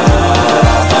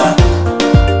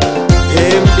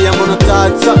embia mono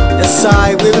tata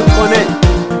yasaye webikone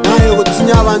nayo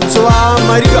gutinya abantu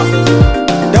bamarira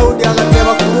Daudi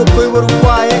agateba kuruko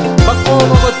iburwaye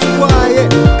bakoma batwaye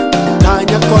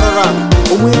tanya korora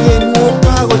umwigeni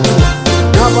wokagotua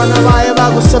nabana baye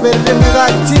bagusaberere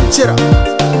mugatinchira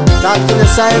tatu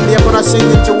nesaye mbia mono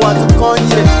sengenje watu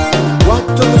konyire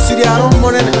watu musiri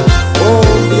aromonene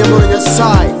mbia mono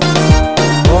nyasaye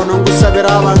ono ngusabira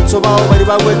abantu bawo bari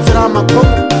bagwetera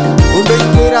amakomo umbe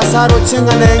ikera saro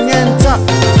chenga nengenta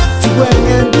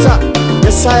tugwengenta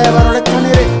nyasaye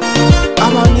barorekanire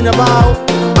abanyina bawo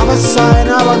abasaye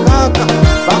n'abagaka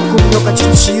bakumyoka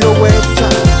kiciro weta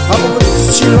abagore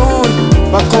kicironi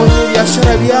bakonye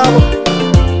byashara byabo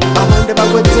abande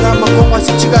bagwetera amakomo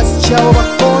asikigazi cyabo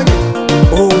bakonye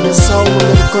nyasawe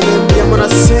umunyabikone mbia mona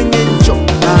sengenjo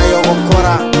nayo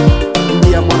gukora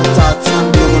mbia mona tatsa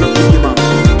mbia mona kwigima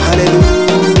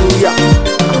haleluya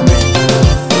amen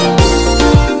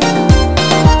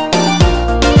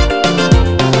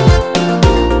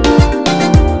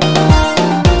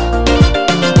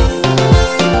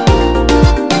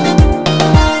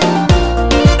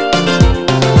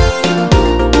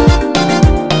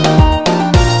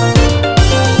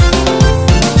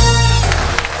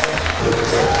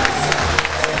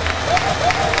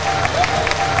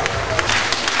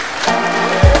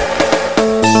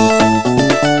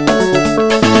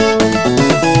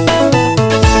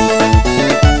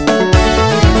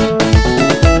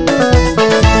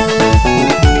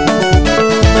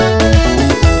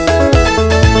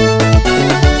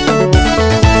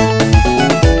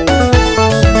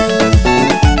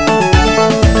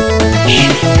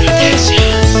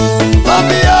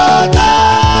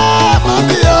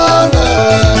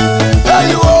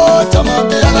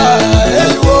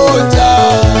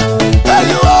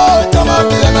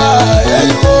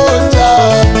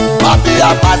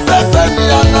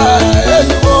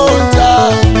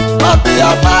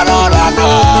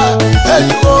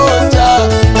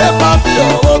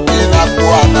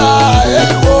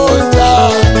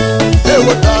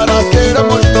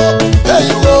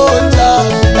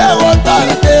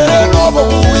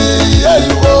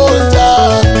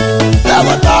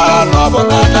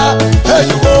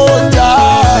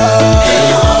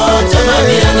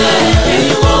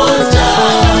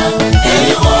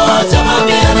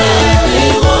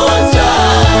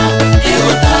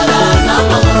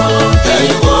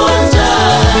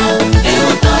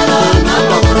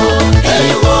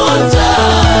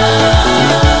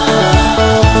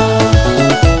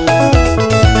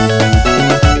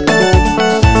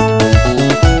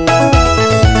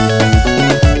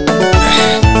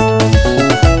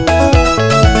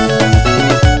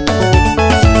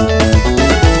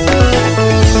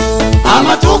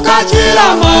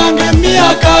mange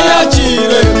miaka ya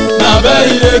chile na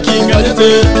beire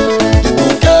kinganyete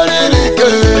itukeririke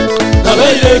na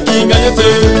beire kinganyete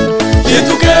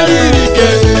itukeririke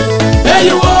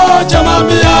eyuocha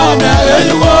mamiame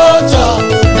eyuocha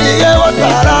Niye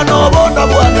watara no bonda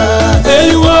bwana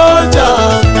eyuocha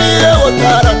Niye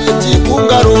watara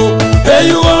miechikungaro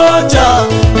eyuocha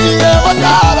Niye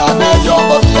watara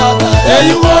meyombo viana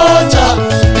eyuocha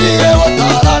Niye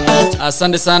watara ne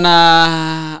Asante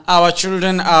sana. Our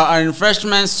children are in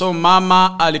freshmen, so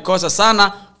mama alikosa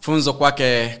sana funzo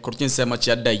kwake kurutinsema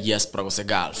cha diaspora gose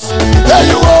Gulf.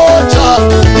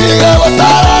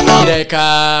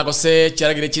 Ireka gose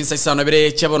charagire chinsa isano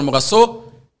bire chabon mugaso.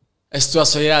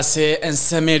 Estuaso yase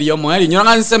ensemerio moelio.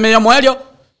 Nyonga ensemerio moelio.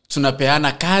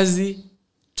 Tunapeana kazi,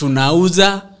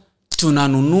 tunauza,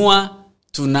 tunanunua,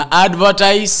 tuna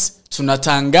advertise,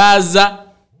 tunatangaza,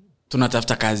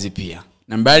 tunatafuta kazi pia.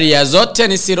 Nambari ya zote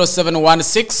ni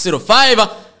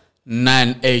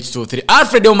 0716059823.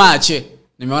 Alfred Omache,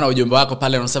 nimeona ujumbe wako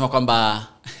pale unasema kwamba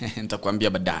nitakwambia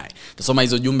baadaye. Tasoma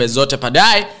hizo jumbe zote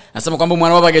baadaye. Nasema kwamba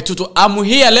mwana baba Getutu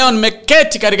amuhia leo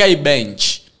nimeketi katika hii bench.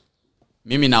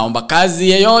 Mimi naomba kazi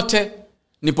yeyote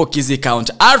nipo Kisii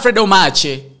County. Alfred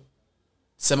Omache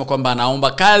sema kwamba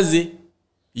naomba kazi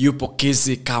yupo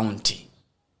Kisii County.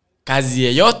 Kazi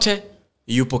yeyote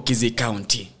yupo Kisii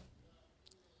County.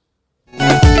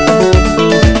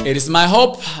 It is my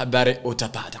hope that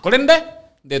utapata. Kolende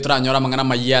ndetura nyora mangana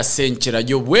maya senchira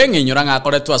yo bwenge nyora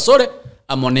ngakore twasore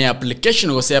amone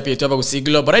application go se api to Abagusi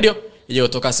Global Radio iyo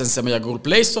toka sensema ya Google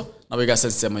Play Store na biga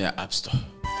sensema ya App Store.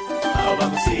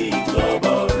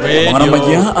 Mangana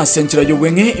maya asenchira yo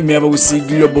bwenge ime Abagusi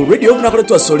Global Radio na kore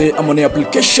twasore amone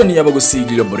application ya Abagusi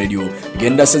Global Radio.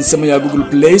 Genda sensema ya Google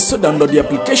Play Store download the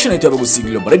application ya Abagusi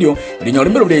Global Radio. Rinyora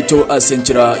mbero breto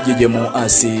asenchira yeyemo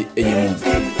asi eyemo.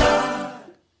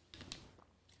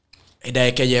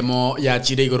 Edaeke yemo ya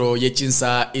chirigoro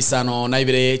yechinsa isano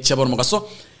naibire chabon mugaso.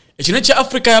 Echine cha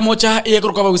Afrika ya mocha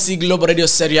yekoro kwa Abagusi Global Radio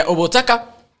Seria Obotaka.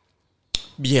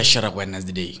 Biashara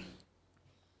Wednesday.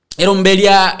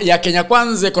 Erombelia ya Kenya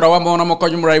kwanze kora wamba na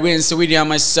mkojo mraiwensi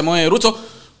William Samoei Ruto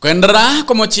kwendera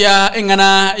komochia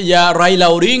engana ya Raila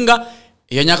Odinga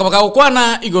yanyaka baka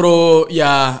kwana igoro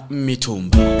ya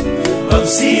mitumba.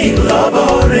 Abagusi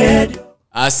Global Radio.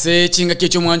 Ase chinga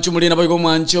kicho mwanchu mulina boigo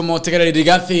mwanchu motegereri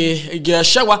rigathi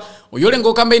gyashagwa uyole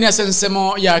ngo kampeni ya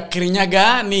sensemo ya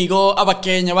Kirinyaga nigo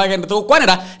abakenya bagenda to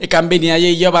kwanera e kampeni ya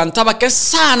ye abantu abake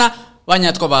sana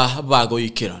banyatko bago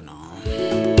ikirano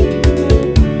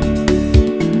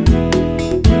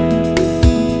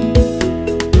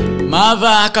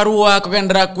Mava karua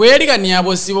kugendera kwerigania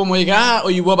abosibo moiga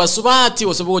oyibwa basubati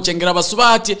osobo chengera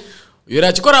basubati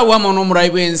Yura chikora wa mono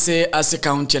muraiwense ase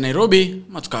county ya Nairobi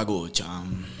matukagocha.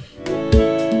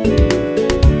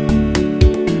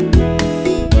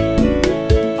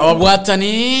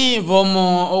 Ababwatani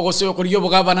vomo ogosyo kuriyo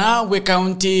bugabana we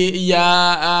county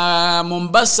ya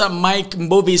Mombasa Mike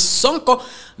Mbovi Sonko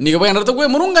nigo baganda tugwe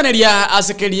murunganeria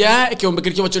asekeria ekiombe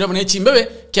kirikyo bachura bane chimbebe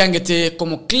kyangete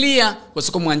komo clear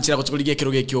gosoko mwanchira kutukuligia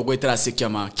kiroge kyogwe terase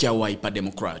kyama kya Wiper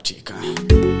Democratic.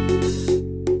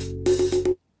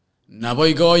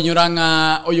 Naboigo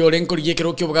nyuranga oyolenko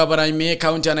ligekero kyobugabara ime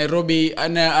county ya Nairobi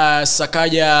ana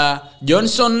Sakaya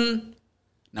Johnson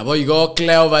naboigo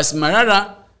Cleophas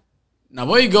Marara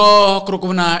naboigo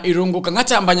kurukuna irungu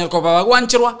kangata ambanya ko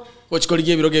bagwanchirwa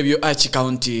kochikoligie biroge byo achi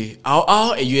county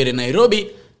ao eyere Nairobi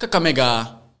Kakamega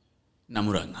na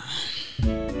Murang'a.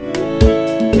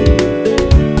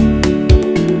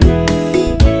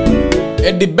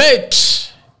 A debate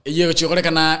iyo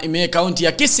chikolekana ime county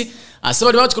ya Kisii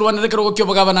asabali watu kurwana dekero kyo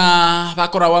bagabana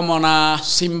bakora wamo na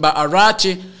Simba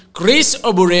Arachi Chris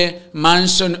Obure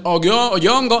Manson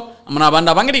Oyongo amana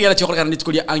banda bangirigera chikolekana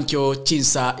nitukulia ankyo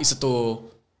chinsa isato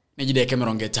nejideke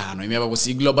 50 ime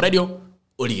Abagusi Global Radio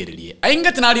oligerelie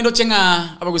aingatina alindo chenga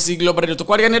Abagusi Global Radio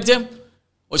tokwari ganete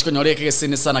ochikonyoreke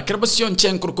kesene sana kerposition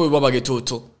chenkuruko baba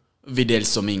Getutu Videl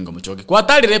Somingo muchoke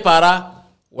kwatalire para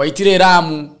waitire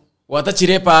ramu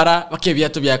watachire para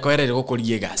bakebyatu byakoherere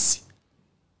gokolie gasi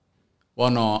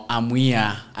wono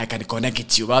amuia I can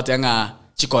connect you about yanga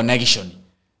chi connection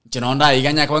chinonda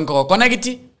iganya kwa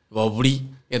connect boburi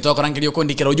yetoko rangilio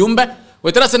kondikira ujumbe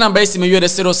wetera sena namba isi meyure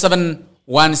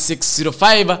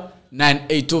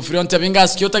 0716059823 fronte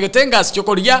bingas kyota getengas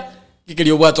kyokolia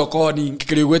kikilio bwato koni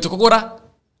kikilio gweto kokora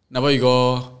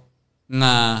naboigo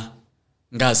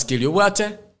ngas kilio bwate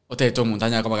oteto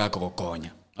muntanya kwa kokonya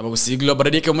Abagusi Global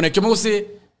Radio ke muneke musi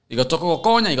igotoko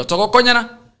kokonya igotoko konyana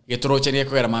getoroche ne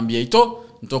kwera mambia ito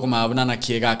ntoko mabuna na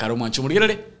kiega karo mwancho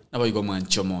murigere naboigo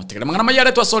mwancho mo tegera mangana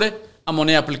mayare twasore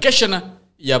amone application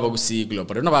ya Abagusi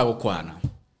Global no bago kwana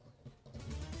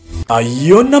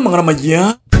ayona mangana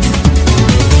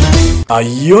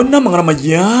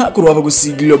majia kuruwa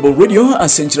bagusi Global Radio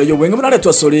asenchira yo wenga munale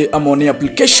twasole amone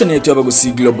application yetu ya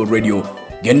bagusi Global Radio.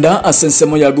 Genda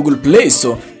asensemo ya Google Play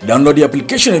Store, download the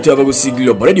application yetu ya bagusi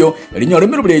Global Radio. Elinyo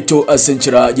remero bleto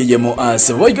asenchira yeyemo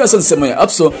asevoiga asensemo ya App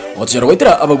Store. Otujara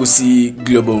waitira abagusi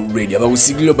Global Radio.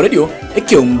 Abagusi Global Radio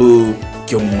ekyombu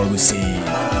kyomagusi.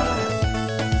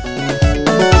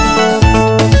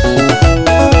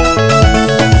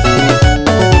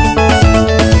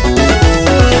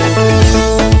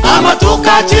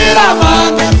 Tukachira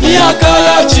manga miaka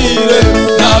ya chile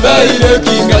nabeire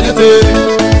kinganyete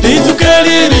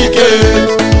litukelirike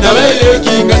nabeire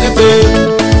kinganyete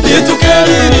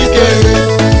litukelirike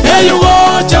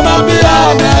eyuwocha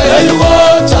mambiyana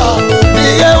eyuwocha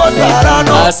niye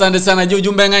watarano. Asante sana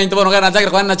jumbe ngai ntobono kana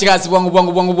takira kwa na chikasi bwangu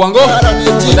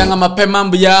kudanga mapema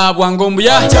mbuya bwango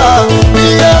mbuya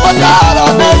niye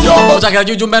watarano yo takira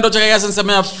jumbe ndo chakaya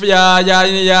sensema ya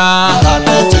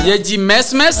yeji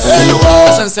mesmes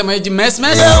sensema yeji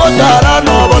mesmes.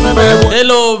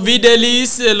 Hello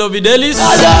videlis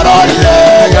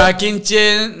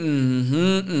kakinche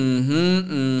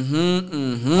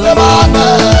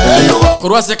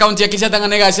Kuruwase county ya Kisha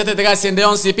Tanganyika shate tega sende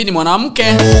on sipi ni mwanamke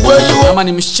kama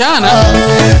ni msichana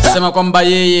sema kwamba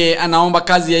yeye anaomba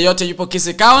kazi yoyote yupo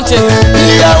Kisii County.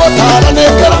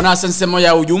 Una sensemo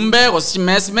ya ujumbe kwa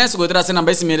SMS kwa tera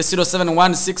namba isi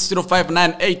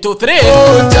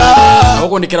 0716059823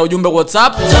 huko ndikira ujumbe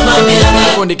WhatsApp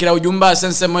huko ndikira ujumbe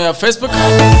sensemo ya Facebook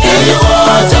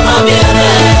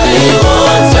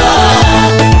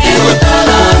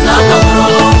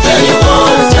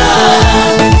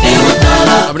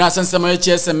abuna sensemo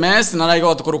ya SMS na like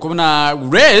watukurukubuna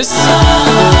Grace.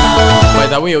 By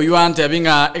the way you want having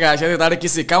a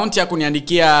Kisii County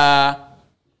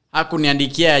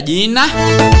hakuniandikia jina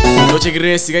ndoche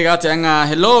Grace kaka yanga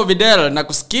hello Videl na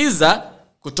kusikiza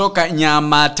kutoka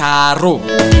Nyamataro.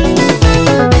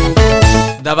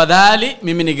 Tafadhali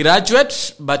mimi ni graduate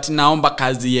but naomba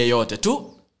kazi yeyote tu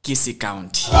Kisii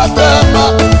County.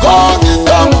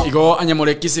 Igo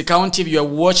anyamore Kisii County, if you are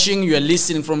watching, you are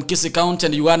listening from Kisii County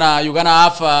and you gonna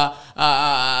have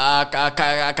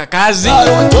kakazi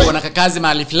kuna kakazi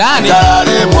mahali fulani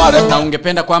na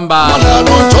ungependa kwamba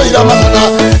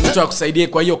mtu akusaidie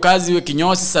kwa hiyo kazi, iwe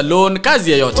kinyozi, salon,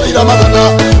 kazi yoyote,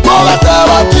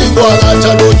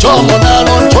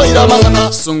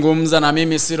 sungumza na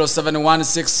mimi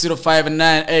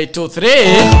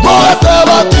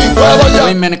 0716059823.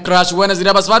 Women Crush Wednesday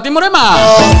abasbati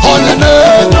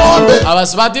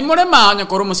murema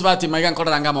nyakoro musbati maiga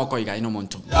nkoranga moko iga ino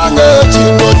muntu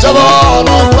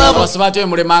abasbati we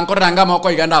murema nkoranga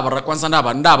moko iga ndabara kwanza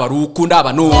ndaba ruku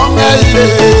ndaba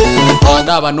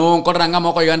no nkoranga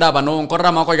moko iga ndaba no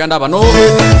nkorra moko iga ndaba no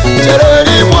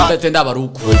tete ndaba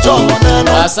ruku.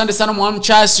 Asante sana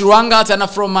mwamcha Sirwanga tena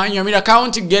from Nyamira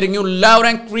County, getting you loud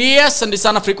and clear. Asante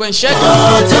sana frequent check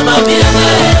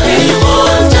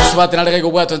swati na leka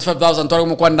kwa 25,000 tori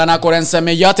mkwanda na korensa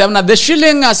me yote amna. The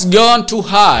shilling has gone too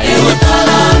high,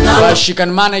 but she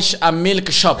can manage a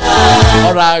milk shop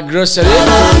or a grocery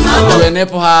to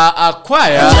enable her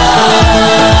acquire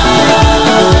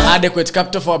adequate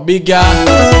capital for a bigger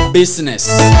business.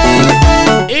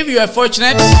 If you are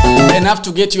fortunate enough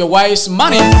to get your wife's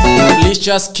money, please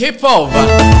just keep off.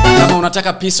 Kama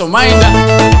unataka peace of mind,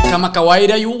 kama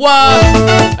kawaida you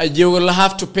will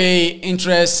have to pay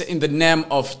interest in the name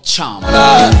of charm.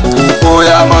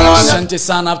 Asante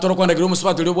sana. After kwenda girumu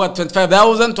spot uliokuwa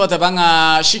 25,000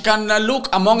 tuatavanga. She can look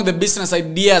among the business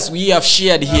ideas we have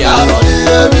shared here.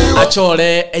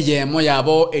 Achole eyemo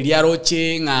yabo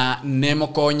eliaroche nga nemo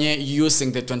konye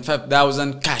using the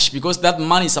 25,000 cash, because that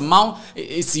money is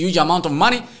it's a huge amount of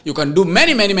money. You can do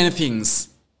many things.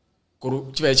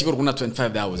 Chikuru kuna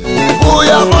 25,000.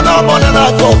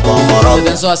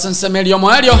 Then so asense melio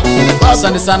moelio.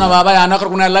 Asante sana baba ya anakuru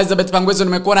kuna Elizabeth Pangwezo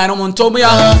nimekuona eno montomu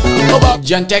ya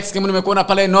Jantex kemu nimekuona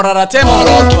pale Nora Ratemo.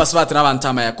 Waswati na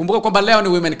bantama ya. Kumbuka kwamba leo ni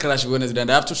Women Crush Wednesday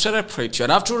and I have to celebrate you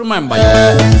and I have to remember you.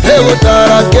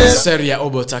 Seria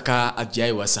Obotaka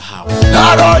ajai wasahau.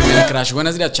 Women Crush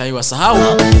Wednesday ajai wasahau.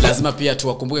 Lazima pia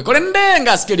tuwakumbuke. Kole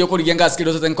ndenga skilio kuligenga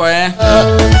skilio zote nkoe.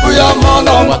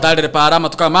 Watale repara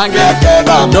matuka mange.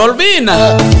 Dolvin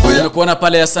nimekuona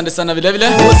pale, asante sana vile vile.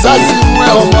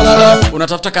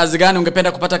 Unatafuta kazi gani?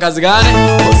 Ungependa kupata kazi gani?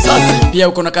 Pia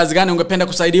uko na kazi gani ungependa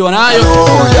kusaidiwa nayo?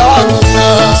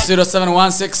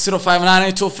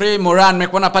 0716059823. Moran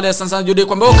nimekuona pale, asante sana. Judy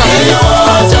Kwamboka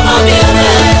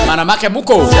manamake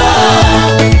muko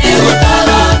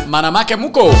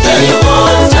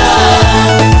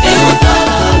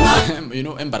you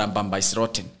know, embarambamba is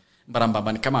rotten.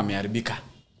 Mbarambamba ni kama ameharibika.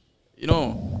 You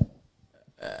know,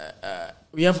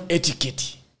 we have etiquette.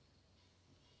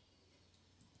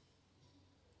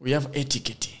 We have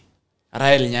etiquette.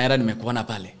 Rael Nyaira nimekuona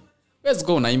pale. Let's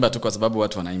go unaimba tu kwa sababu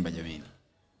watu wanaimba jamani.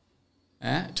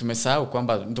 Tumesahau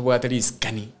kwamba ndio at least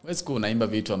kani. Let's go unaimba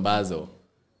vitu ambazo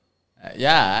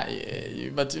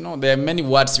but you know there are many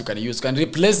words you can use. You can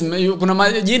replace,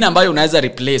 kuna jina ambayo unaweza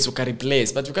replace,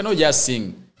 uka-replace, but you cannot just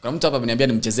sing. Kuna mtu hapa ameniambia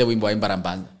nimchezee wimbo wa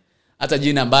Imbarambanda. Hata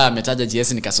jina ambayo ametaja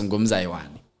JS nikazungumza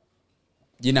hewani.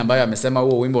 Jina ambayo amesema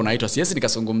huo wimbo unaitwa JS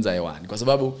nikazungumza hewani kwa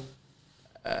sababu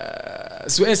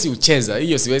siwezi ucheza.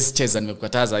 Hiyo siwezi cheza,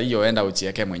 nimekukataza hiyo, enda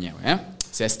uchieke mwenyewe,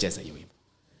 siwezi cheza hiyo wimbo.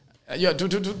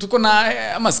 Tuko na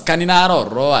maskanaro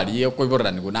ro aliyo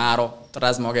kuibora ni kunaro.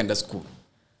 Lazima uende school.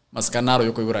 Maskanaro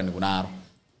yuko ibora ni kunaro.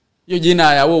 Hiyo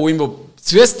jina ya huo wimbo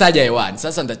siwezi taja hewani.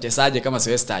 Sasa nitachezaje kama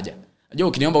siwezi taja? Unajua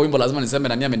ukiniomba wimbo lazima niseme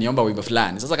nani ameniomba wimbo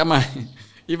fulani. Sasa kama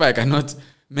if I cannot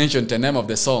mention the name of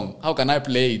the song, how can I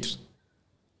play it?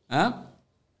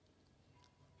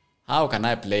 How can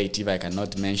I play it if I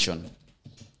cannot mention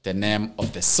the name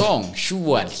of the song?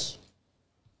 Surely.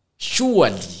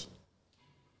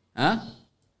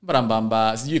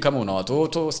 Barambamba, sijui kama una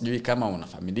watoto, sijui kama una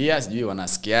familia, sijui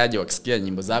wanasikiaje wakisikia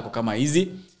nyimbo zako kama hizi,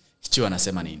 sijui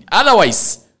wanasema nini.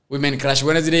 Otherwise, Women Crush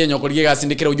Wednesday yenye kuligia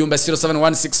gasindikira ujumbe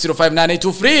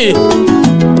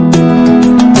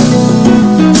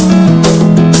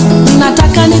 0716059823.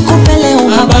 Nataka nikupe leo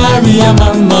habari ya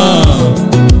mama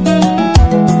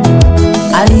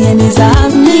aliyenizaa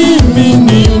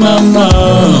mimi mama.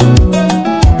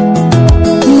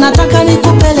 Nataka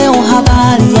nikupe leo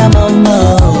habari ya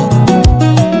mama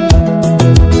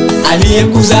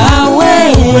aliyekuzaa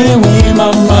wewe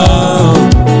mama.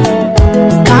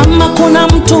 Kama kuna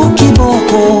mtu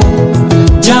kiboko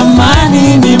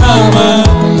jamani ni mama.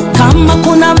 Kama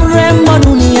kuna mrembo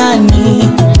duniani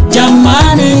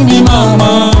jamani ni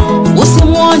mama.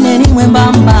 Usimuone ni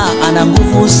mwembamba, ana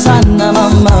nguvu sana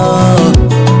mama.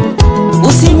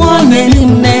 Usimuone ni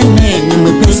mnene, ni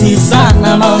mwepesi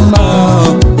sana mama.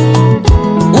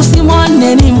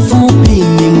 Usimuone ni mfupi,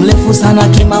 ni mrefu sana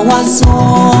kimawazo.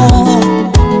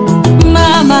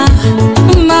 Mama,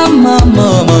 mama,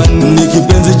 mama ni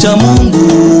kipenzi cha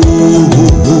Mungu.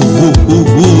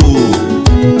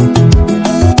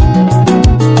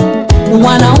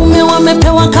 Wanaume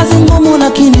wamepewa kazi ngumu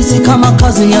lakini si kama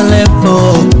kazi ya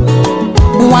lebo.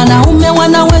 Wanaume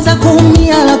wanaweza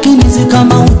kuumia lakini si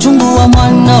kama uchungu wa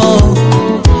mwana.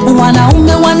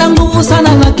 Wanaume wana nguvu sana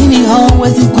lakini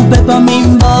hawawezi kubeba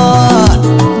mimba.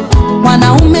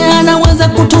 Wanaume anaweza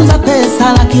kutunza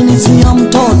pesa lakini sio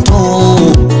mtoto.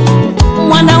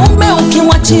 Mwanaume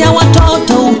ukimwachia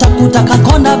watoto utakuta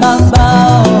kakonda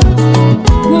baba.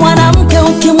 Mwanamke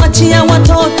ukimwachia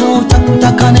watoto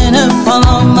utakuta kanene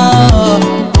mama.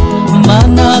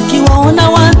 Maana akiwaona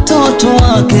watoto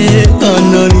wake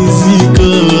analizika.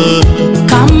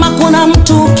 Kama kuna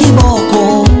mtu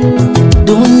kiboko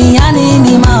duniani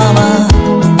ni mama.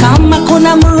 Kama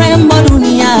kuna mrembo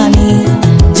duniani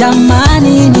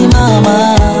jamani ni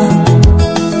mama.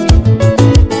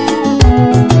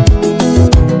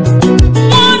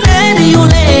 Mwaneni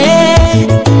yule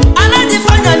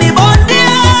anajifanya ni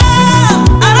bondia,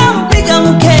 anampiga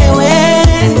mkewe,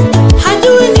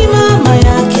 hajui ni mama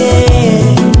yake.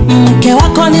 Mke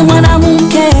wako ni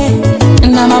mwanamke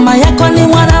na mama yako ni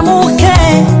mwanamke.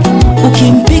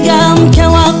 Ukimpiga mke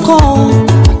wako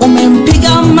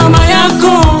umempiga mama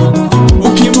yako.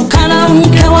 Ukitukana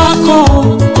mke wako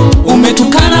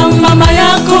umetukana mama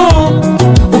yako.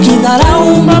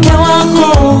 Ukidharau mke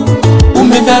wako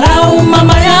umedharau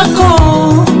mama yako.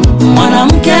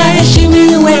 Mwanamke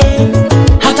aheshimiwe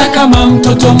hata kama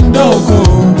mtoto mdogo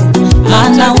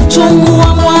ana uchungu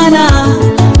wa mwana.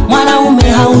 Mwanaume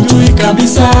haujui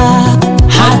kabisa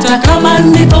hata kama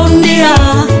ni bondia,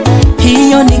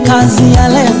 hiyo ni kazi ya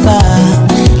leba.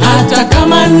 Hata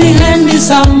kama ni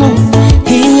handsome,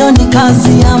 hiyo ni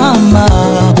kazi ya mama.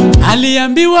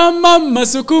 Aliambiwa mama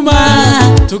sukuma,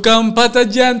 tukampata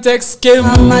Jantex Kem.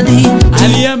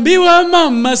 Aliambiwa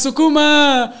mama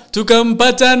sukuma,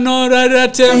 tukampata Nora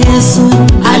Ratem.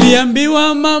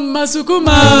 Aliambiwa mama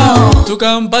sukuma,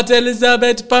 tukampata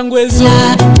Elizabeth Pangwezo.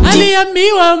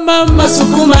 Aliambiwa mama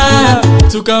sukuma,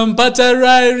 tukampata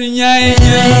Rai Nyae.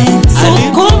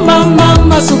 Sukuma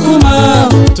mama sukuma,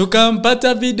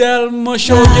 tukampata Vidal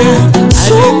Moshoge.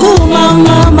 Sukuma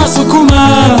mama sukuma,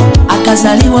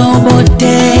 akazaliwa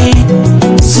Obote.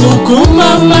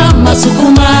 Sukuma mama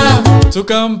sukuma,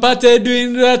 tukampata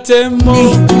Edwin Ratemo.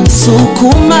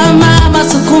 Sukuma mama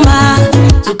sukuma,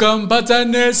 tukampata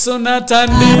Nelson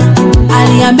Atandi.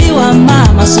 Aliambiwa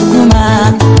mama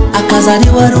sukuma,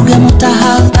 akazaliwa Ruge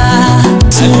Mutahaba.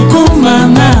 Sukuma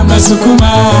mama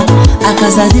sukuma,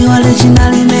 akazaliwa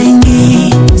legendary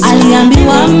mengi.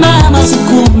 Aliambiwa mama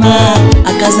sukuma,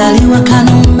 akazaliwa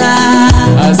Kanumba.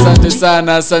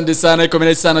 Asante sana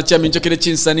ikomele sana cha minjo kile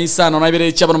chinsani sana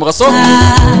naibere chaba mugaso.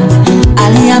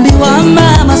 Aliambiwa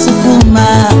mama sukuma,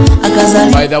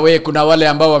 akazaliwa. By the way, kuna wale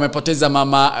ambao wamepoteza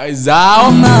mama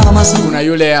zao. Kuna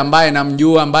yule ambaye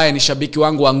namjua ambaye ni shabiki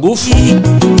wangu wa nguvu.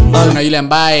 Kuna yule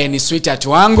ambaye ni sweetheart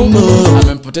wangu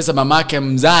amempoteza mamake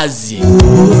mzazi.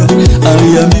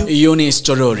 Hiyo ni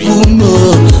story.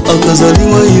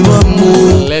 Akazaliwa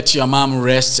imamu. Let your mom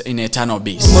rest in eternal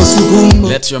peace.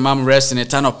 Let your mom rest in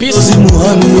eternal peace.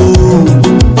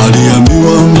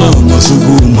 Aliambiwa mama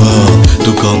sukuma,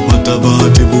 tukampata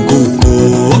bahati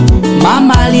Bukuko.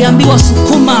 Mama aliambiwa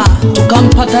sukuma,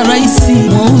 tukampata raisi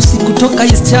mweusi kutoka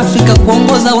East Africa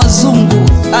kuongoza wazungu.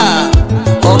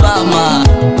 Obama.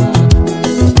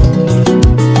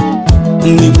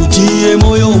 Nikutie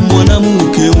moyo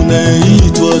mwanamke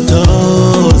unaitwa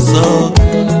Tasa.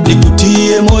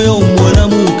 Nikutie moyo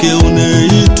mwanamke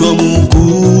unaitwa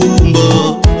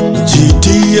Mukumba.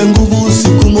 Jitie nguvu,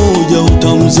 siku moja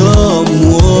utamzaa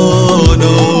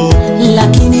mwana.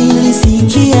 Lakini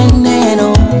nilisikia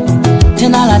neno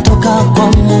tena latoka kwa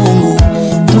Mungu.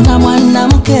 Kuna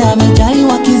mwanamke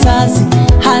amejaliwa kizazi,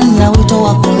 hana wito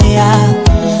wa kulea.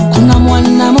 Kuna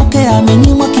mwanamke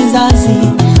amenyimwa kizazi,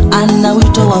 ana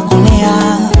wito wa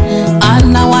kulea.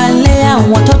 Anawalea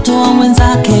watoto wa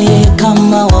mwenzake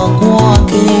kama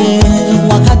wake.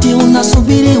 Wakati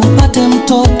unasubiri upate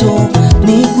mtoto,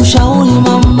 ni kushauri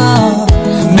mama,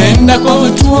 nenda kwa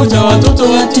vituo vya watoto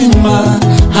yatima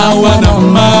hawana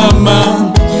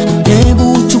mama.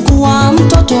 Hebu chukua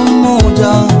mtoto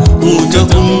mmoja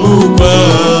utakumbuka.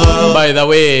 By the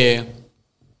way,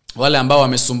 wale ambao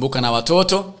wamesumbuka na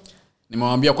watoto,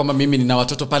 nimewambia kwamba mimi nina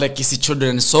watoto pale Kisi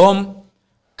Children's Home.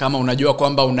 Kama unajua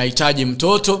kwamba unahitaji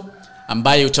mtoto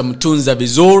ambaye utamtunza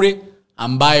vizuri,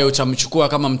 ambaye utamchukua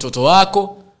kama mtoto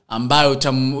wako, ambaye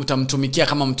utamtumikia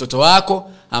kama mtoto wako,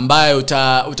 ambaye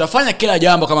utafanya kila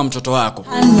jambo kama mtoto wako,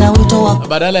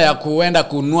 badala ya kuenda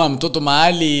kununua mtoto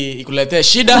mahali ikuletee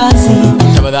shida,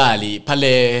 tafadhali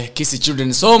pale Kisi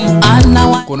Children's Home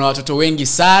kuna watoto wengi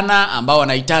sana ambao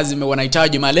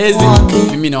wanahitaji malezi.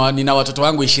 Mimi nina watoto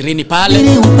wangu 20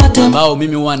 pale ambao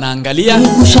mimi huwa naangalia.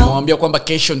 Nawaambia kwamba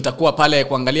kesho nitakuwa pale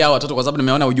kuangalia watoto kwa sababu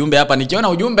nimeona ujumbe hapa. Nikiona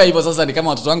ujumbe hivyo sasa ni kama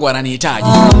watoto wangu wananihitaji.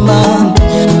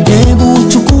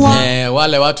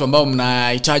 Wale watu ambao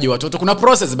mnahitaji watoto, kuna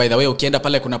process by the way. Ukienda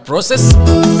pale kuna process.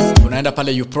 Unaenda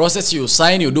pale, you process, you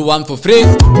sign, you do 1 for free.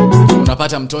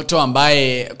 Unapata mtoto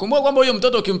ambaye, kumbuka kwamba huyo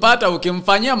mtoto ukimpata,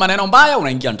 ukimfanyia maneno mbaya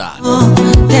unaingia ndani.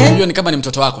 Hiyo ni kama ni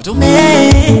mtoto wako tu.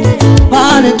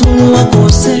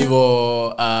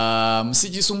 Hivyo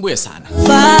msijisumbue sana.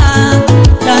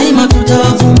 Daima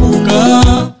tutawakumbuka.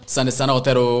 Asante sana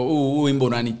Otero, wimbo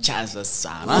unanichaza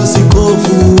sana.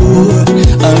 Sikofu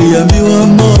aliambiwa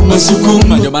mama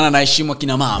sukuma. Ndio maana naheshimu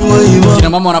kina mama. Kina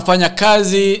mama wanafanya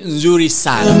kazi nzuri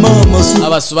sana.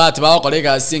 Abasubati bao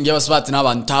kolega singe abasubati na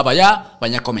bantaba ya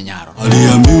banyakomenyaro.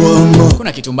 Aliambiwa mama.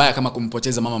 Kuna kitu mbaya kama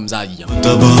kumpoteza mama mzazi jamani.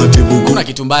 Kuna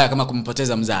kitu mbaya kama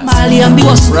kumpoteza mzazi.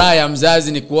 Aliambiwa furaha ya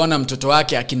mzazi ni kuona mtoto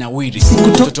wake akinawiri,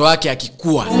 mtoto wake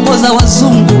akikua. Ongoza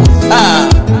wazungu.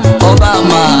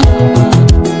 Obama.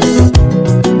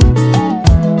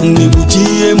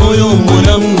 Nikutie moyo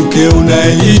mwanamke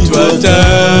unaitwa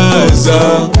Taza.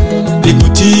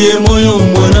 Nikutie moyo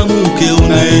mwanamke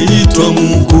unaitwa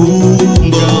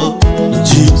Mukumba.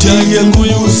 Jitie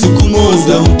nguvu, siku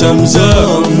moja utamzaa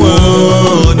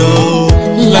mwana.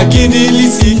 Lakini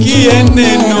lisikie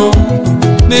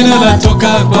neno latoka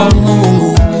kwa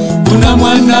Mungu. Kuna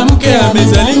mwanamke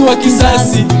amezaliwa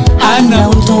kizazi, hana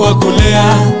utu wa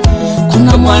kulea.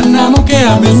 Kuna mwanamke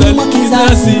amezaliwa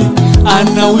kizazi,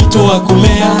 ana wito wa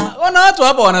kulea. Wana watu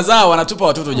hapa wanazaa wanatupa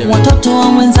watoto jamii. Watoto wa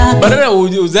mwenzake. Badala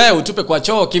uzae utupe kwa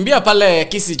choo, kimbia pale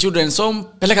Kisi Children's Home,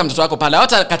 peleka mtoto wako pale.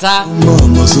 Hawatakataa.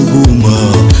 Mama sukuma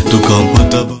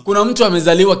tukampata. Kuna mtu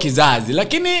amezaliwa kizazi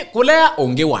lakini kulea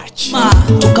ongewatch.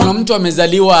 Kuna mtu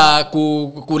amezaliwa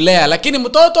kulea lakini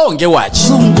mtoto ongewatch.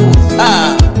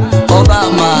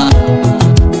 Obama.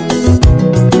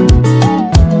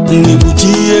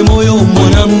 Nikutie moyo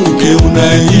mwanamke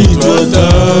unaitwa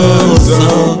Taza.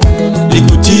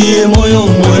 Nikutie moyo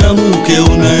mwanamke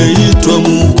unaitwa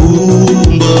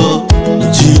Mukumba.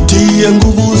 Jitie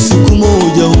nguvu, siku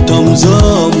moja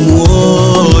utamzaa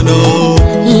mwana.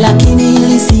 Lakini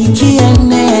lisikie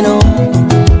neno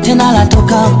tena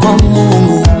latoka kwa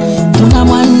Mungu. Kuna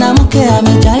mwanamke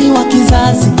amejaliwa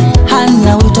kizazi,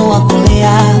 hana wito wa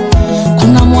kulea.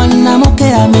 Kuna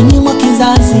mwanamke amenyimwa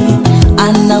kizazi,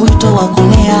 ana wito wa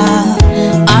kulea.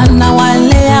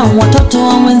 Anawalea watoto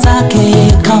wa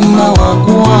mwenzake kama wake.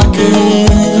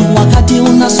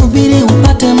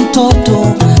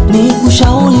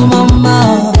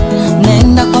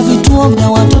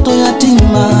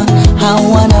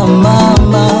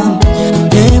 mama,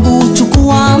 hebu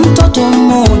chukua mtoto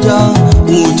mmoja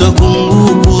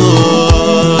utakumbukwa.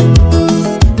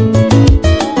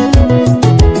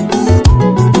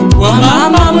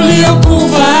 Wamama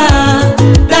mliokufa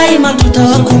daima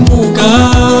tutawakumbuka,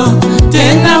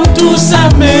 tena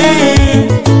mtusamehe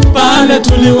pale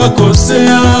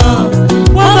tuliwakosea.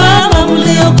 Wamama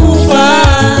mliokufa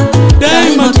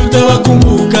daima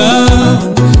tutawakumbuka,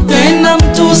 tena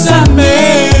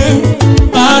mtusamehe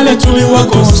pale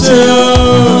tuliwakosea.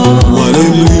 Wale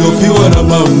mliofiwa na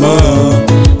mama,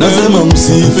 nasema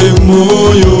msife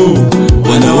moyo.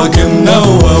 Wanawake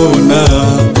mnaowaona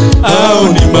hao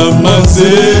ni mama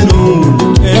zenu.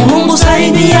 Mungu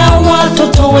saidia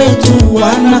watoto wetu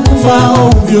wanakufa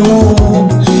ovyo.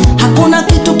 Hakuna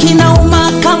kitu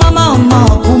kinauma kama mama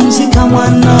kumzika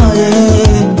mwanae.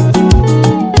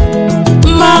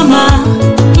 Mama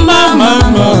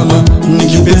ni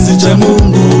kipenzi cha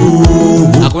Mungu.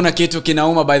 Hakuna kitu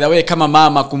kinauma by the way kama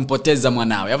mama kumpoteza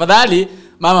mwanawe. Afadhali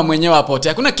mama mwenyewe apote.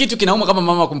 Hakuna kitu kinauma kama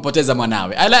mama kumpoteza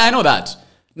mwanawe. I know that.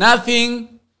 Nothing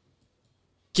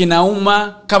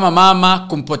kinauma kama mama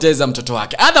kumpoteza mtoto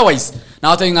wake. Otherwise, na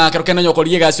watu ingakarukena nyoko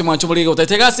liga gasi mwanchumo liga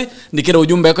utategasi nikira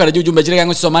ujumbe yako ya ujumbe jire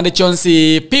yangu somande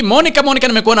chonsi P Monica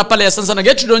nimekuona pale ya Sansana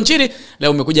Getrude Nchiri.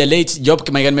 Leo umekuja late job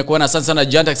kama nimekuona Sansana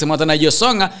Janta akisema tena hiyo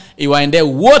songa iwaendee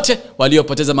wote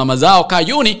waliopoteza mama zao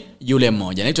Kayuni yule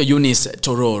mmoja. Anaitwa Eunice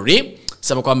Torori.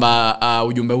 Sababu kwamba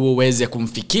ujumbe huu uweze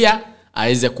kumfikia,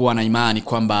 aweze kuwa na imani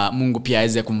kwamba Mungu pia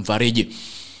aweze kumfariji.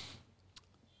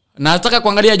 Na nataka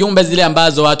kuangalia jumbe zile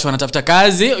ambazo watu wanatafuta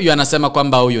kazi. Huyu anasema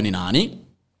kwamba huyu ni nani?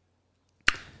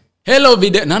 Hello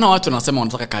video. Nana watu wanasema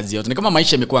wanataka kazi yote. Ni kama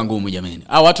maisha yamekuwa ngumu jamani.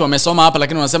 Hao watu wamesoma hapa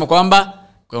lakini wanasema kwamba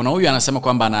kuna huyu anasema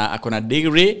kwamba akona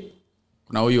degree.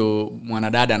 Kuna huyu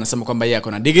mwanadada anasema kwamba yeye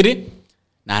akona degree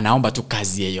na anaomba tu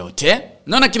kazi yoyote.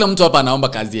 Naona kila mtu hapa anaomba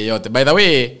kazi yoyote. By the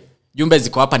way, jumbe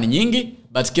ziko hapa ni nyingi,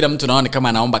 but kila mtu naona kama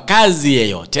anaomba kazi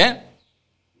yoyote.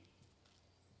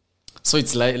 So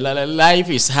it's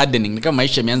life is hardening. Ni kama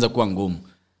maisha yameanza kuwa ngumu.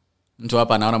 Mtu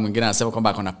hapa anaona mwingine anasema kwamba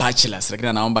akona bachelor's lakini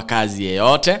anaomba kazi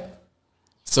yoyote.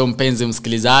 So mpenzi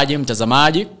msikilizaji,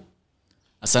 mtazamaji,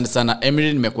 asante sana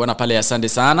Emily, nimekuona pale, asante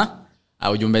sana.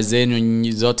 Ujumbe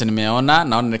zenu zote nimeona.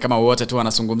 Naona ni kama wote tu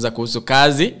wanazungumza kuhusu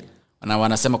kazi.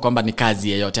 Wanasema kwamba ni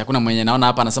kazi yoyote. Hakuna mwenye naona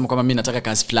hapa anasema kwamba mimi nataka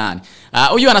kazi fulani.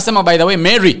 Huyu anasema by the way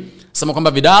Mary, anasema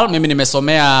kwamba Vidal, mimi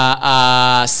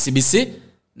nimesomea CBC,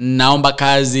 naomba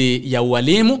kazi ya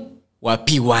ualimu wa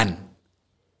P1.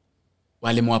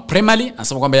 Walimu wa primary.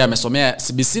 Anasema kwamba yeye amesomea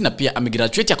CBC na pia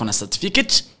amegraduate, akona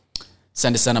certificate.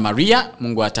 Asante sana Maria,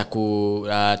 Mungu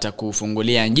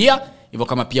atakufungulia njia. Hivyo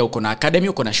kama pia uko na academy,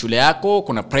 uko na shule yako,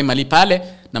 uko na primary pale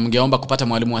na mngeomba kupata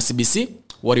mwalimu wa CBC,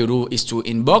 what you do is to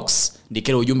inbox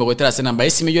ndikira ujumbe kwa tera namba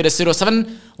isi milioni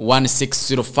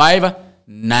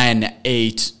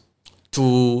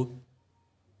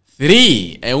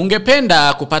 0716059823.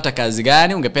 Ungependa kupata kazi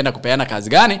gani? Ungependa kupeana kazi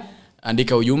gani?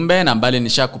 Andika ujumbe, nambari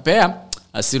nishakupea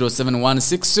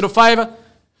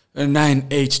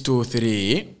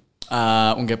 0716059823.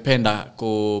 Ungependa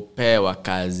kupewa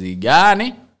kazi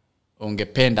gani?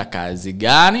 Ungependa kazi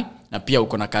gani? Na pia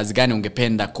uko na kazi gani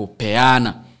ungependa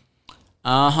kupeana?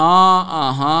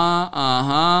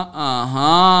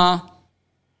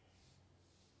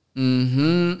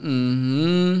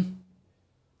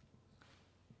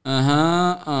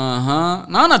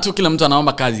 Naona tu kila mtu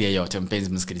anaomba kazi yoyote,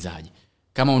 mpenzi msikilizaji.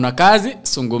 Kama una kazi,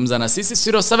 zungumza na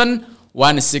sisi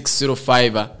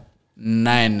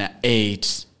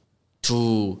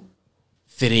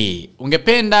 0716059823.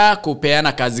 Ungependa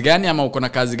kupeana kazi gani ama uko na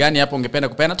kazi gani hapo ungependa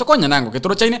kupeana? Tokonya nango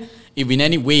kitoro chaine. If in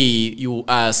any way you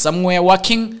are somewhere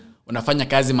working, unafanya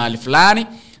kazi mahali fulani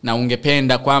na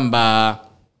ungependa kwamba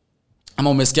ama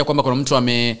umesikia kwamba kuna mtu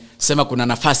amesema kuna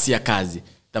nafasi ya kazi,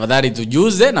 tafadhali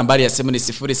tujuze. Nambari ya simu ni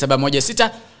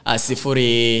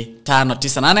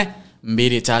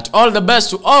 0716059823. All the best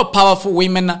to all powerful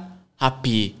women.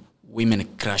 Happy Women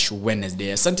Crush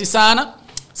Wednesday. Asante sana.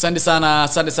 Asante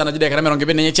sana jide karamera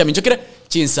ngebene nyecha minchokire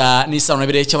chinsa ni sauna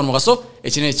bide cha mugaso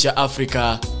echine cha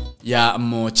Afrika ya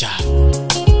mocha.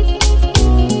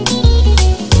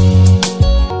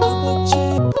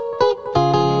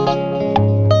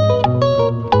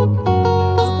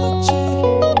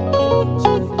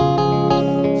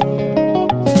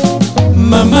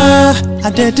 Mama, I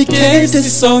dedicate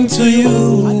this song to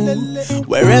you.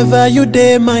 Wherever you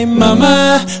day, my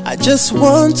mama, I just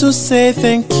want to say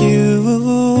thank you.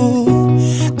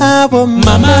 Our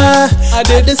mama, I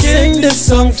did sing this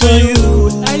song to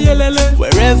you.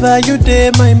 Wherever you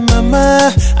day, my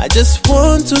mama, I just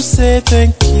want to say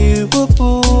thank you.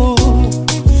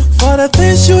 For the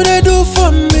things you they do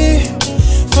for me,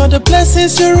 for the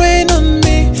blessings you rain on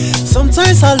me.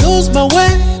 Sometimes I lose my way,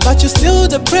 but you still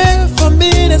the prayer for me,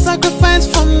 the sacrifice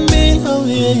for me. Oh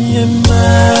yeah, yeah,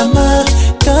 mama,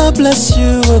 God bless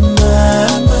you, oh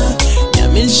mama.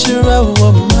 Yamishura,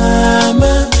 oh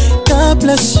mama, God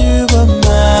bless you, oh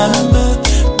mama.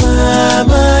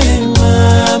 Mama, yeah,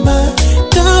 mama,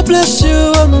 God bless you,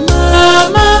 oh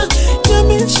mama.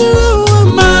 Yamishura, oh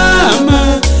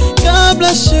mama, God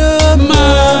bless you, oh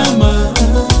mama.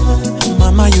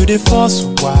 Mama, you the first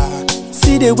one.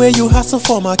 See the way you hustle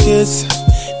for my kids.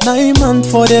 9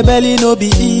 months for the belly no be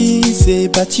easy,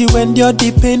 but you endure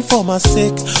the pain for my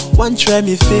sake. One try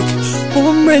me fake,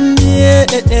 woman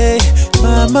yeah,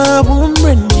 mama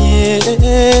woman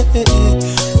yeah,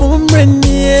 woman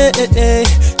yeah,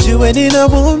 you ain't in a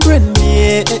woman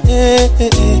yeah.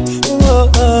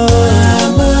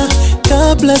 Mama,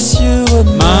 God bless you, oh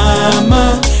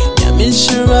mama.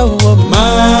 Yamishura, oh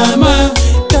mama.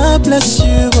 God bless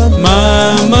you, oh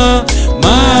mama.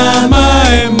 Mama,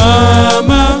 hey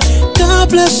mama, God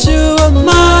bless you, oh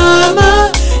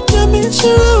mama.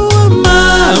 Yamishura, oh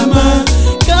mama,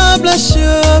 God bless you,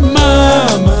 oh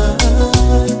mama.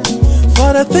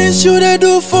 For the things you they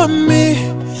do for me,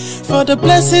 for the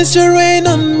blessings you rain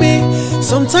on me.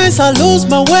 Sometimes I lose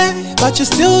my way, but you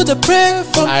still the prayer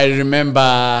for me. I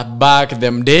remember back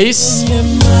them days. Yeah,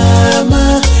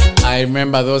 mama. I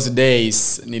remember those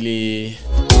days.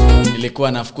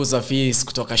 Nilikuwa nafukuza fees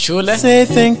kutoka shule. Say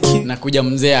thank you. Na kuja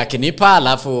mzee akinipa,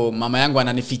 alafu mama yangu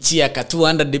ananifichia ka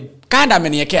 200 kanda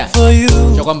ameniwekea.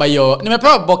 Kwa kwamba hiyo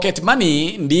nimepewa pocket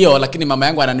money ndio, lakini mama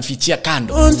yangu ananifichia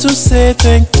kando. Want to say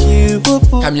thank you.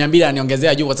 Kama 200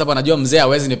 aniongezea juu kwa sababu anajua mzee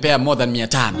hawezi nipea more than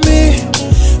 500.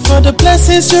 For the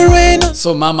blessings you rain.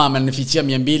 So mama amenifichia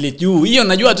 200 juu. Hiyo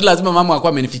najua tu lazima mama akwa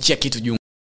amenifichia kitu juu.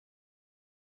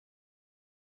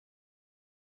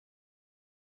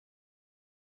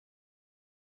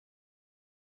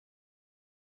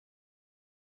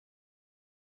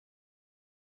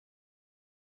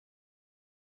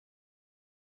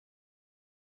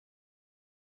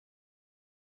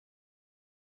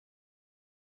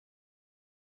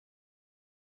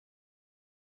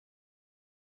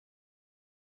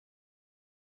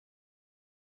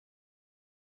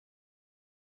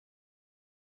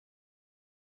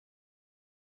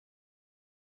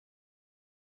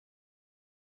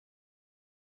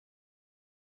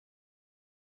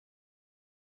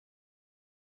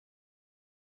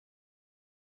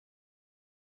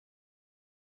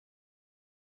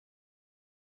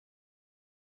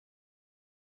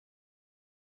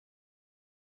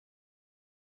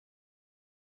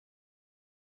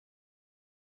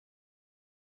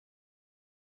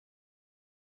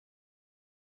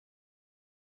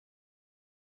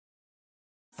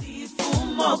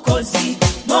 Mokozi,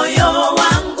 moyo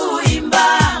wangu imba,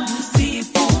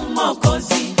 msifu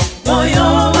Mokozi, moyo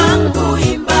wangu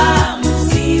imba,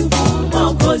 msifu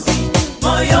Mokozi,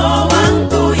 moyo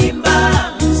wangu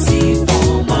imba, msifu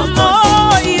Mokozi,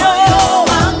 moyo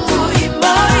wangu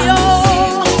imba,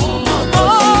 msifu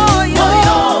Mokozi,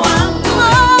 moyo wangu imba,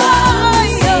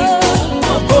 msifu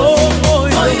Mokozi,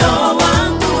 moyo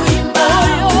wangu imba,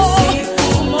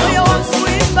 msifu Mokozi,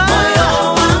 moyo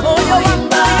wangu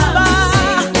imba.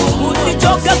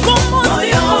 Como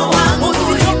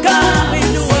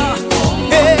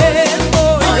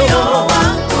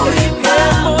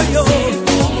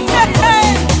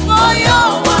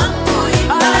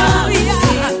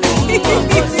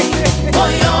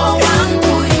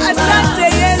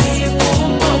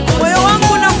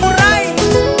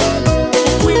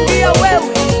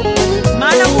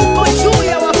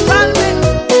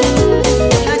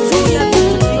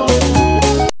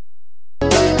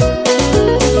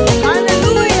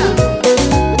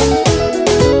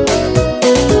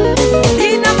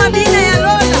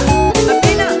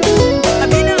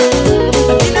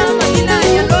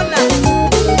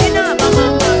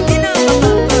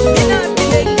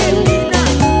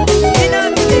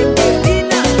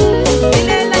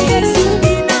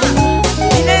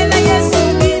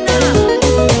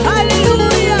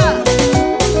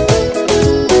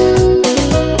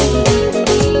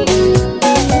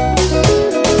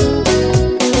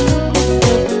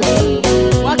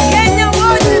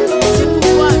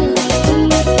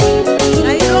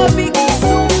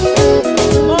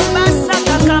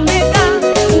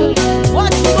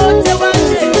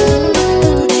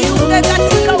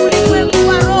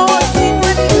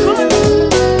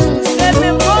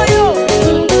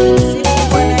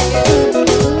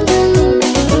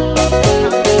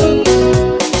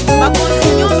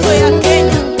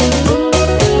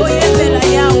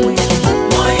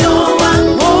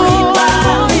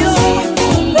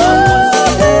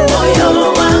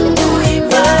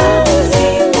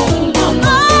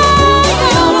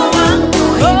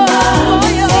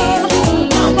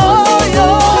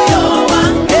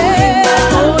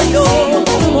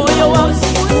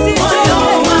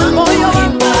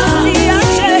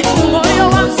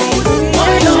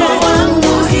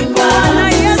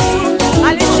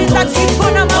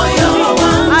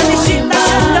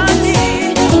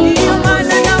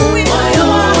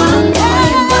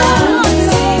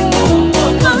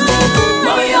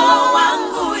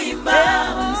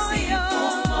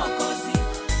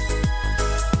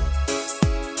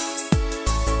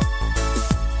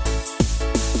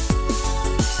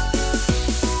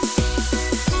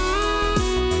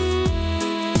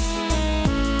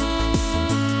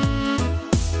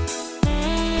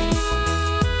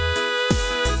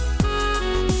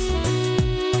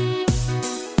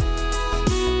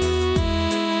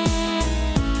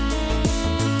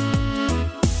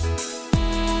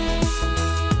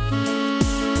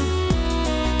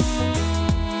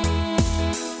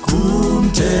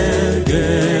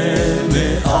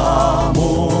kumtegemea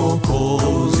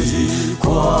Mwokozi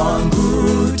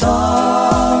kwangu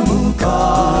tamu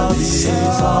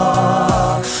kabisa,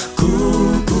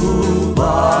 kukubali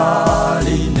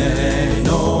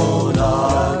neno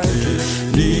lake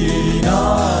lina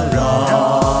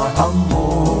raha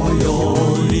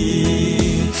moyoni.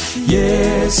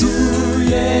 Yesu,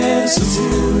 Yesu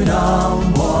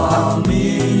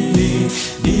namwamini,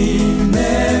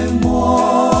 nimemwona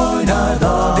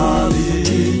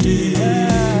dhabiti.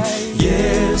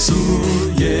 Yesu,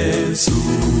 Yesu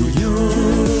yu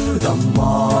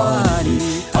thamani,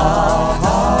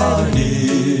 ahadi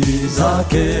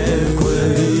zake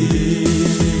kweli.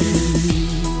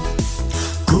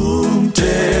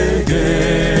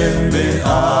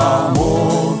 Kumtegemea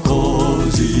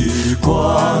Mwokozi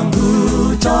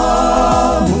kwangu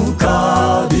tamu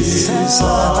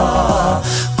kabisa,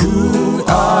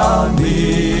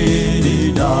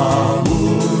 kuamini damu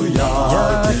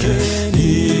yake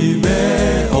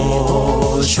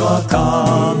nimeoshwa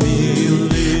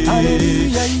kamili.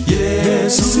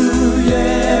 Yesu,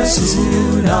 Yesu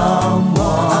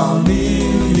namwamini,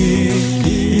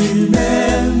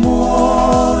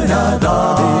 nimemwona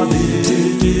dhabiti.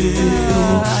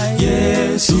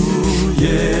 Yesu,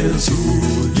 Yesu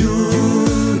yu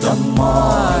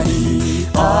thamani,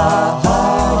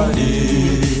 ahadi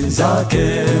zake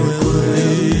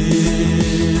kweli.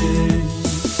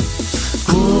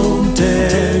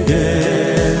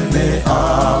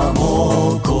 Kumtegemea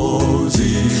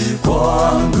Mwokozi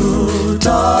kwangu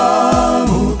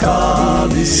tamu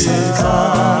kabisa,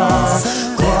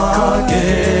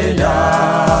 kwake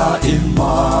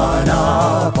daima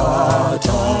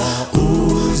napata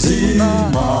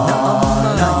uzima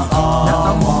na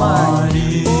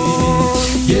amani.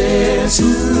 Yesu,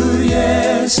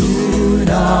 Yesu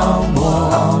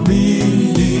namwamini,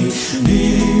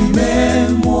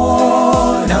 nimemwona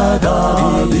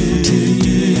dhabiti.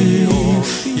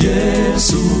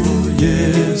 Yesu,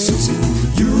 Yesu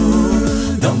yu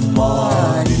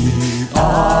thamani,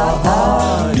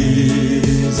 ahadi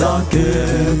zake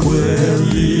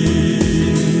kweli.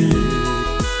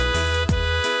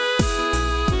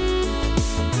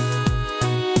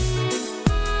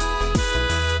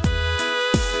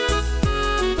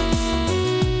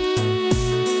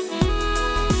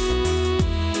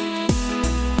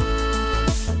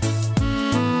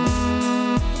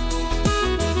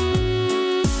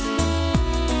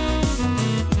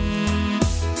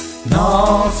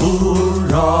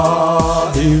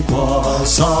 Nafurahi kwa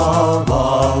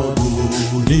sababu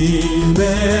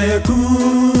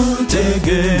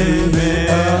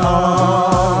nimekutegemea.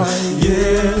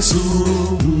 Yesu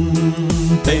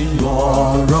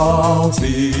mpendwa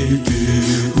rafiki,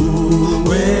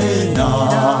 uwe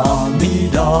nami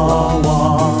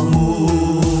dawamu.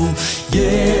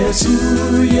 Yesu,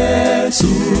 Yesu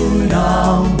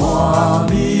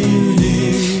namwamini,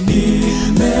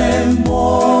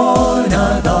 nimemwona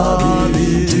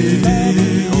dhabiti.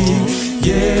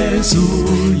 Yesu,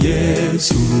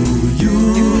 Yesu yu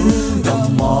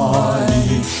thamani,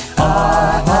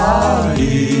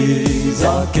 ahadi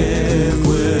zake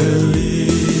kweli.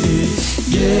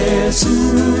 Yesu,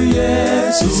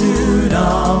 Yesu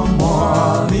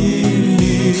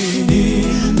namwamini,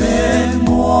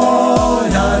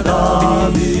 nimemwona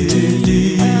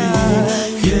dhabiti.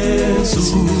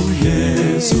 Yesu,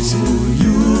 Yesu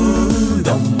yu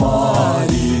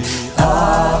thamani,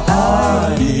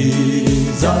 ahadi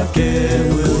zake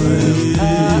kweli.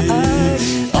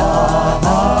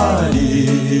 Ahadi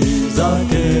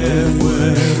zake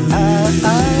kweli.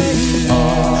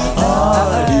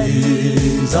 Ahadi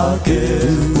zake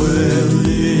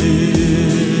kweli.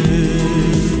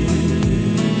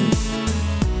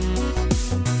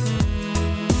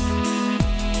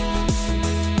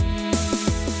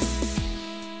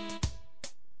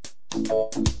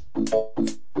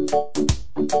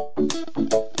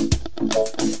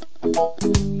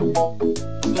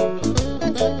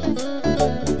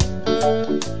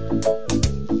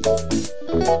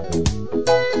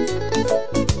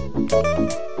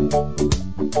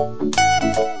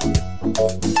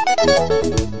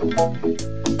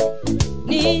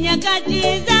 Ni nyakati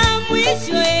za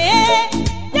mwisho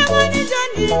jamani,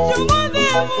 joni tumwombe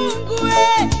Mungu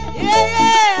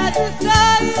yeye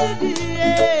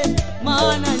atusaidie,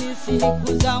 maana ni siku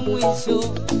za mwisho.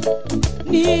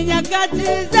 Ni nyakati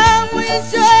za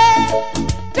mwisho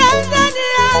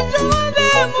Tanzania, tumwombe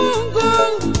Mungu,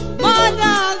 maana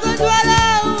gonjwa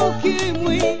la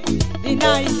ukimwi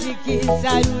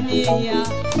linaishikiza dunia.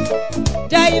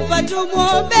 Taifa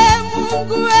tumwombe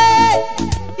Mungu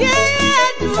yeye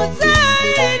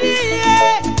atusaidie,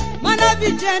 maana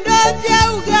vitendo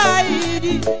vya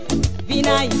ugaidi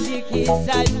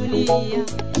vinaitikisa dunia.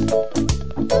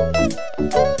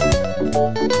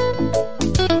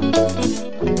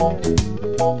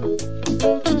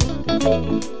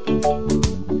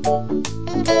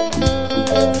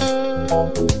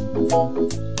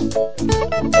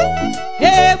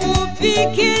 Hebu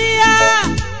fikiria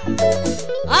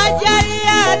ajali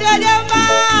ya Dodoma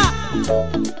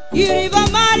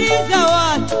ilivyomaliza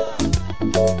watu,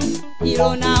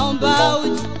 hilo naomba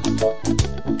uji.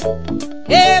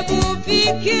 Hebu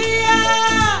fikiria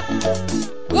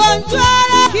gonjwa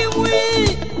la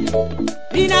ukimwi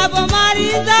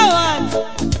linavyomaliza watu,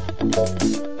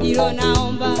 hilo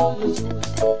naomba uji.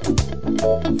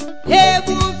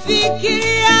 Hebu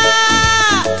fikiria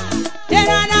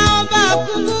tena, naomba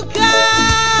kumbuka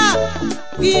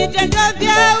vitendo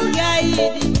vya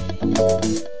ugaidi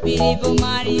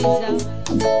vilivyomaliza.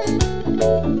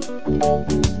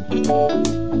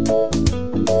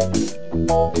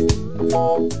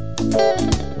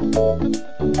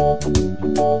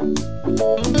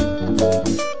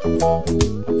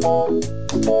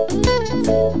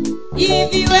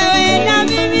 Hivi wewe na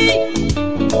mimi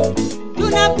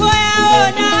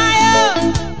tunapoyaona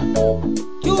hayo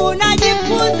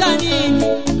tunajifunza nini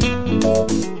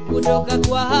kutoka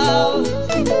kwa hao?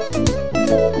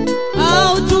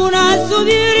 Au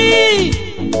tunasubiri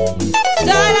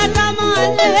sala za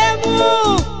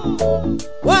marehemu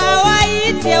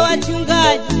wawaite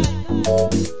wachungaji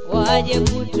waje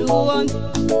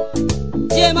kutuombea?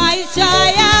 Je, maisha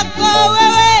yako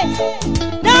wewe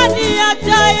nani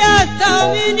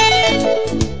atayathamini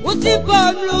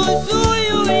usipomruhusu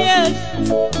huyu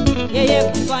Yesu yeye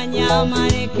kufanya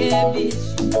marekebisho?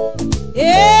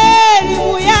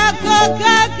 Elimu yako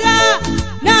kaka,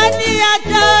 nani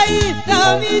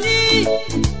ataithamini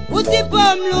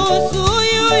usipomruhusu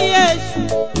huyu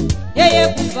Yesu yeye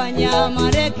kufanya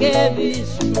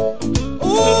marekebisho?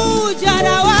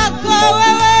 Ujana wako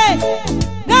wewe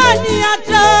nani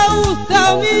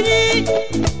atauthamini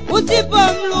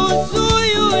usipomruhusu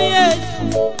huyu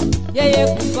Yesu yeye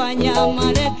kufanya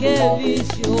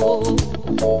marekebisho?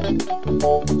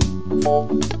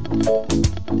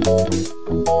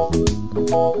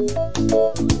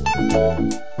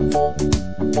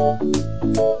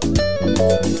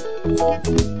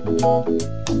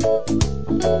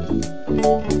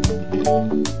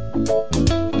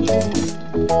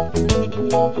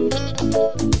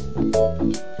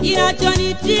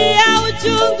 Inachonitia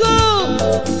uchungu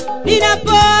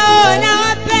ninapoona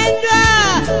wapendwa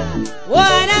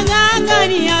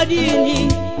wanang'ang'ania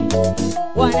dini,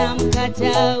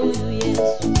 wanamkataa huyu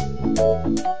Yesu.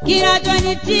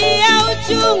 Kinachonitia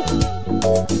uchungu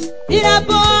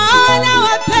ninapoona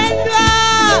wapendwa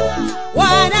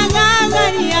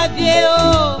wanang'ang'ania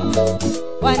vyeo,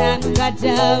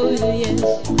 wanamkataa huyu Yesu.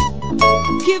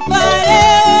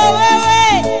 Kifareo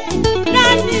wewe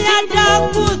nani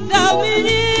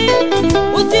atakuthamini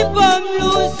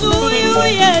usipomruhusu huyu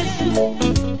Yesu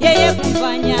yeye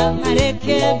kufanya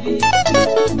marekebisho?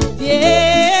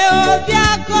 Vyeo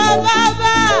vyako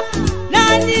baba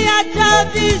nani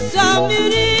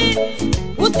atavisamini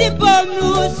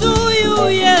usipomruhusu huyu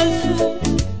Yesu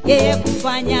yeye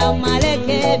kufanya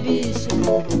marekebisho?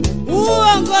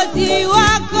 Uongozi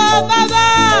wako baba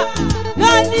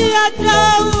nani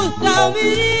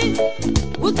atauthamini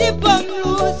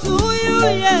usipomruhusu huyu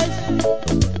Yesu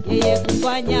yeye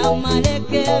kufanya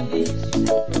marekebisho?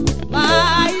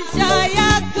 Maisha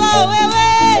yako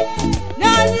wewe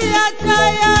nani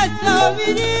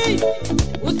atayathamini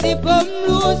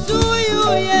usipomruhusu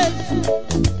huyu Yesu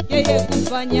yeye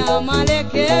kufanya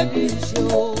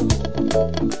marekebisho?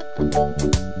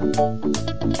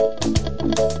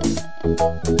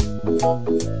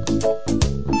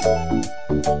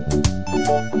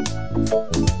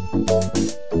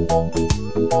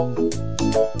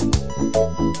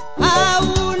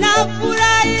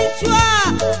 Unafurahishwa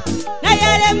na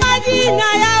yale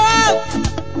majina ya wafu,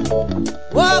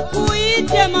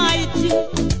 wakuite maiti,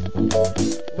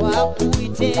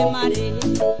 wakuite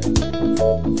marehemu,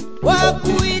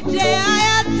 wakuite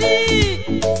hayati,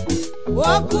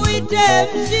 wakuite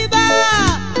msiba,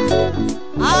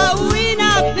 au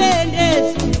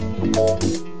inapendeza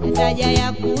yataja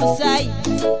ya kusaidia?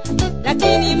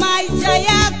 Lakini maisha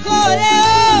yako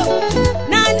leo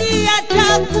nani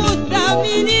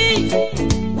atakuthamini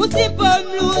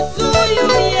usipomruhusu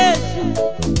huyu Yesu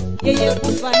yeye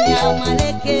kufanya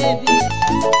marekebisho?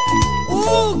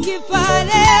 Ukifa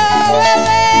leo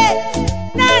wewe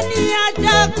nani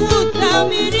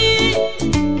atakuthamini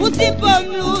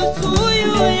usipomruhusu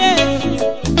huyu Yesu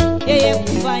yeye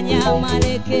kufanya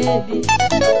marekebisho?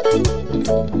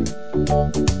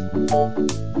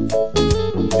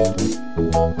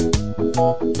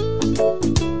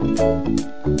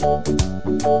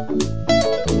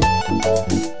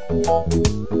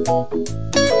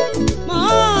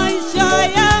 Maisha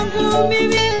yangu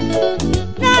mimi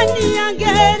nani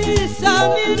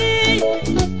angenisamini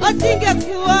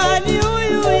asingekuwa ni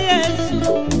huyu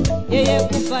Yesu, yeye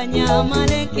kufanya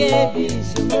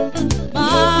marekebisho.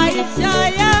 Maisha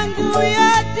yangu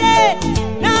yote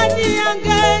nani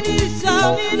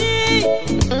angenisamini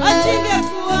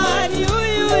asingekuwa ni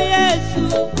huyu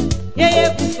Yesu, yeye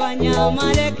kufanya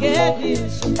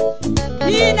marekebisho.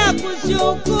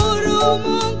 Ninakushukuru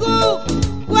Mungu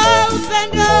kwa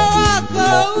upendo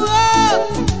wako huo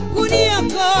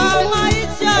kuniokoa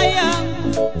maisha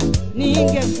yangu,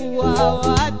 ningekuwa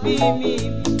wapi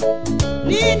mimi?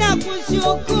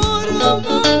 Ninakushukuru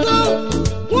Mungu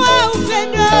kwa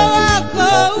upendo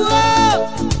wako huo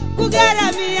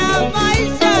kugharamia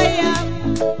maisha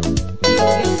yangu,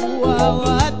 ningekuwa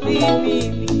wapi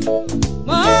mimi?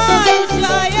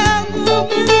 Maisha yangu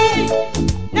mimi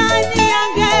nani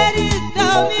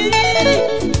angenisamini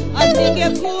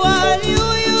asingekuwa ni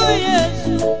huyu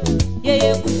Yesu,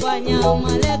 yeye kufanya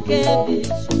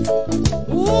marekebisho.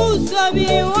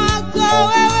 Usomi wako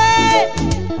wewe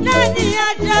nani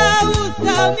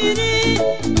atausamini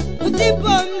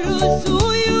usipomruhusu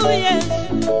huyu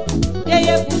Yesu,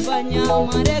 yeye kufanya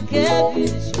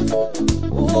marekebisho.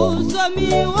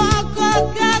 Usomi wako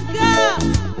kaka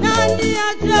nani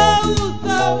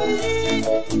atausamini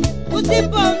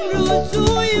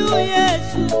usipomruhusu huyu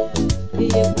Yesu,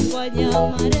 yeye kufanya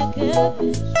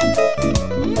marekebisho.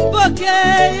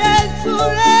 Mpokee Yesu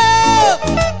leo,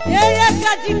 yeye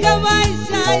katika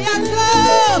maisha yako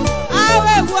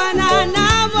awe Bwana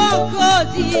na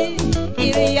Mwokozi,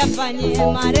 ili afanye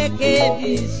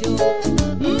marekebisho.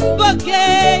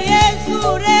 Mpokee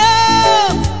Yesu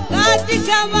leo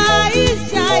katika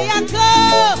maisha yako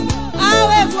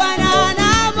awe Bwana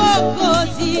na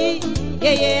Mwokozi,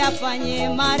 yeye afanye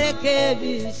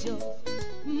marekebisho.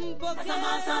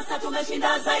 Sasa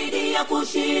tumeshinda zaidi ya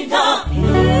kushinda,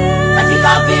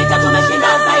 katika vita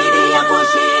tumeshinda zaidi ya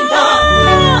kushinda,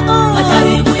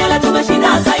 majaribu yale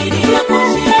tumeshinda zaidi ya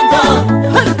kushinda,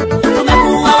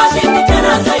 tumekuwa washindi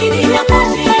tena zaidi ya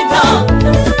kushinda.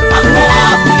 Ako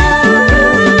wapi?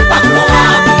 Ako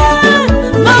wapi?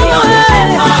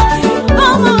 Nionyeshe haki.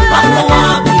 Ako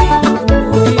wapi?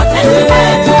 Watesi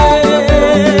wetu.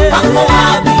 Ako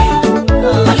wapi?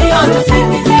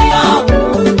 Waliotusingizia.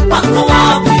 Ako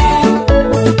wapi?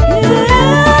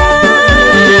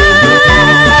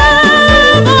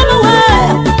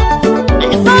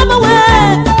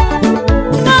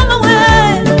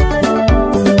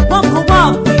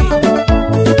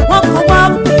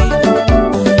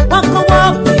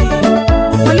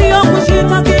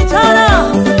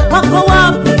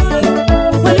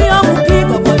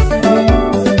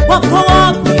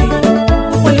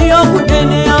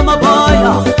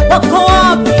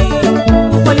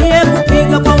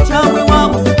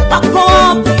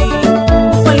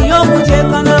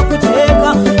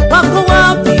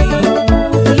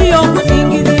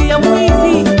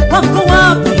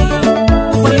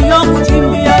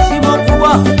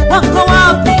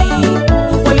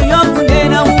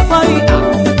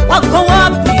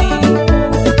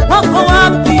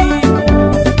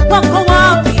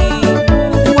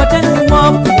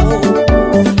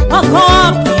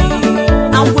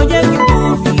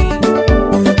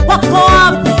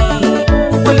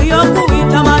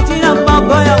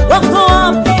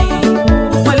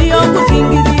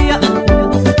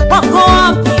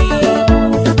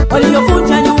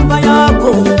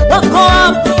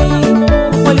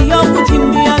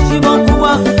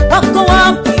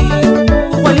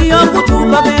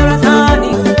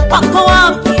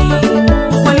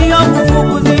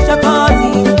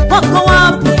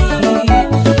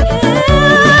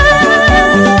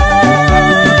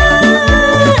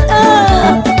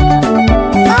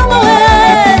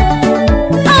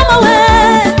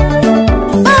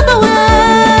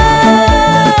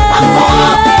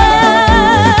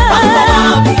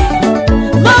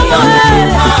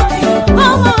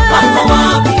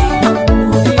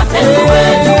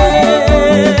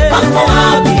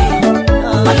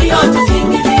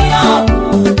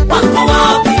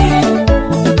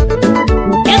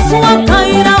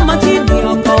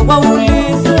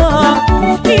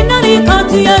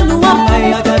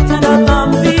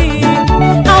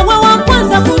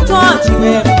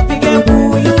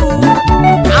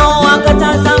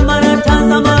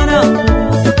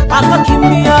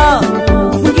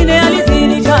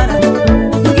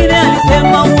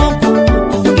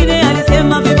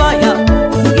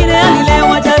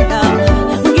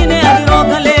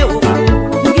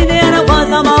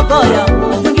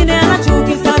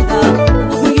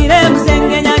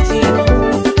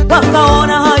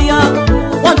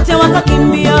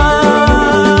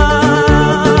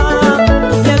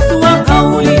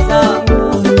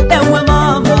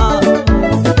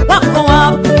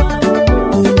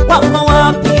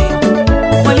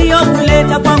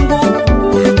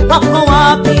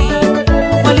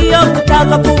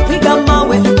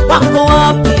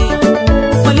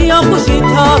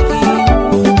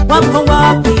 wananitaki wako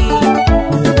wapi?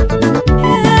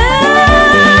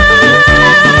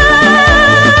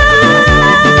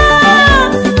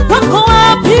 Wako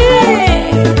wapi?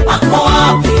 Wako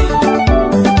wapi?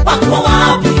 Wako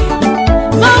wapi?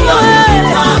 Mama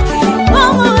wananitaki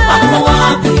wako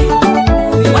wapi?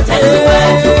 Watesi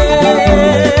wetu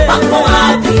wako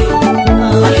wapi?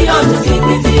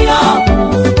 Waliotusingizia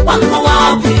wako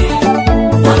wapi?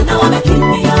 Wana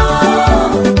wamekimbia.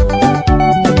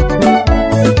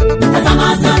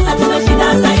 Tazama sasa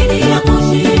tumeshinda zaidi ya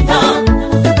kushinda.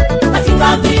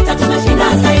 Katika vita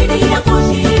tumeshinda zaidi ya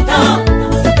kushinda.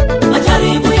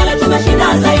 Majaribu yale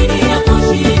tumeshinda zaidi ya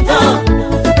kushinda.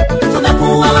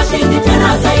 Tumekuwa washindi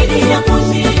tena zaidi ya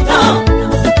kushinda.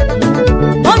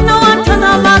 Ona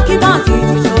watazama kibanzi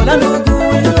jicho la ndugu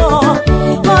huyo.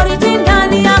 Oriti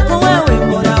ndani yako wewe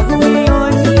mbona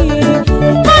huioni?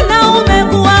 Mbona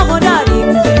umekuwa hodari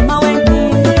kusema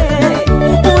wengine?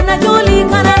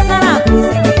 Unajulikana sana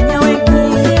kusikenya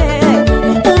wengine.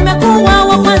 Umekuwa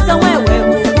wa kwanza wewe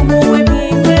kuhukumu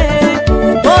wengine.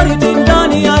 Oriti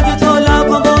ndani ya jicho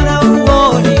lako mbona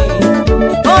huoni?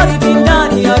 Oriti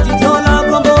ndani ya jicho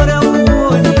lako mbona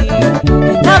huoni?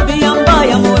 Tabia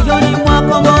mbaya moyoni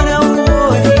mwako mbona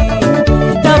huoni?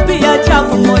 Tabia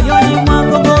chafu moyoni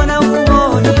mwako mbona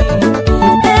huoni?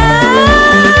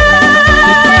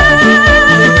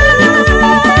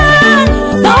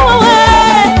 Mama we,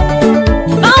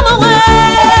 mama we.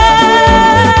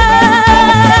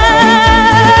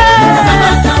 Tazama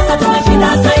sasa tumeshinda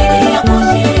zaidi ya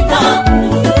kushinda.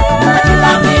 Katika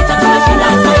vita tumeshinda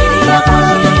zaidi ya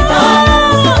kushinda.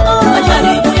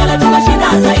 Majaribu yale tumeshinda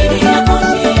zaidi ya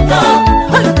kushinda.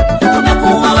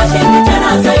 Tumekuwa washindi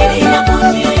tena zaidi ya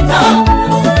kushinda.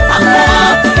 Wako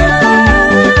wapi?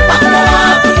 Wako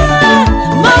wapi?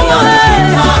 Mama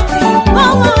wananitaki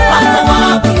wako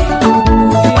wapi?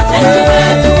 Watesi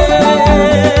wetu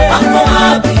wako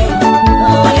wapi?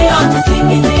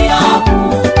 Waliotusingizia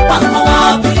wako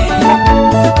wapi?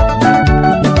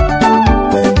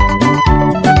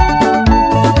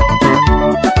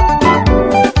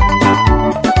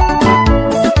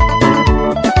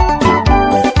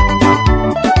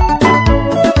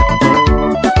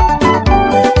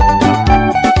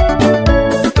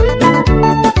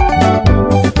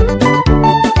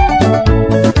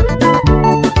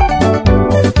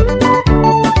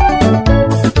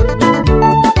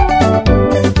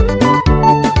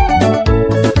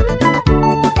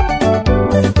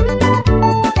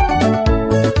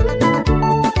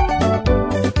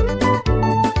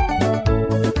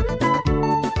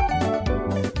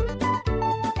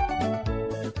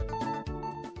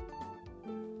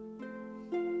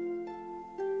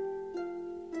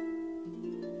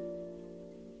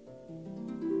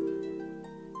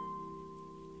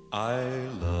 I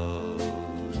love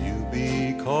you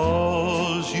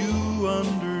because you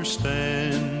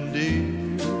understand, dear,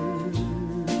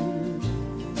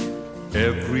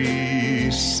 every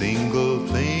single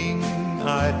thing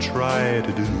I try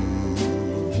to do.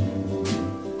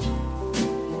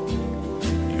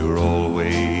 You're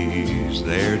always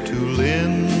there to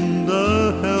lend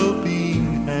a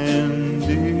helping hand,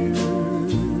 dear.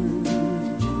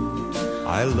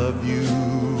 I love you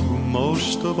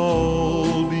most of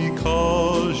all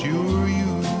because you're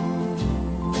you.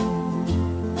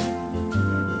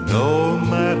 No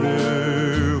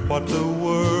matter what the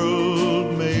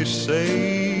world may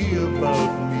say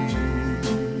about me,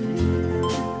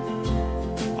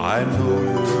 I know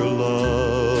your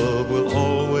love will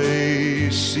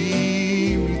always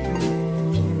see me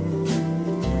through.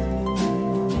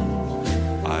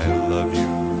 I love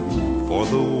you for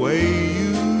the way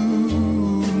you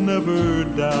never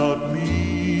doubt me.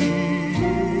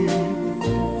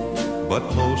 But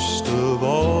most of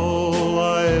all,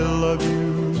 I love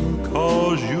you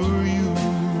 'cause you're you.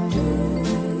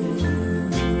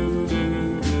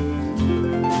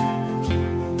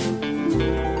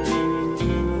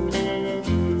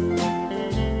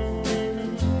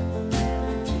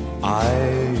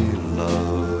 I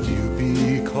love you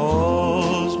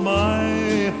because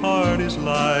my heart is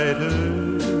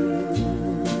lighter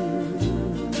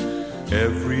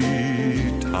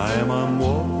every time I'm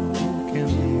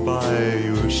walking by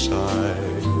your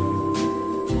side.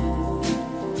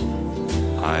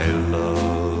 I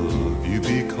love you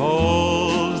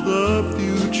because the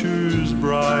future's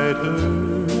brighter.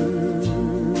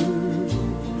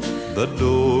 The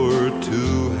door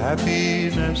to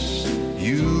happiness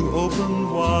you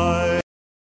open wide.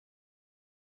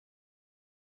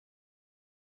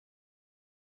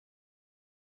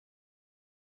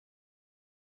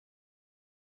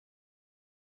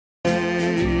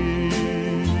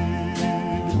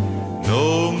 No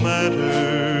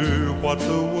matter what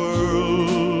the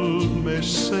world may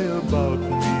say about me.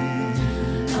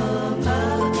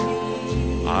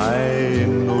 I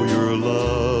know your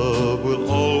love will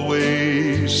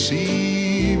always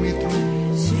see me through.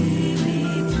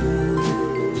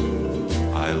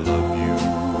 I love you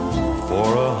for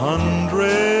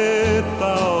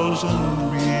 100,000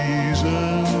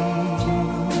 reasons,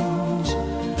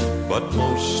 but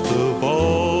most of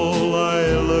all I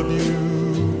love you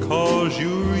 'cause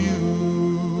you're you.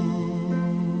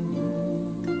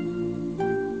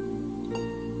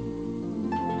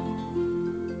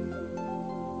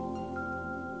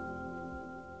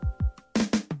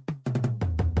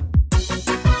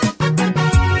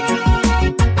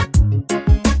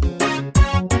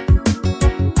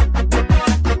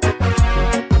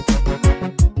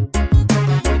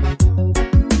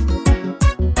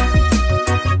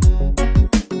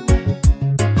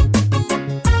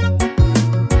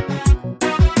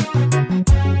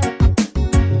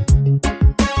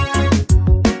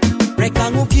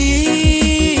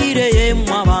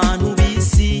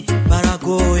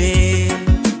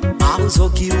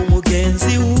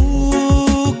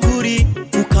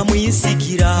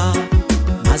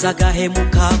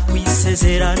 Agahemuka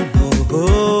kwisezerano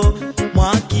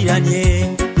mwakiranye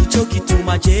ico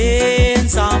gituma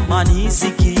genza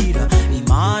manizigira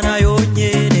Imana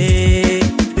yonyene.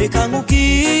 Reka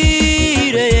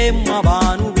nkubwire mu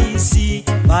abantu bisi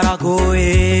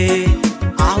baragoye,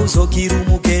 aho uzogira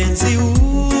umugenzi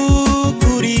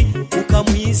w'ukuri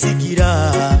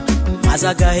ukamwizigira, maze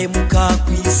agahemuka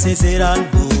kwisezerano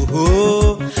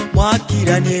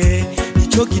mwakiranye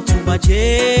ico gituma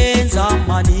genza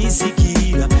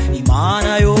manizigira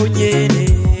Imana yonyene.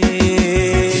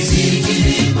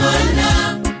 Zizigira Imana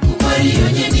kuko ari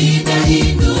yonyene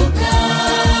idahinduka,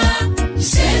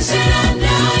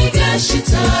 isezerana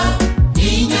igashitsa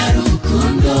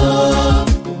n'inyarukundo,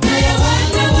 nayo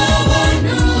abana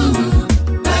b'abantu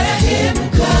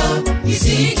barahemuka.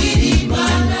 Zizigira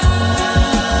Imana,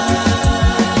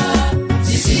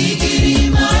 zizigira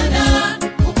Imana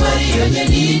kuko ari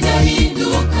yonyene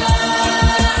idahinduka,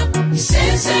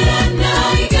 isezerana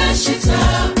igashitsa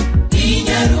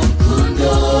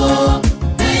n'inyarukundo,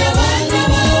 nayo abana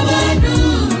b'abantu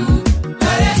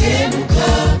barahemuka.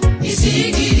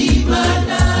 Zizigira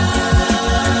Imana.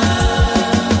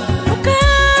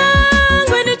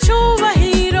 Ukangwe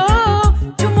n'icubahiro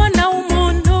c'umwana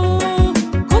w'umuntu,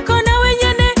 kuko nawe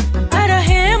nyene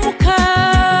arahemuka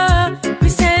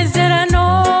kw'isezerano.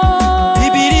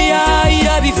 Bibiliya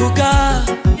irabivuga,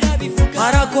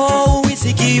 harako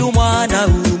uwizigiye umwana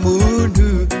w'umuntu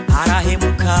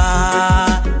arahemuka.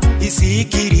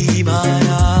 Izigira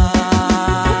Imana.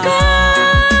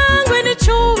 Ukangwe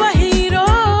n'icubahiro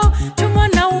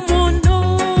c'umwana w'umuntu,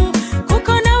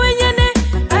 kuko nawe nyene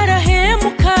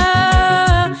arahemuka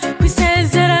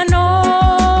kw'isezerano.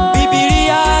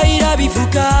 Bibiliya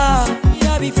irabivuga,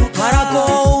 harako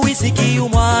uwizigiye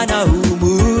umwana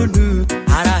w'umuntu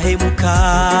arahemuka.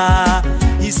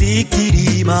 Izigira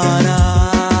Imana.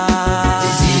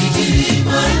 Zizigira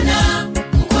Imana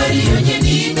kuko ari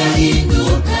yonyene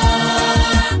idahinduka,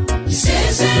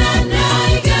 isezerana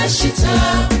igashitsa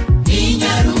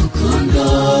n'inyarukundo,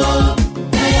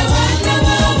 nayo abana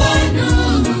b'abantu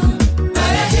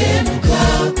barahemuka.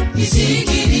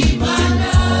 Zizigira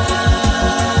Imana,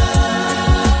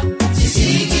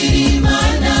 zizigira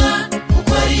Imana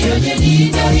kuko ari yonyene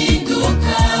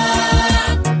idahinduka,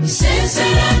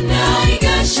 isezerana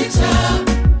igashitsa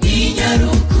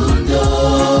n'inyarukundo,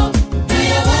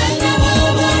 nayo abana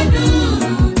b'abantu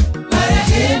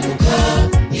barahemuka.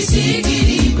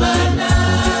 Zizigira Imana.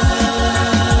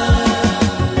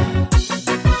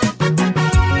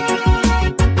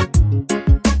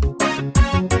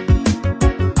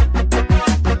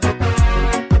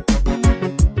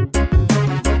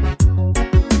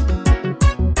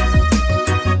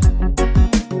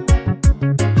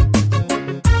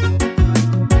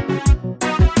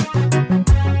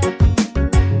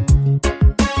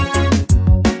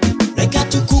 Reka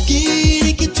tukubwire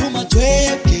igituma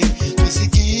twebwe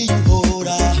twizigiye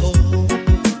Uhoraho,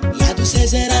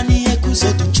 yadusezeraniye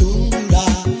kuzoducungura,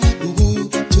 ubu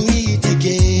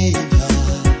turitegeka.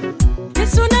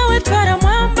 Yesu nawe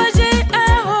twaramwambaje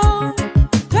aho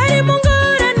twari mu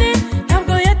ngorane,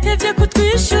 ntabwo yatevye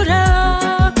kutwishura.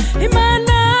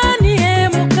 Imana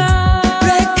ntihemuka.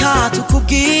 Reka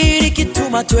tukubwire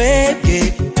igituma twebwe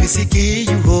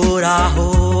twizigiye Uhoraho,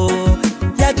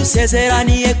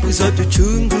 yadusezeraniye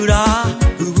kuzoducungura,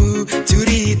 ubu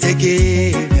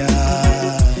turitegeka.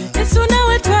 Yesu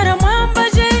nawe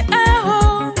twaramwambaje aho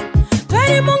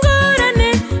twari mu ngorane,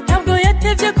 ntabwo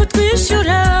yatevye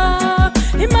kutwishura.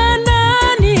 Imana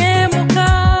ntihemuka.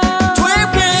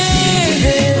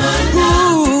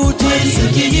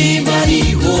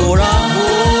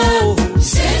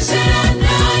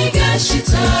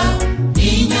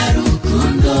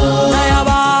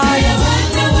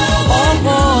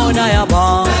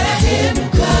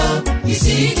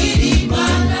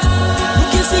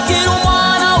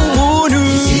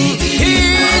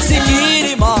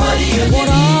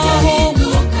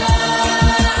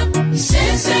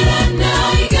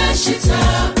 igashitsa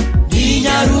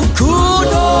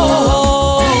inyarukundo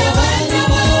abana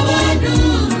b'abantu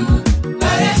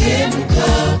barahemuka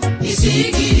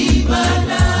isigira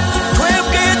imana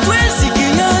twebwe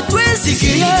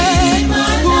twesigiye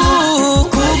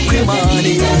kuko imana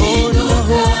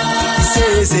ihoraho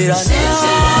isezerana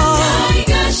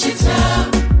igashitsa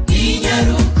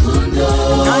inyarukundo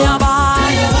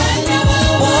n'ayabana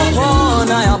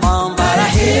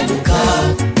barahemuka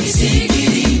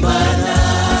isigira imana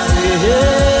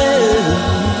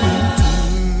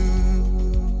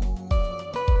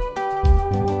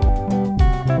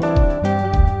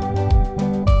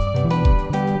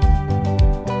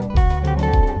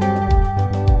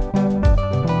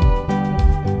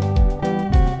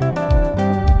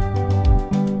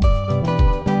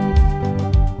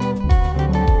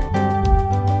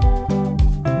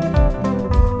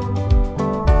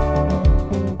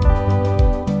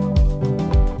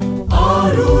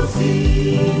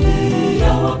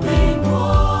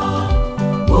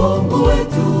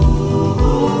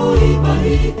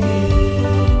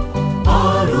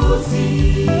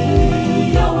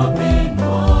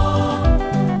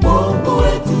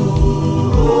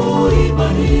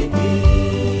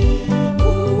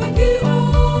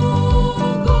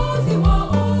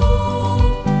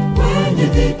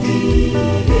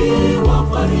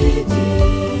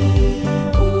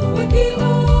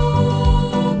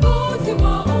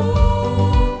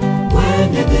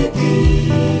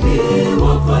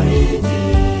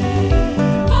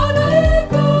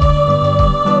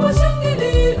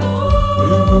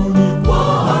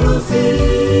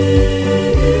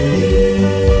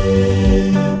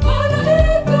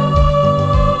Malaika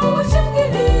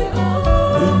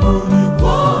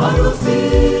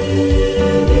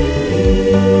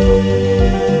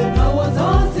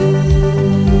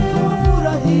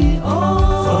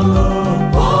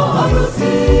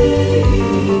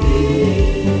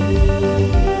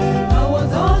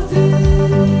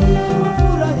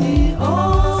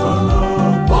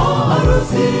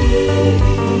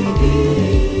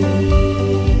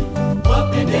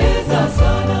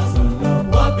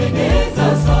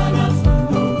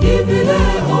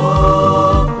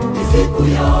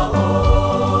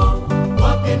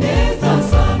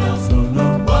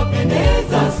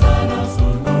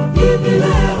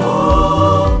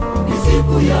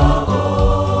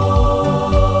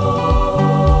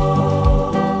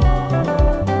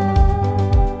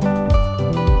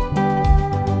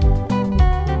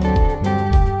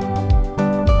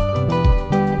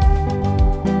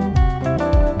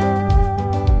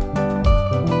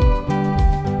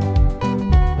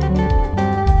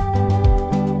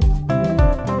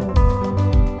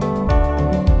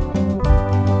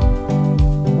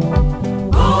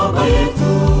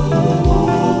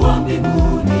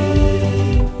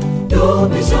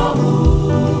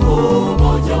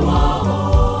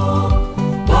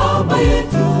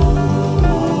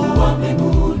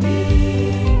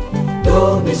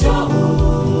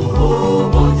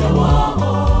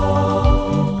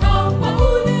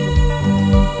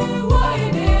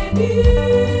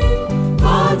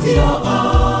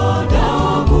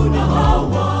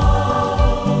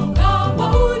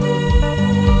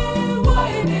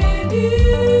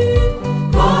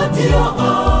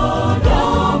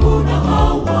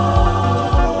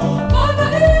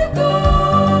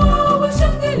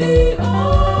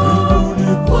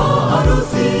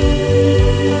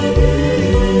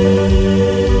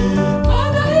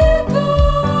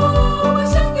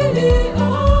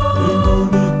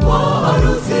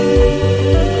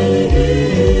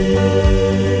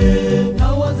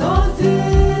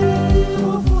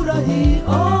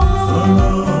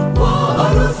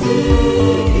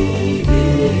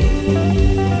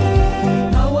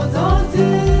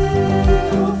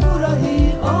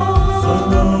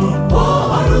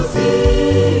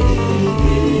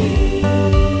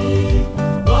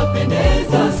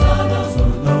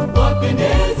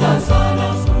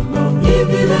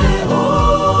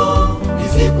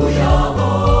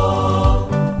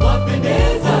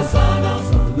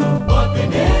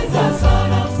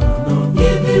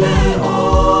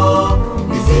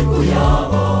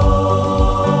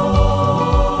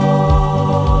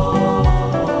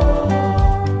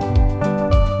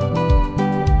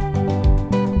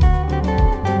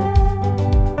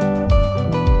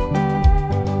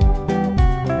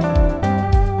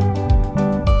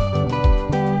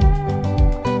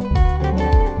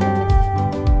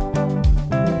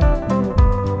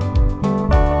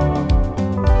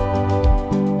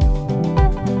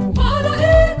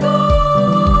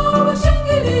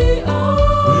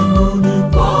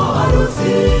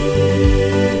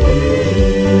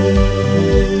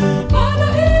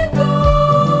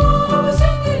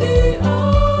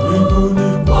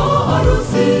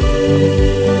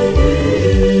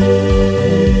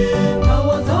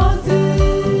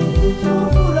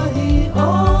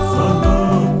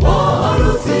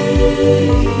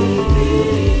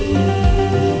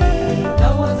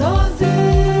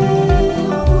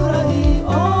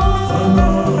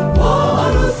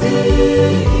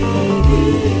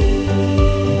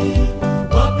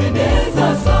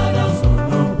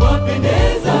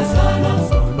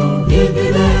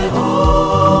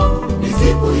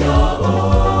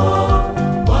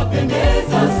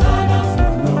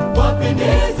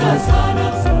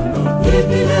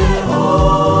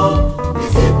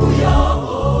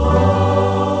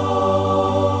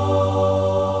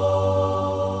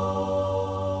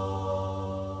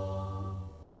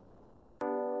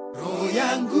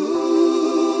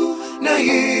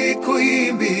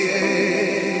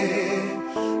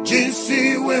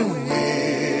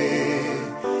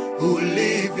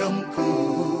ulivyo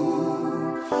mkuu.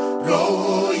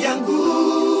 Roho yangu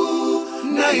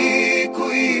na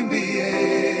ikuimbie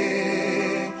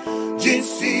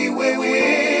jinsi wewe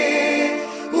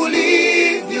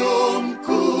ulivyo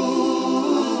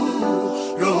mkuu.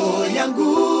 Roho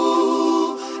yangu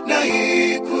na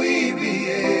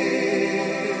ikuimbie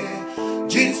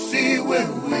jinsi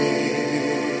wewe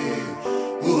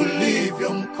ulivyo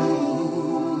mkuu.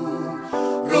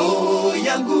 Roho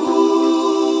yangu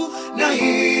na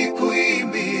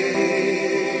ikuimbie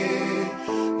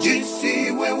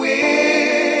jinsi wewe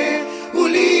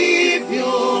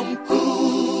ulivyo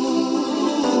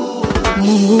mkuu.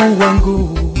 Mungu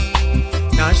wangu,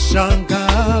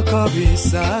 nashangaa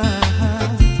kabisa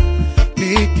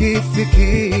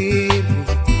nikifikiri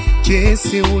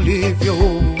jinsi ulivyo,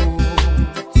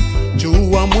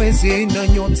 jua, mwezi na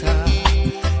nyota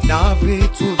na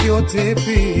vitu vyote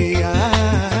pia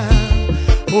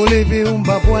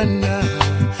uliviumba Bwana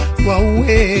kwa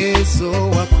uwezo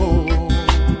wako.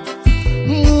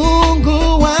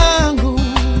 Mungu wangu,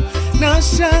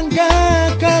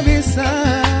 nashangaa kabisa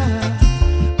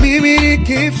mimi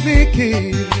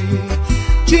nikifikiri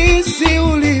jinsi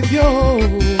ulivyo,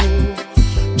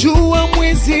 jua,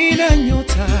 mwezi na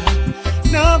nyota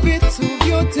na vitu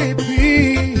vyote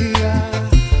pia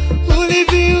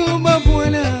uliviumba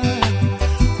Bwana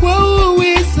kwa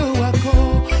uwezo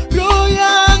wako. Roho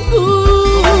yangu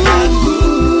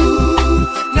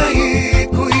na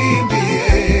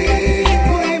ikuimbie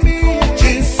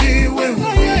jinsi wewe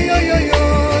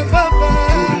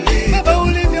Baba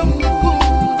ulivyo mkuu.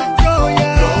 Roho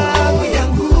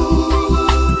yangu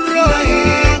na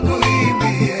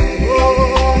ikuimbie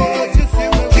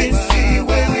jinsi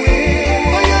wewe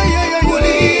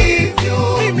ulivyo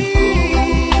mkuu.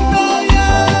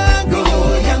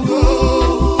 Roho yangu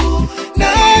na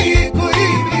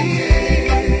ikuimbie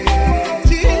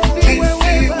jinsi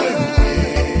wewe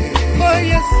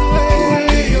Yesu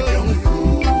ulivyo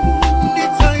mkuu.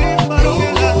 Nitaimba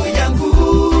roho yangu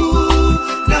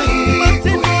na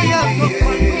ikuimbie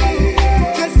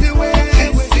jinsi wewe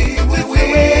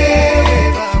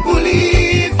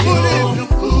ulivyo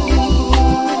mkuu.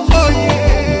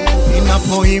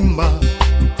 Ninapoimba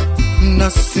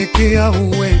nasikia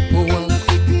uwepo wangu,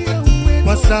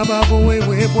 kwa sababu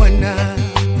wewe Bwana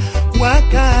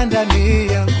wakaa ndani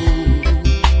yangu.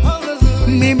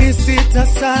 Mimi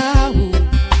sitasahau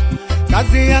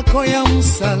kazi yako ya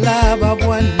msalaba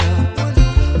Bwana,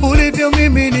 ulivyo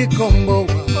mimi nikomboa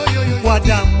kwa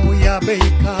damu ya bei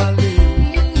kali.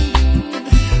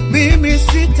 Mimi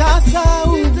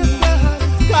sitasahau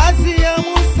kazi ya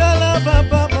msalaba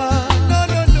Baba,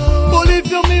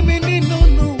 ulivyo mimi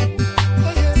ninunu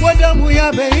kwa damu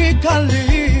ya bei kali.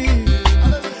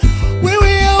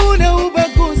 Wewe hauna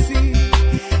ubaguzi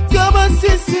kama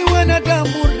sisi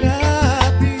wanadamu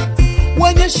Rabi,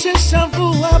 wanyeshesha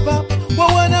mvua Baba kwa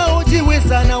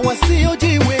wanaojiweza na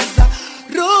wasiojiweza.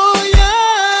 Roho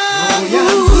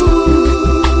yangu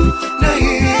na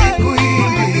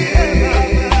ikuimbie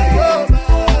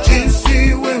jinsi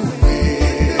wewe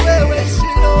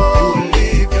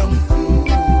ulivyo mkuu.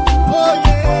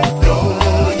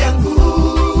 Roho yangu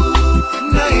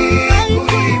na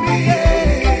ikuimbie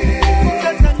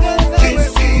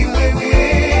jinsi wewe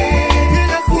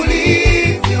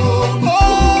ulivyo mkuu.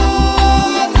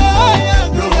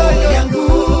 Roho yangu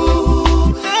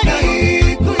na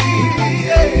ikuimbie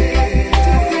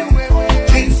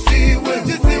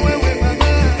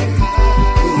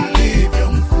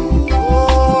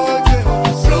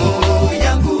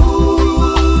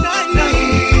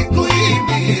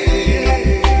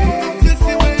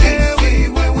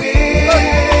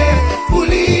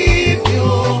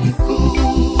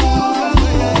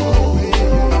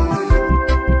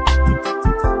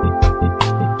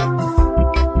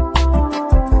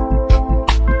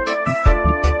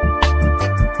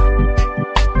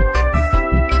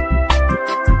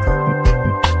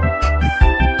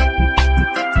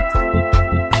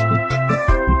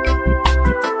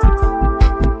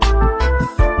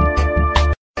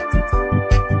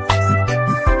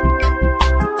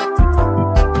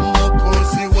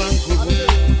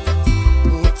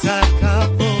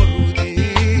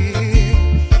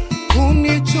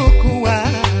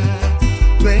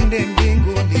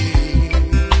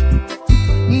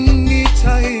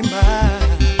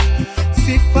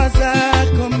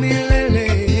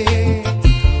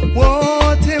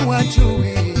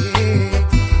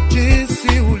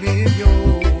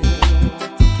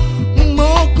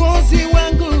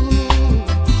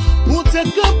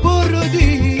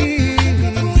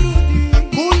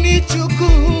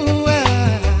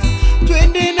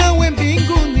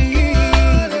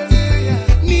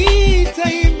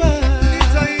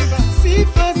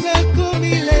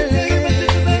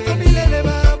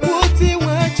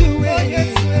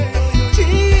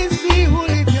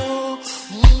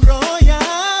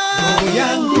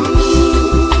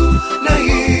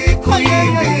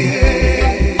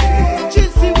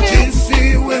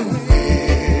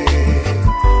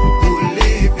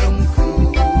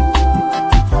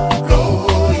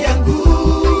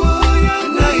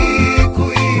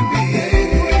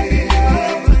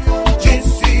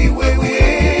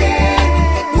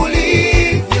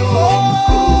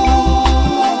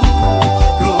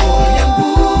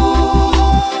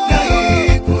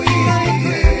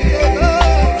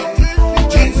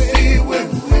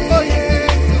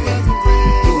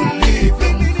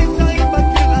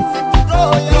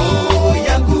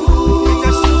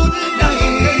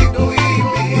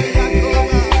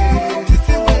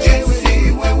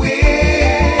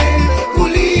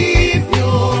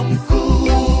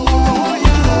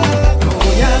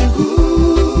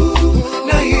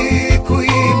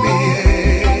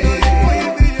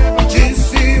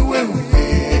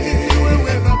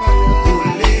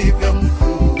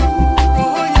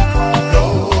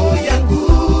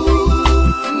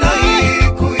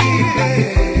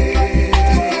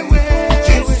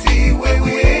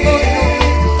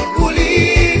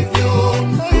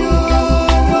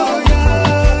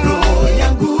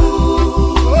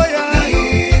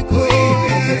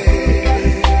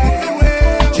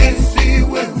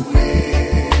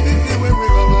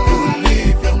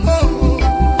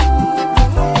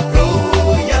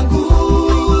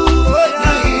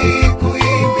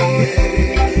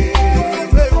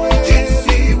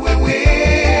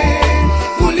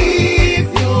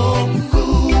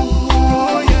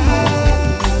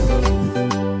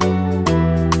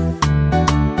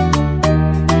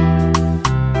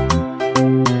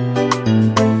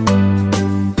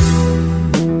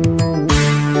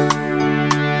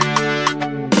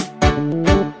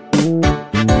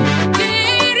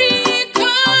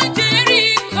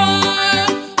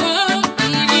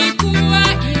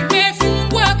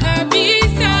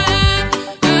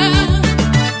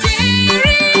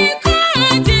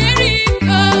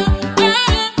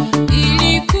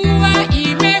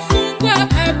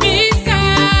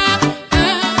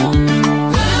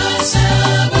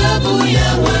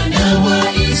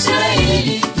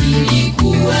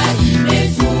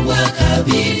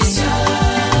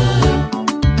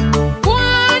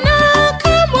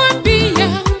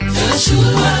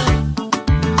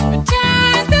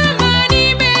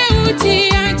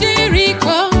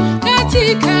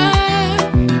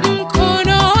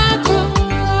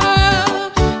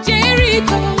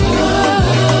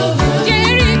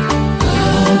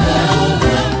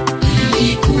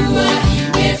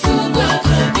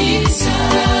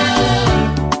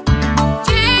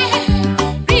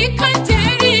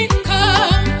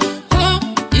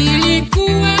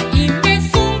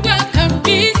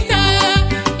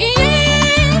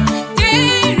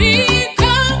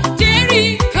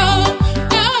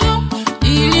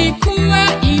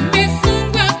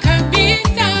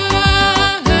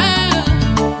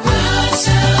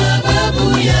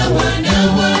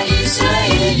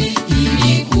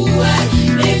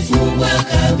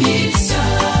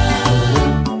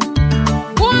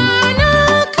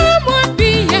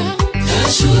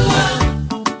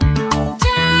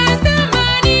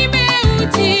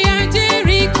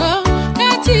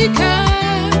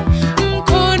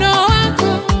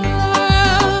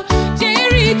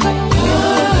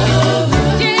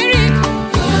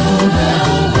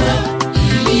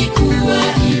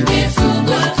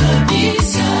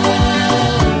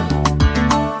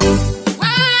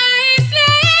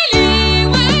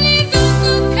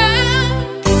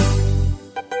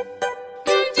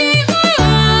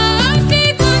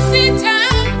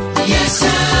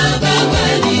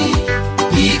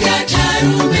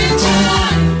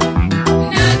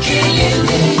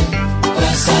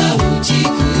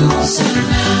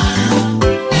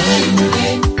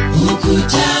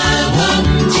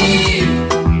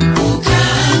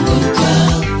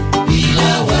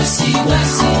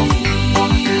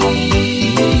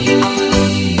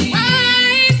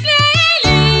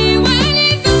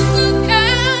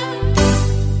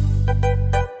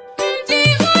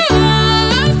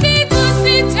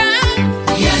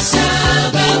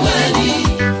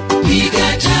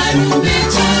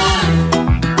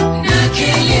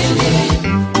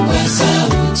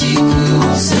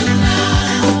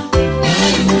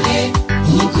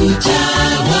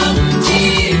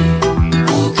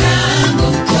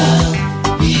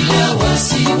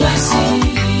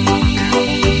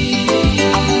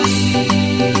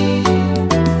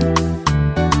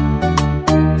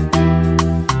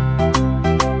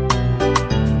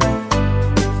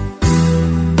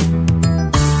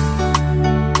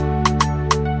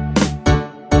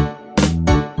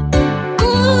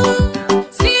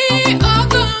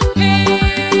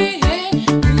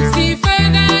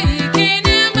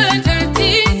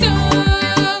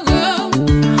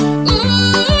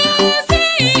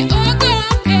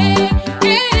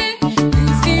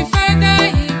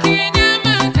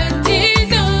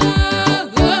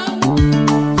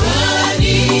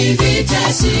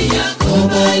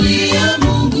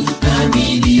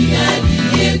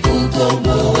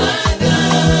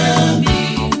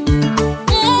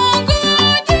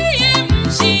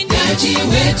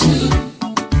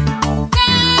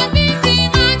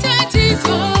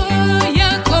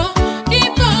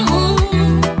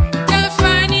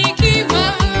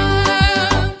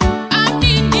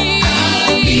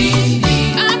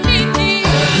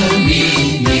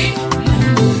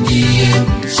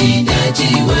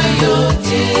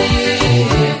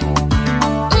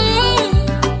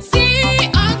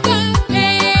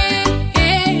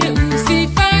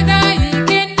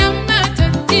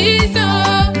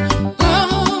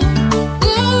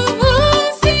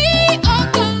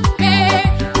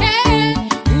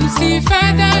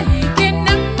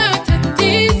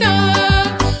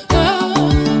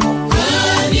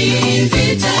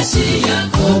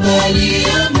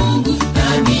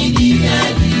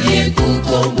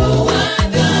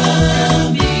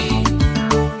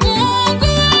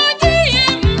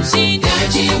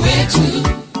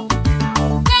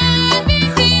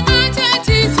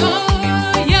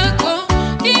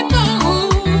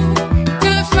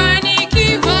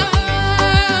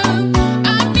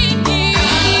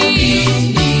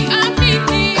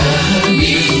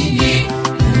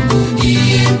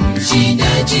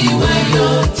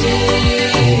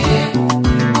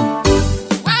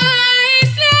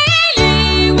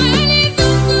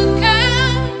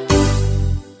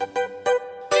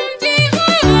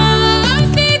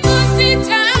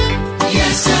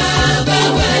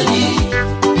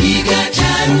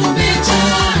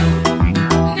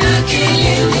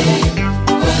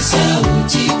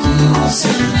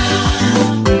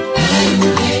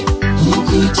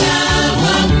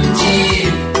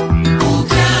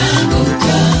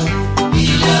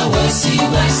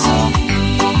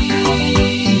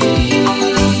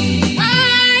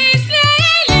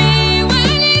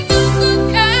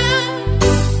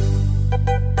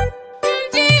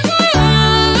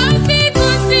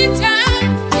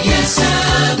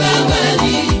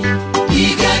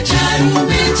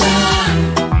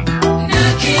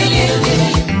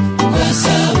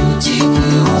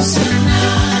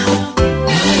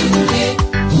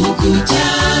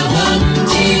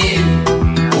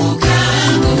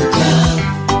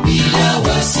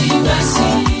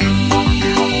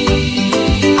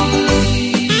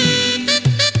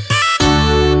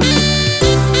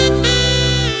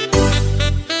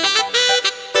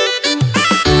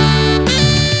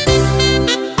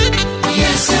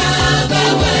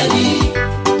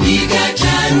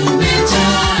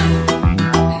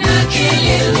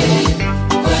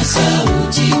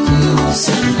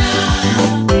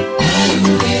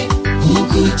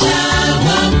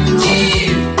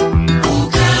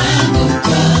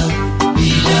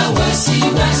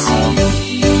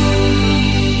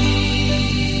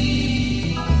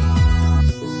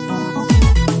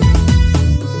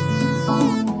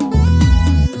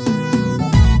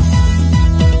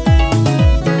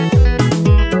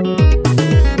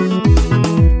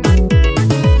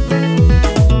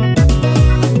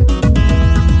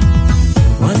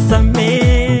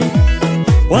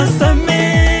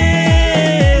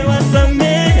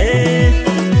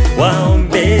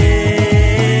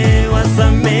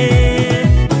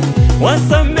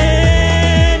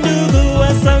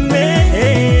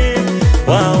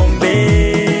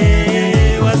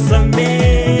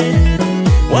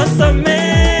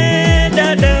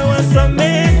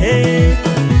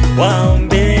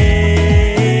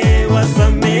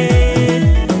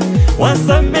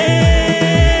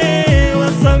wasamehe,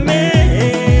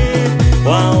 wasamehe,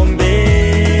 waombe.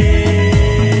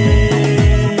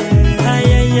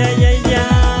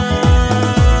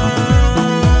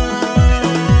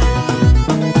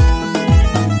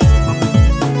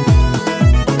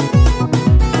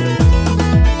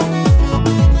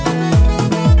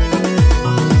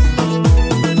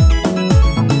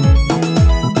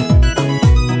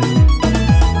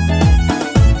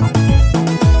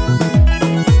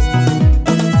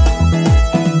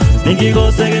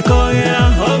 Nikigosege kogera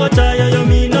ogotayo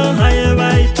yomino haye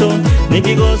baito.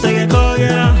 Nikigosege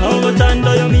kogera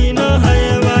ogotando yomino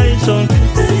haye baito.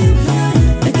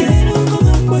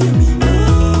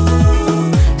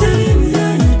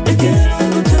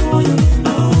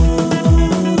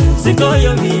 Siko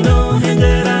yomino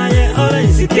enjeraye ore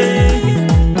isike.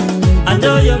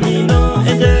 Anjo yomino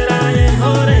enjeraye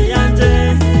ore yanje.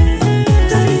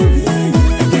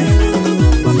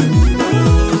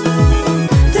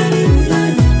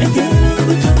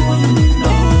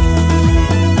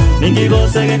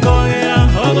 Nikigosege kogera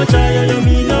ogotayo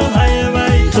yomino haye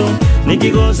baito.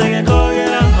 Nikigosege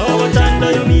kogera ogotando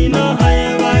yomino haye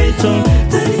baito.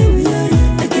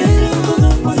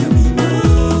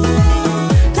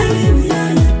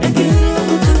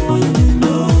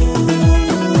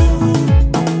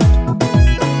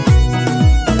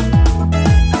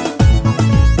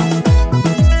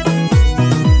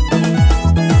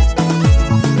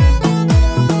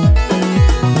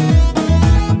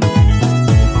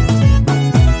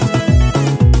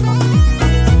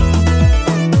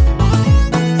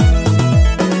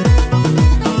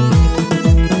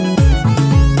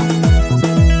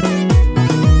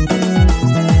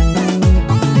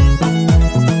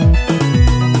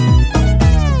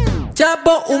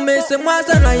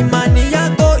 Umesemwaza na imani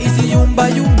yako isiyumba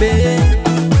yumbe.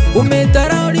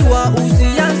 Umetarauliwa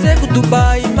usianze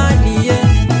kutupa imani ye.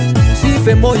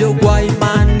 Sife moyo kwa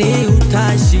imani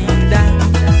utashinda.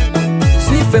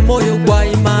 Sife moyo kwa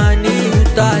imani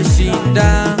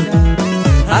utashinda.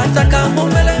 Hata kama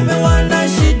umelemewa na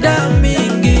shida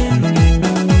mingi,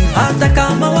 hata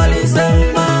kama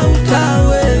walisema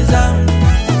utaweza.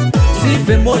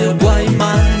 Sife moyo kwa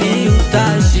imani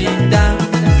utashinda.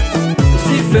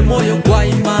 Sife moyo kwa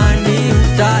imani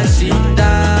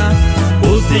utashinda.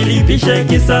 Usilipishe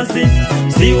kisasi,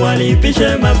 si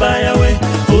walipishe mabaya we.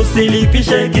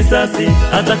 Usilipishe kisasi,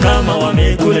 hata kama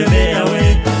wamekulemea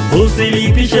we.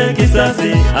 Usilipishe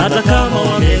kisasi, hata kama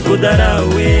wamekudharau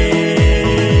we.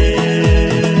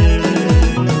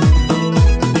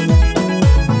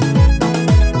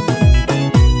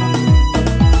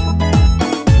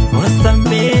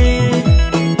 Wasamehe,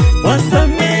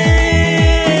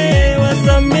 wasamehe,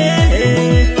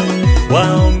 wasamehe,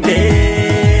 waombe.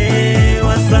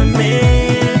 Wasamehe,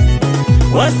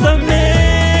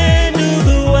 wasamehe,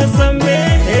 ndugu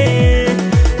wasamehe,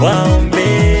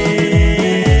 waombe.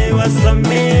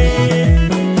 Wasamehe,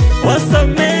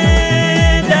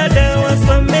 wasamehe, dada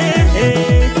wasamehe,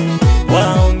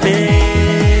 waombe.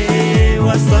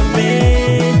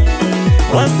 Wasamehe,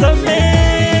 wasamehe,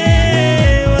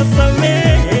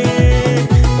 wasamehe,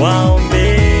 waombe.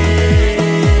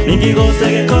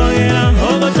 Nikigosege kogera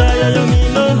ogotayo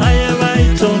yomino haye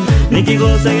baito.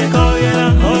 Nikigosege kogera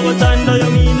ogotando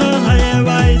yomino haye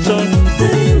baito.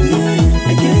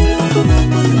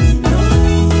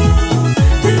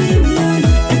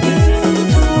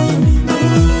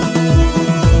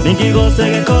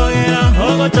 Nikigosege kogera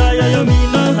ogotayo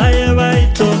yomino haye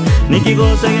baito.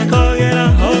 Nikigosege kogera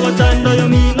ogotando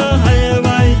yomino haye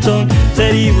baito.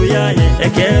 Seribu yaye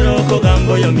ekero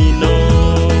kogambo yomino.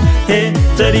 He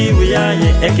seribu yaye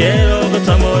ekero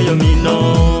kotamo yomino.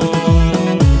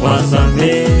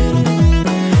 Wasamehe,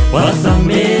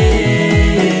 wasamehe,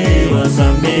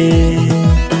 wasamehe,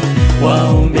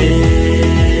 waombe.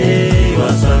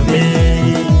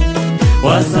 Wasamehe,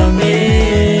 wasamehe,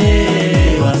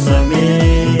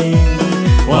 wasamehe,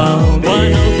 waombe.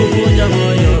 Wanaokuvunja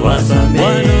moyo wasamehe,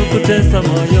 wanaokutesa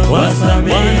moyo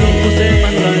wasamehe, wanaokusema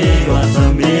sana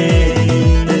wasamehe,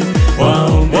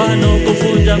 waombe.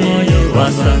 Wanaokuvunja moyo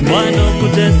wasamehe,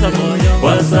 wanaokutesa moyo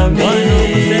wasamehe,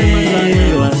 wanaokusema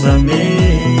sana wasamehe,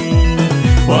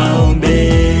 waombe.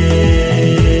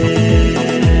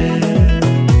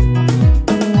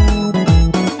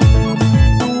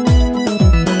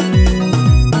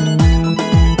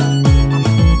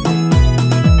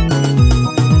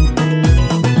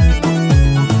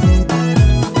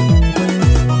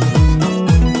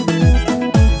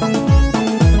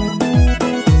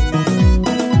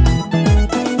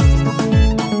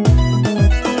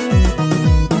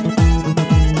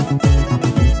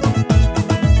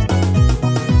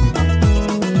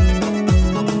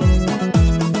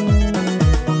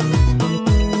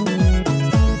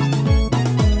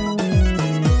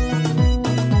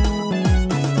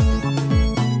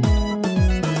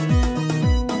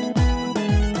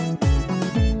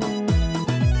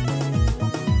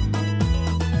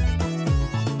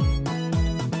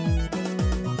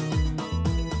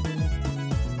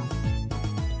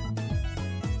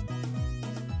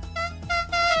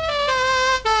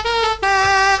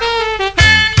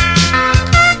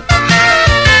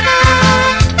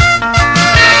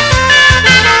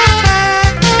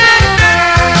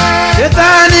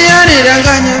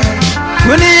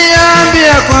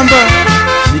 kwamba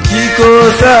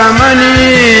nikikosa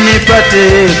amani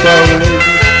nipate kwa ulevi.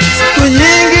 Siku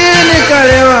nyingi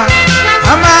nikalewa,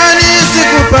 amani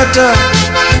sikupata,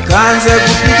 nikaanza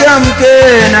kupiga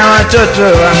mke na watoto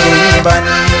wangu nyumbani.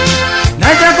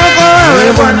 Naja kwako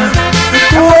wewe Bwana,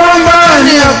 kuomba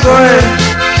niokoe,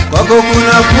 kwako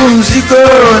kuna pumziko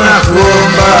na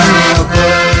kuomba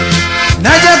niokoe.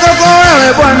 Naja kwako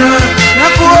wewe Bwana, na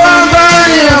kuomba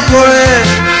niokoe,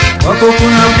 kwako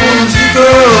kuna pumziko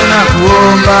na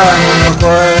kuomba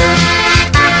niokoe.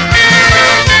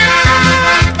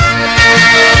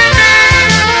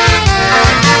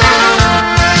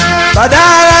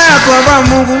 Badala ya kuomba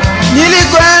Mungu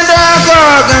nilikwenda kwa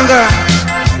waganga,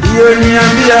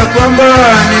 walioniambia kwamba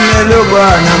nimelogwa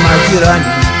na majirani.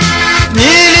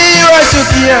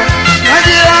 Niliwashukia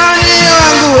majirani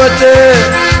wangu wote,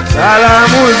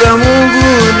 salamu za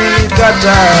Mungu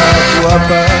nilikataa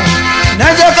kuwapa.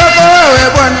 Naja kwako wewe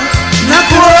Bwana, na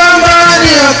kuomba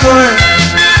niokoe,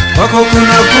 kwako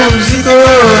kuna pumziko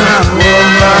na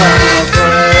kuomba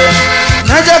niokoe.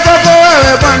 Naja kwako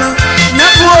wewe Bwana, na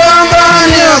kuomba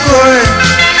niokoe,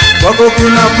 kwako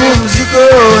kuna pumziko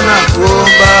na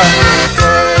kuomba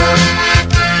niokoe.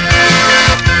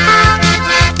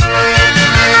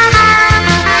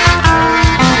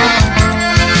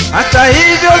 Hata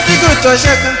hivyo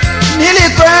sikutosheka,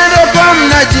 nilikwenda kwa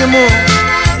mnajimu,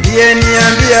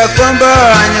 aliyeniambia kwamba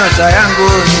nyota yangu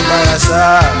ni mbaya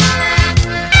sana.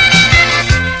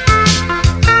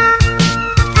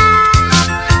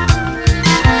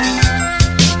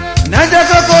 Naja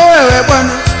kwako wewe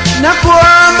Bwana, na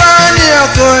kuomba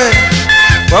niokoe,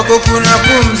 kwako kuna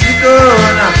pumziko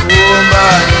na kuomba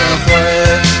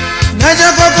niokoe.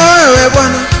 Naja kwako wewe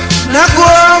Bwana, na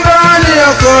kuomba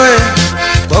niokoe,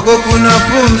 kwako kuna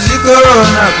pumziko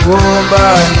na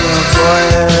kuomba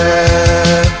niokoe.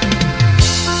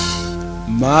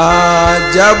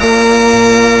 Maajabu,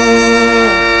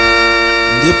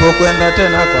 ndipo kwenda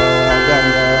tena kwa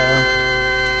waganga,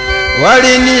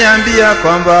 waliniambia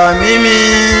kwamba mimi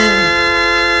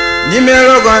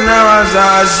nimerogwa na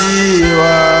wazazi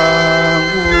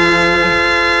wangu.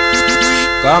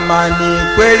 Kama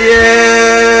ni kweli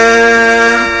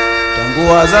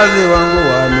tangu wazazi wangu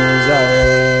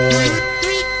wamezae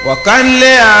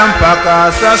wakanilea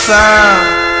mpaka sasa,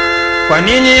 kwa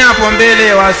nini hapo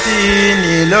mbele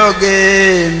wasiniloge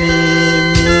mimi?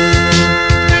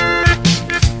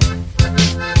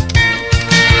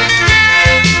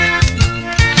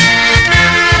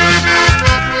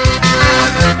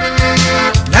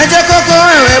 Naja kwako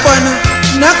wewe Bwana,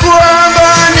 na kuomba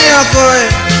niokoe,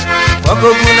 kwako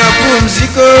kuna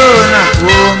pumziko na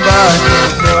kuomba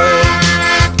niokoe.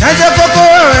 Naja kwako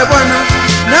wewe Bwana,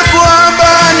 na kuomba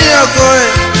niokoe,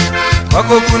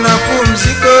 kwako kuna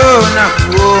pumziko na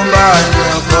kuomba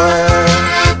niokoe.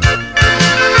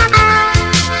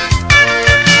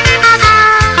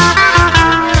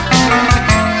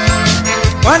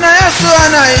 Bwana Yesu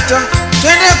anaita,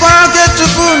 twende kwake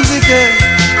tupumzike,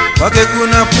 kwake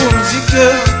kuna pumziko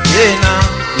tena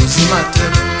uzima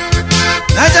tele.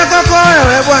 Naja kwako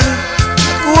wewe Bwana,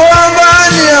 kuomba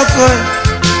niokoe,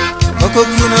 kwako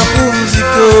kuna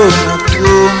pumziko na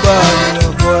kuomba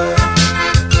niokoe.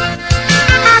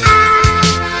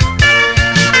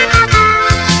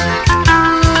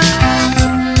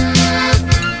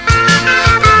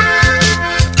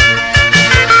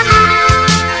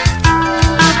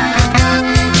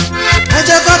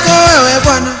 Naja kwako wewe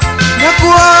Bwana, na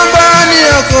kuomba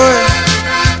niokoe,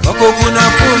 kwako kuna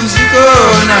pumziko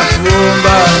na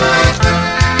kuomba niokoe.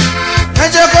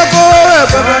 Naja kwako wewe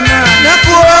Baba, na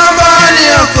kuomba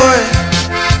niokoe,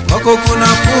 kwako kuna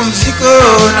pumziko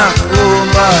na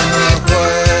kuomba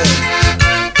niokoe.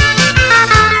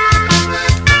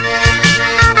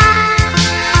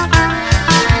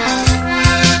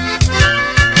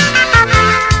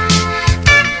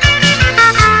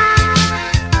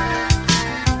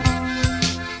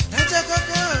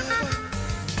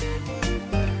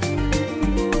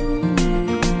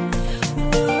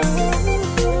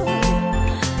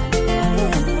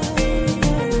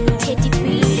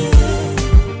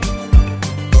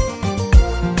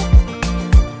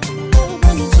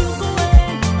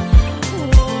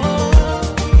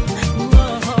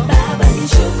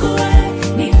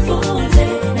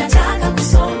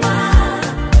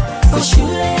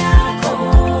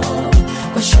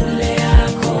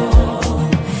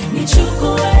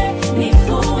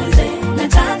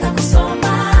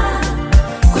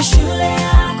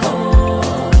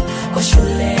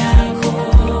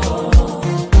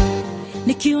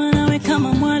 Nikiwa nawe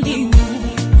kama mwalimu,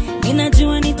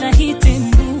 ninajua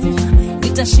nitahitimu,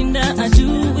 nitashinda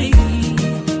adui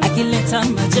akileta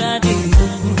majaribu.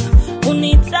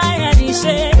 Unita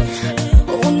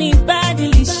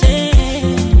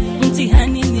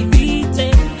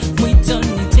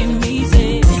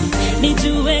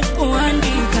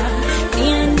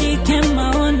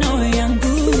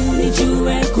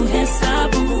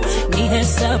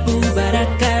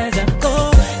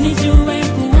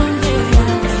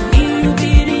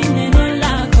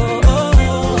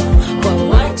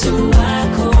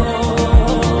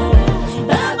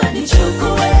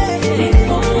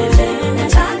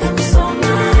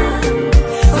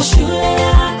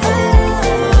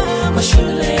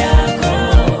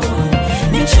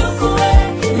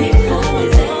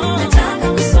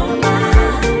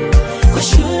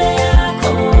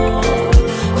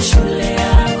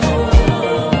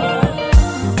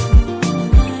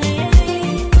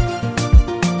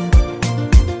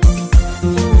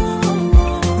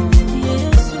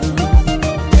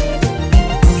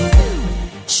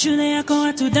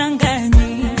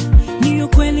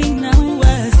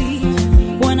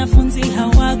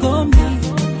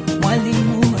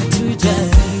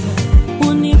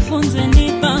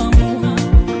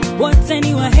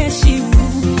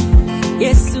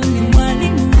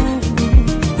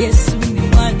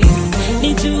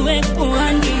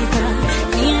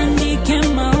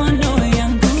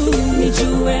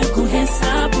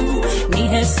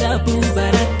nihesabu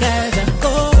baraka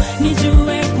zako,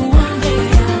 nijue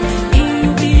kuongea,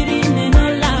 nihubiri neno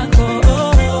lako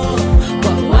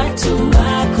kwa watu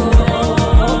wako.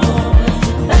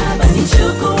 Baba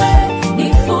nichukue,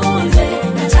 nifunze,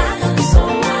 nataka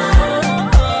kusoma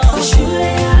kwa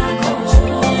shule yako,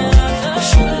 kwa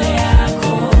shule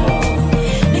yako.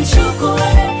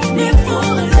 Nichukue,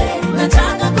 nifunze,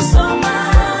 nataka kusoma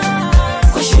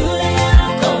kwa shule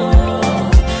yako,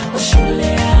 kwa shule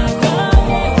yako.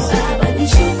 Baba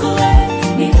nichukue,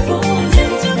 nifunze,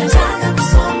 nataka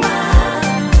kusoma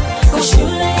kwa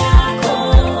shule yako,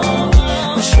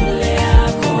 kwa shule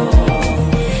yako.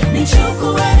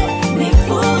 Nichukue,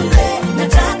 nifunze,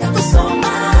 nataka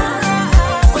kusoma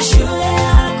kwa shule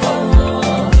yako,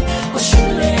 kwa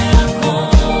shule yako.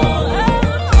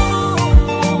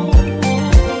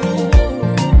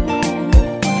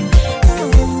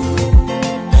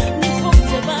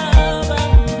 Nifunze Baba.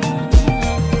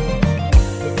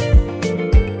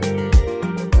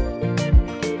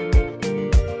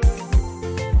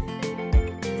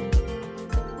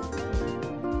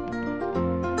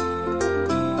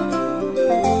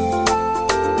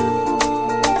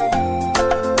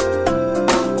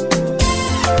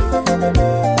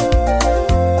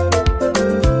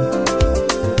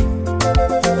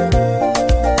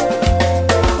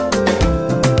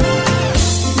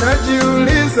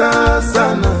 Ninajiuliza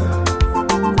sana,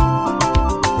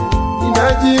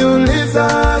 ninajiuliza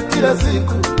kila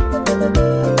siku,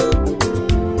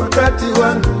 wakati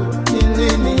wangu ni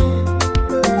lini?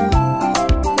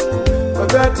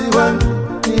 Wakati wangu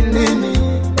ni lini?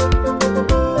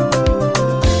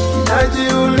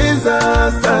 Ninajiuliza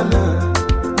sana,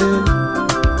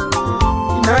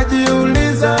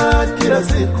 ninajiuliza kila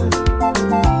siku,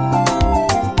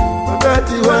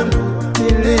 wakati wangu ni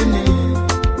lini?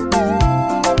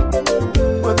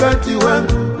 Wakati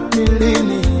wangu ni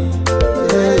lini?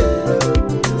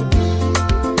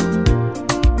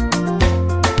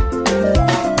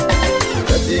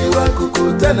 Wakati wa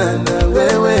kukutana na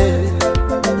wewe,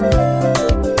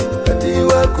 wakati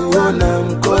wa kuona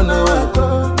mkono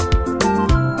wako,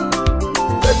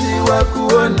 wakati wa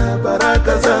kuona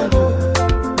baraka zangu,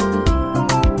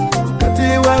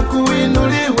 wakati wa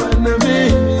kuinuliwa na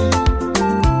mimi.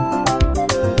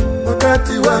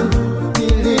 Wakati wangu ni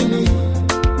lini?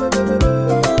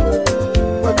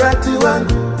 Wakati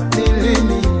wangu ni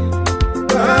lini?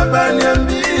 Baba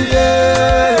niambie.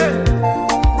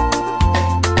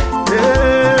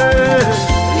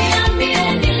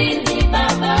 Niambie ni lini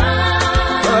Baba.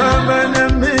 Baba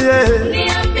niambie.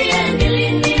 Niambie ni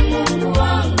lini Mungu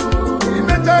wangu.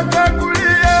 Nimetaka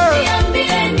kulia.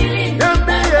 Niambie ni lini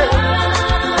Baba.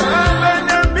 Baba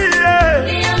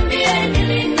niambie. Niambie ni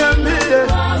lini Niambie.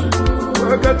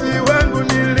 Wakati wangu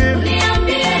ni lini?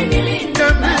 Niambie ni lini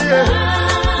Niambie.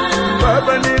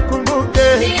 Baba nikumbuke.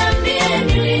 Niambie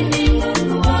ni lini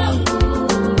Mungu wangu.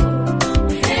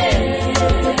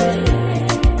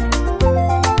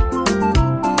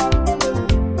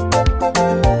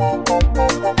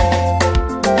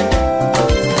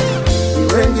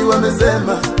 Ni wengi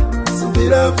wamesema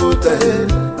subira vuta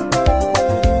heri,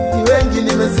 ni wengi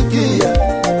nimesikia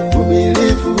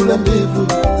uvumilivu la mbivu.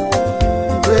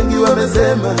 Ni wengi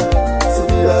wamesema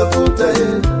subira vuta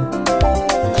heri,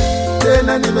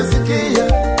 tena nimesikia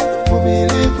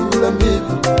uvumilivu la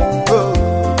mbivu. Oh.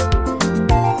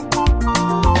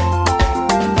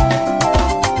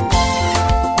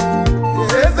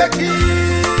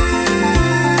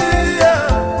 Hezekia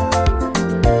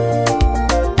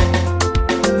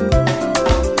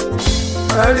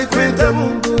alikuita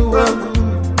Mungu wangu,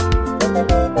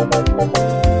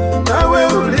 nawe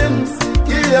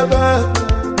ulimsikia Baba,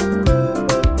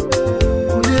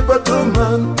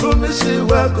 ulipotuma mtumishi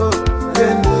wako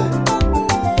ende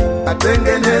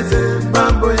atengeneze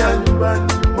mambo ya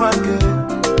nyumbani mwake.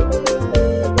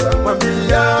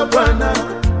 Kamwambia Bwana,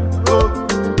 oh.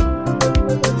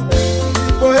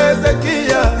 Ndipo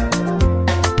Hezekia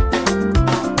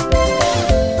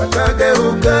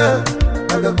akageuka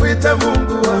akakuita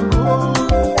Mungu wangu,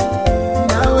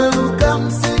 nawe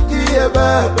ukamsikia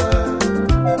Baba,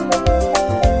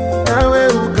 nawe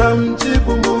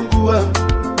ukamjibu Mungu wangu.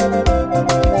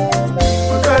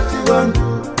 Wakati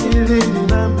wangu ni lini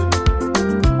nami?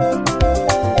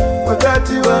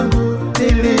 Wakati wangu ni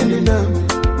lini nami?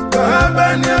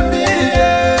 Baba niambie.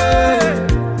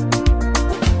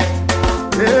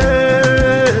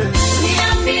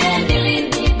 Niambie ni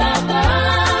lini Baba.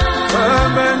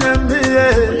 Baba niambie.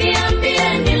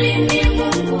 Niambie ni lini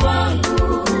Mungu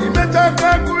wangu.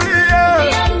 Nimetaka kulia.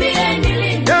 Niambie ni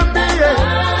lini Baba.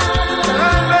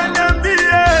 Baba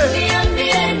niambie.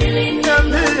 Niambie ni lini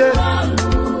Niambie. Mungu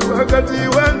wangu. Wakati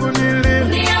wakati wangu ni lini?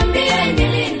 Niambie ni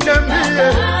lini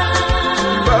Niambie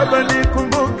Baba,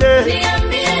 nikumbuke.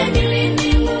 Niambie ni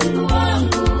lini Mungu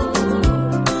wangu.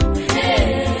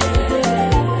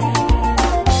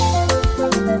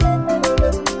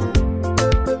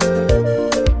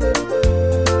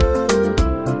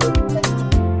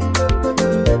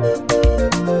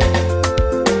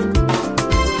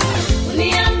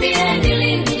 Uniambie ni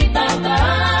lini Baba.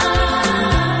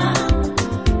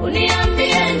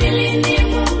 Uniambie ni lini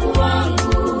Mungu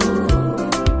wangu.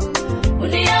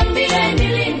 Uniambie ni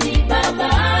lini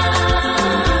Baba.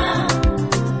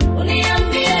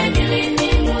 Uniambie ni lini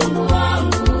Mungu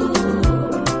wangu.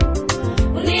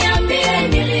 Uniambie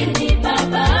ni lini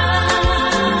Baba.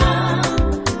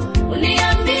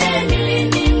 Uniambie ni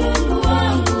lini Mungu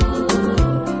wangu.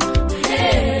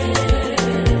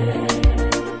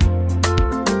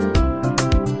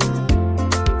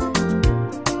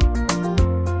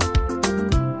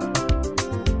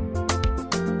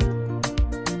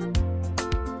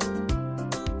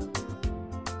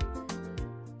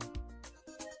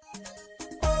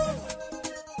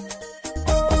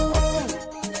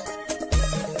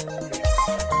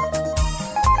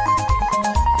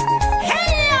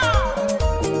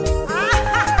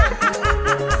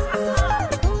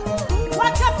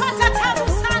 Watapata tabu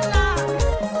sana.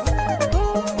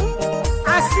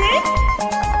 Asi?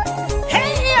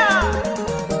 Heya!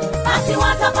 Basi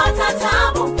watapata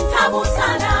tabu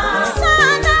sana.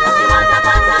 Basi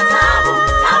watapata tabu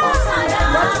sana.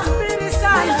 Watasubiri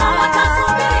sana.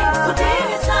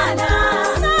 Watasubiri sana.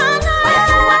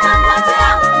 Yesu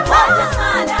watangojea ngoja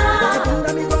sana.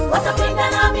 Watapinga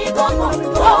na migongo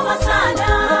ngoma sana.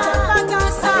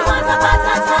 Basi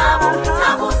watapata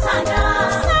tabu sana.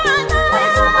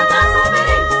 Yesu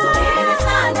watasubiri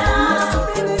sana.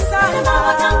 Yesu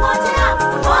watangojea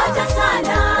ngoja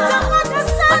sana.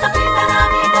 Watapinga na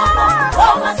migongo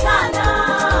ngoma sana.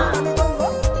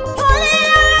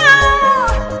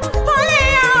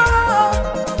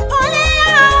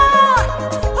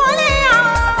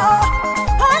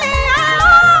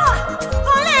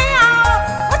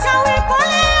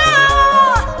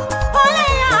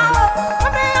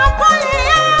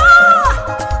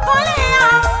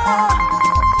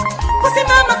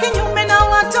 Kusimama kinyume na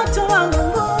watoto wa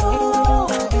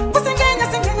Mungu,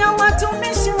 kusengenya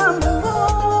watumishi wa Mungu,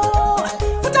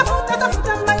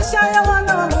 kutafuta maisha ya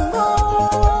wana wa Mungu,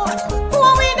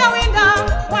 kuwawinda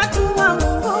watu wa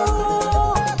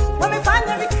Mungu.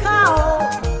 Wamefanya vikao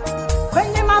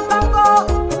kwenye mapango,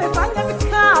 wamefanya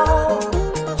vikao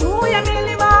juu ya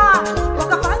milima,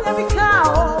 wakafanya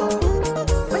vikao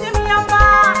kwenye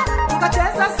miamba,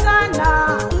 wakacheza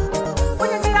sana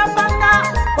kwenye njia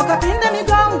panda, wakapinda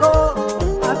migongo,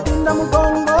 wakapinda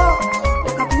mgongo,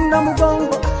 wakapinda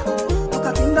mgongo,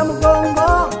 wakapinda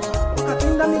mgongo,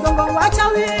 wakapinda migongo,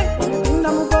 wachawi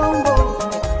wamepinda mgongo,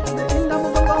 wamepinda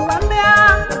mgongo,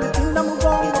 wambea wamepinda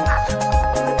mgongo,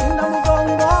 wamepinda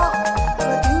mgongo,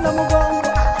 wamepinda mgongo.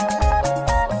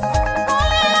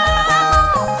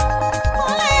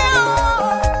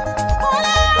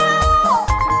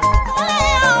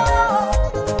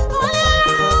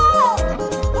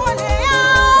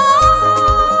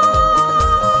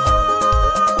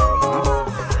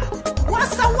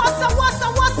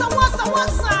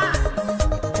 Wasa.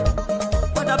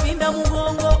 Watapinda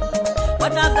mugongo,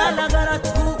 watagalagala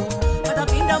tu,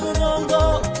 watapinda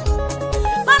mugongo.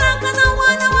 Baraka za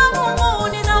wana wa Mungu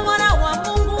ni za wana wa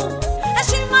Mungu.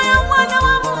 Heshima ya wana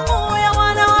wa Mungu, ya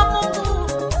wana wa Mungu.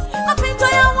 Mapito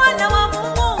ya wana wa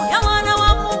Mungu, ya wana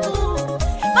wa Mungu.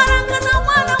 Baraka za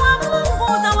wana wa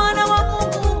Mungu, za wana wa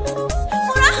Mungu.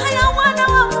 Furaha ya wana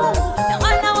wa Mungu, ya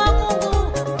wana wa Mungu.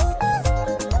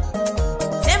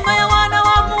 Sema ya wana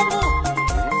wa Mungu,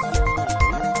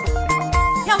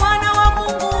 ya wana wa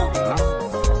Mungu,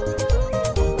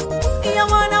 ya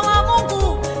wana wa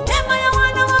Mungu, neema ya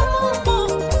wana wa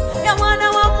Mungu, ya wana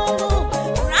wa Mungu,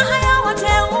 furaha ya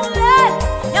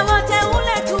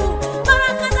wateule tu,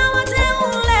 baraka za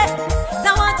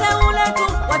wateule tu.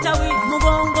 Wachawi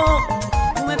mugongo,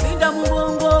 umepinda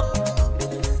mugongo,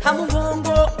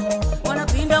 hamugongo,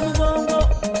 wanapinda mugongo,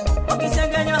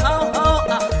 wakisengenya hao,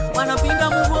 wanapinda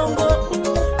mugongo,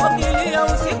 wakilia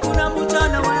usiku na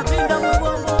mchana, wanapinda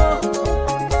mugongo,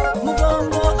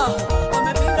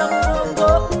 wamepinda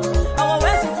mugongo,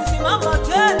 hawawezi kusimama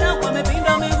tena,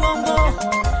 wamepinda migongo,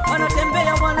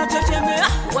 wanatembea wanachechemea,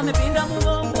 wamepinda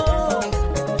mugongo.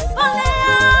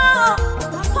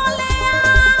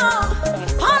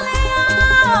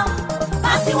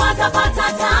 Basi watapata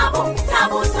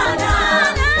tabu sana.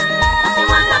 Basi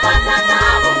watapata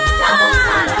tabu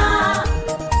sana.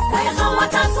 Yesu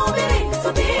watasubiri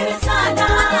sana.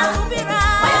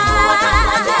 Yesu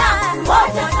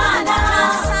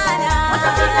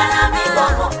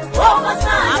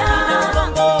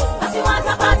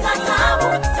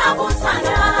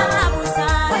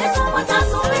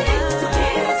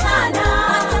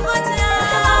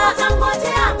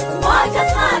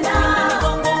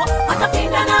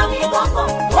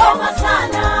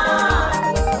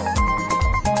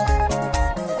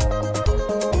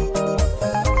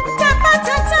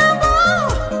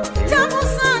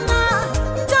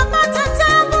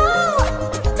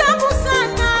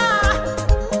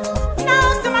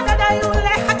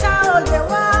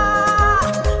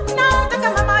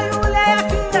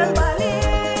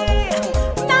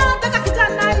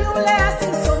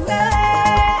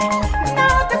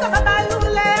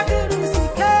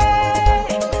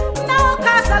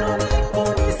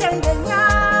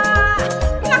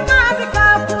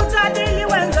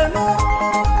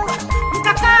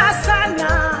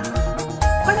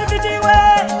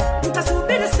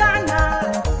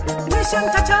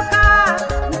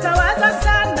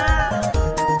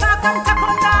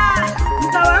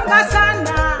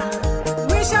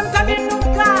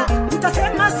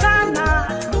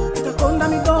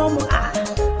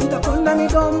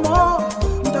midomo,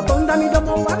 mtakonda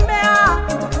midomo wambea,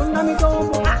 mtakonda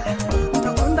midomo,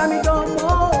 mtakonda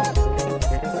midomo.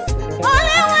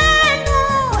 Ole wenu,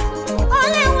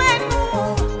 ole wenu,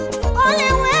 ole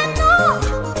wenu,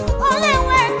 ole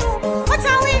wenu,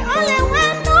 watawi ole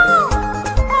wenu,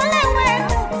 ole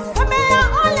wenu, wambea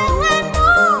ole wenu,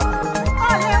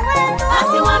 ole wenu.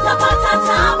 Basi watapata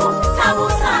tabu, tabu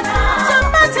sana.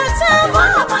 Tapata tabu,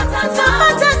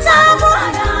 tapata tabu,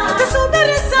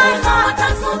 utasubiri sana,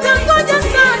 utangoja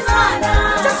sana,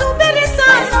 utasubiri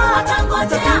sana,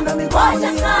 ngoja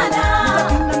sana.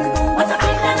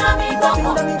 Watapinda na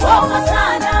migongo, bonga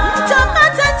sana.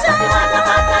 tapata tabu,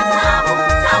 Tabu,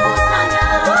 tabu sana.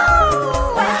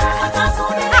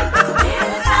 Watasubiri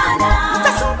sana.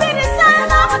 utasubiri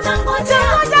sana, utangoja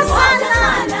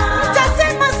sana,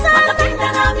 utasema sana. Watapinda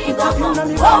na migongo,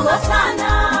 bonga sana.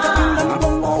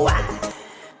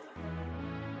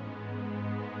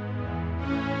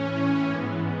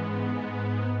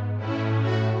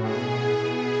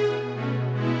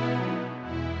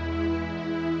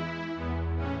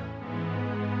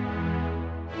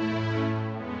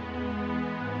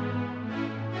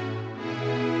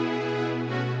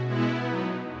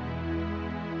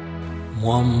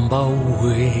 Mwamba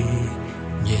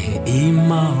wenye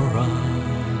imara,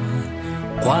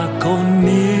 kwako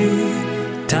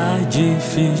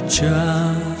nitajificha.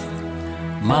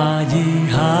 Maji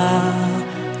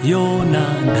hayo na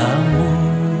damu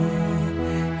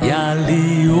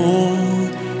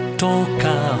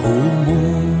yaliyotoka humu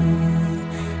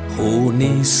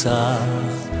hunisafi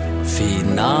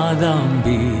na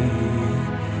dhambi,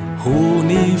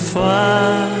 hunifanya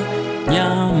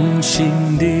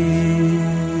mshindi.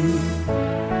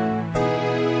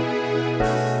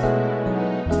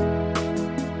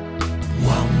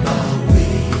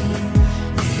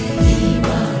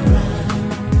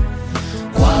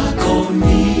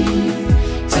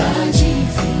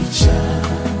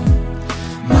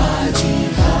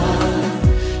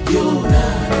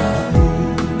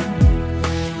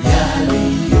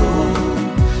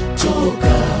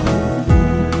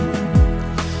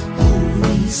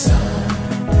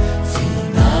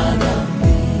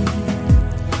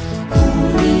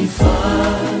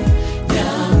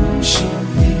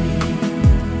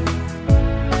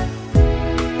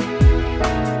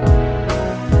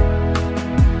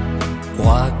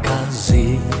 Kwa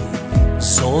kazi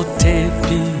zote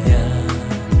pia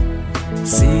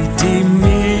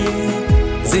sitimizi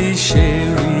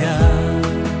sheria,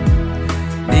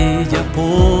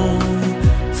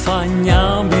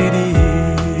 nijapofanya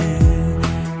bidii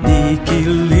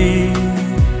nikilia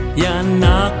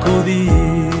na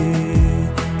kudhii,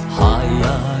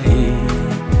 hayaishi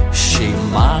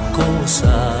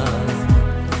makosa,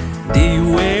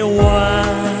 ndiwe wa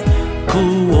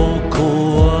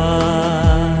kuokoa.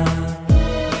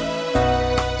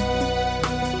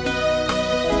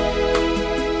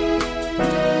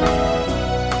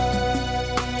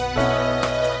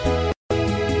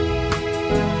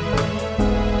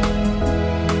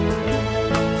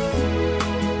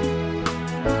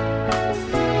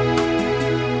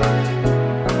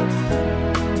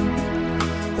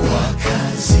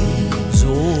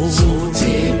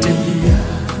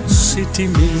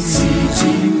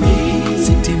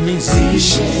 Sitimizi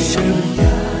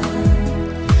sheria,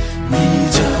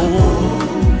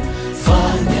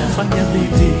 nijapofanya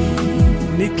bidii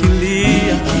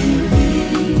nikilia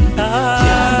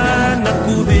na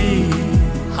kudhii,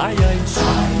 hayaishi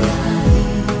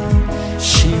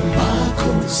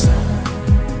makosa,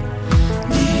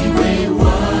 ndiwe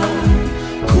wa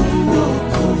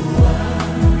kuokoa.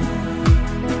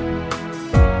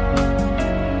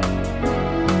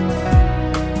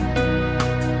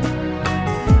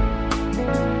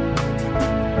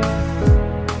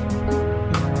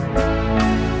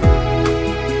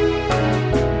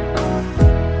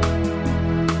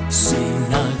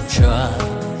 Sina cha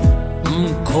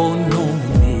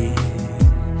mkononi,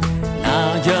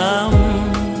 naja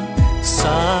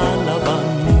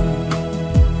msalabani,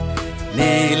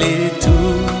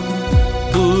 nilitubu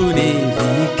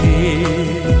nivike,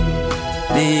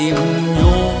 ni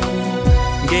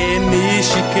mnyonge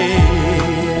nishike,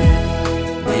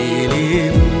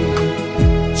 nilimchafu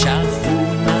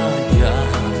naja,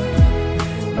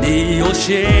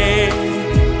 nioshe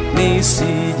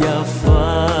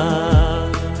nisijafaa.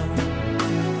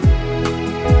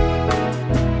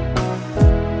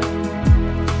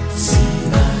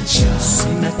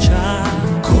 Sina cha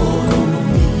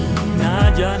mkononi,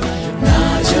 naja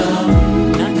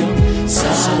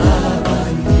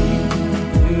msalabani,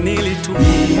 nivike,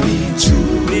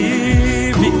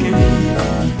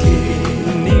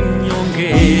 ni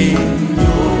mnyonge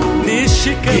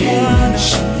nishike, nishike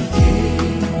Bwana,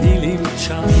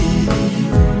 nilimchafua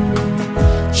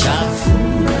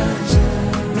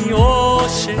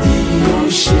nioshe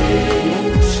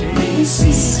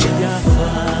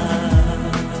nisijafaa.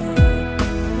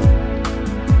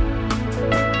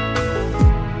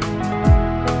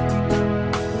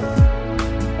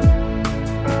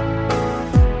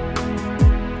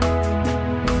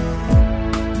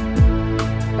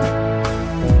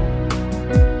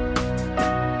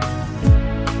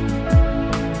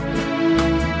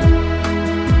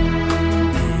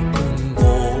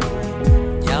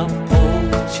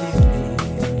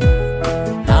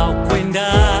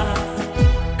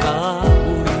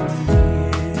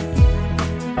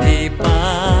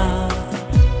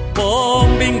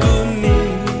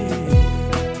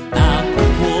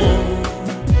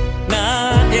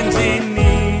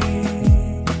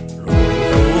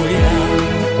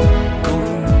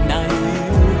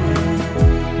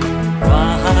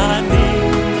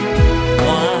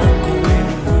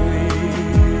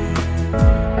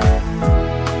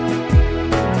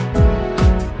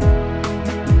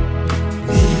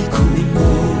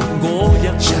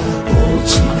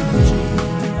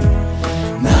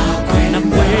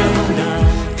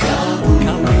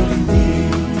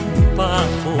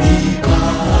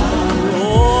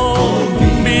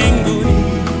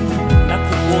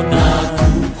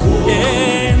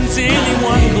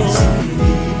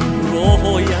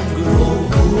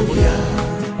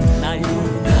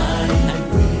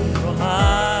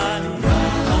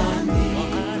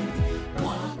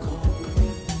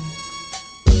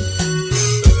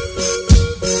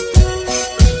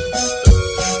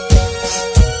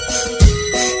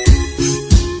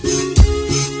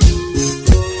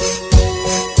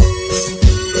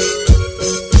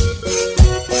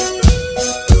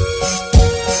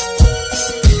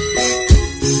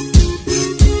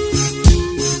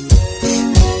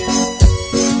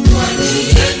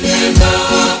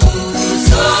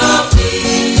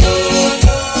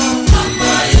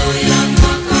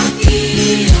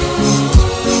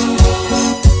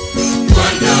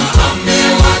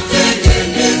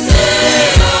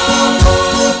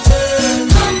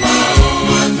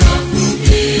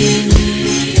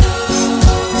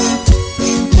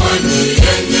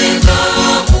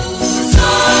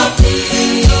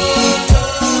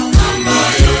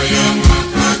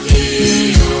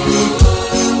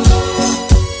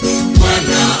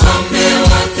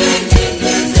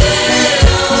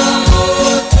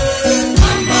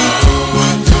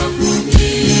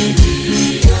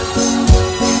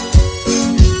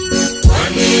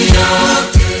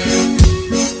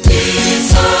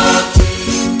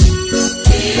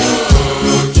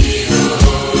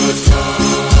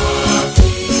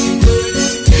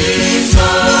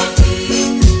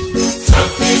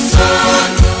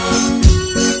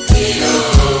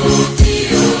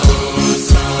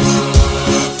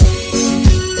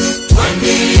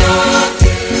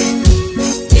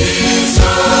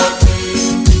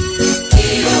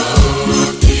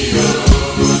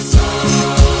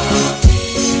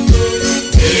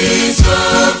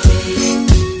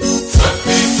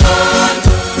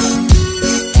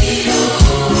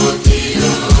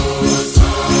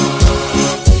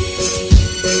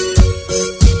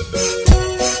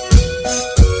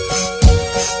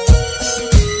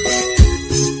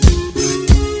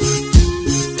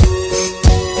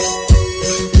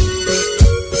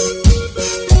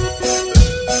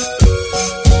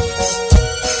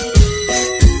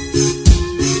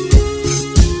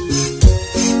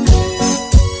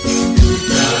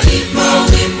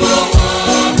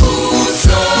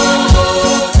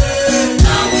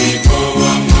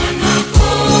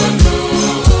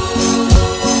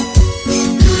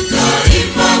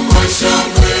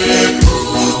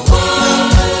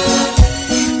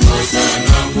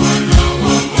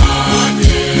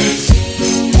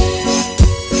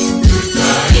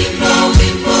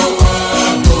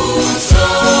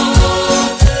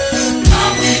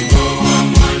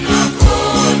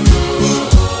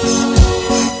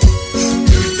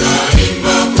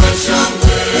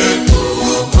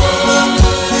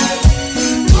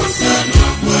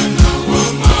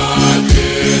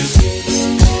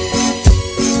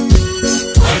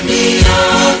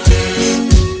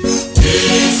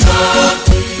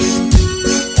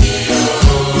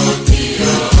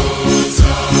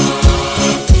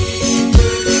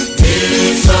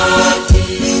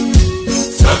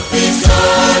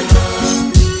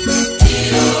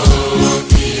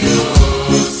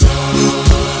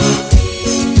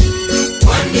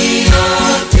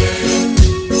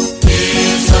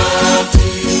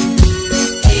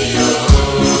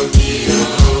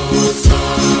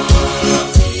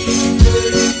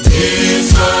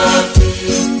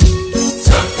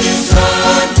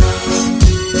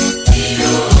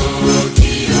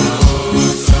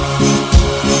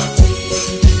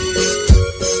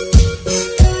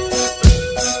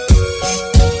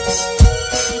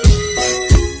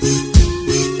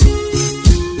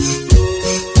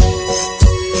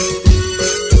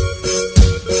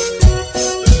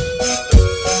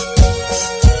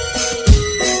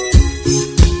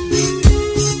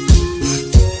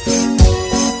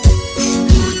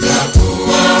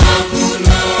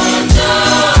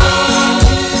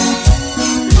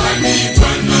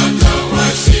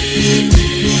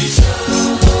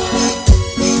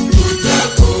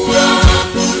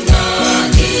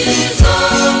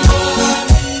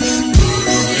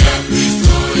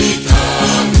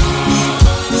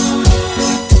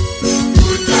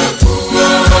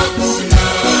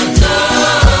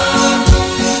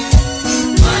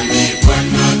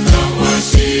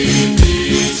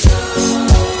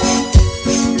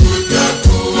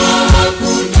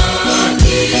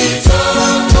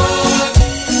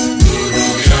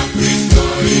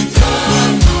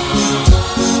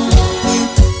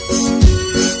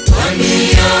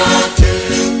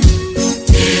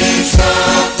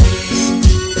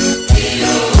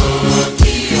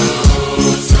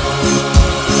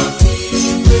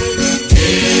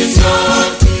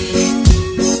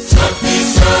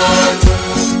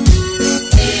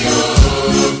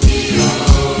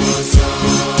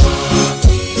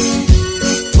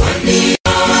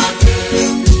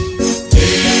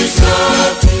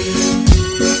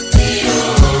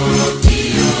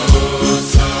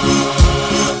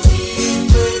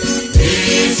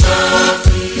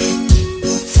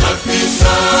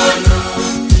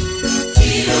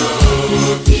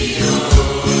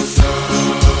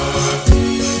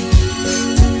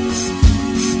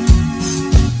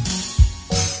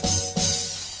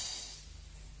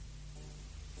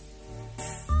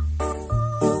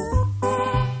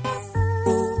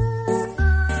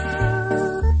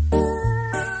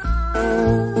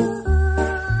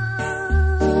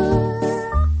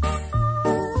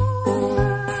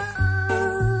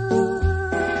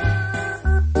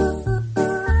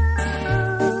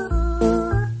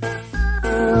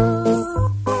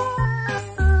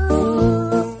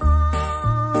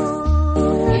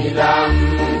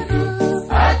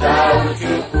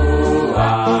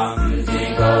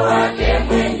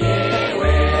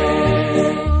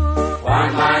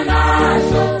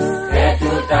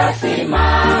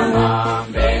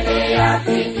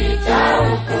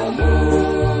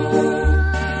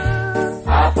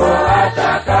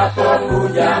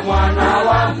 alipokuja mwana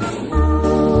wa Mungu,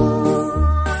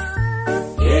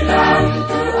 kila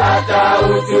mtu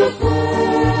atauchukua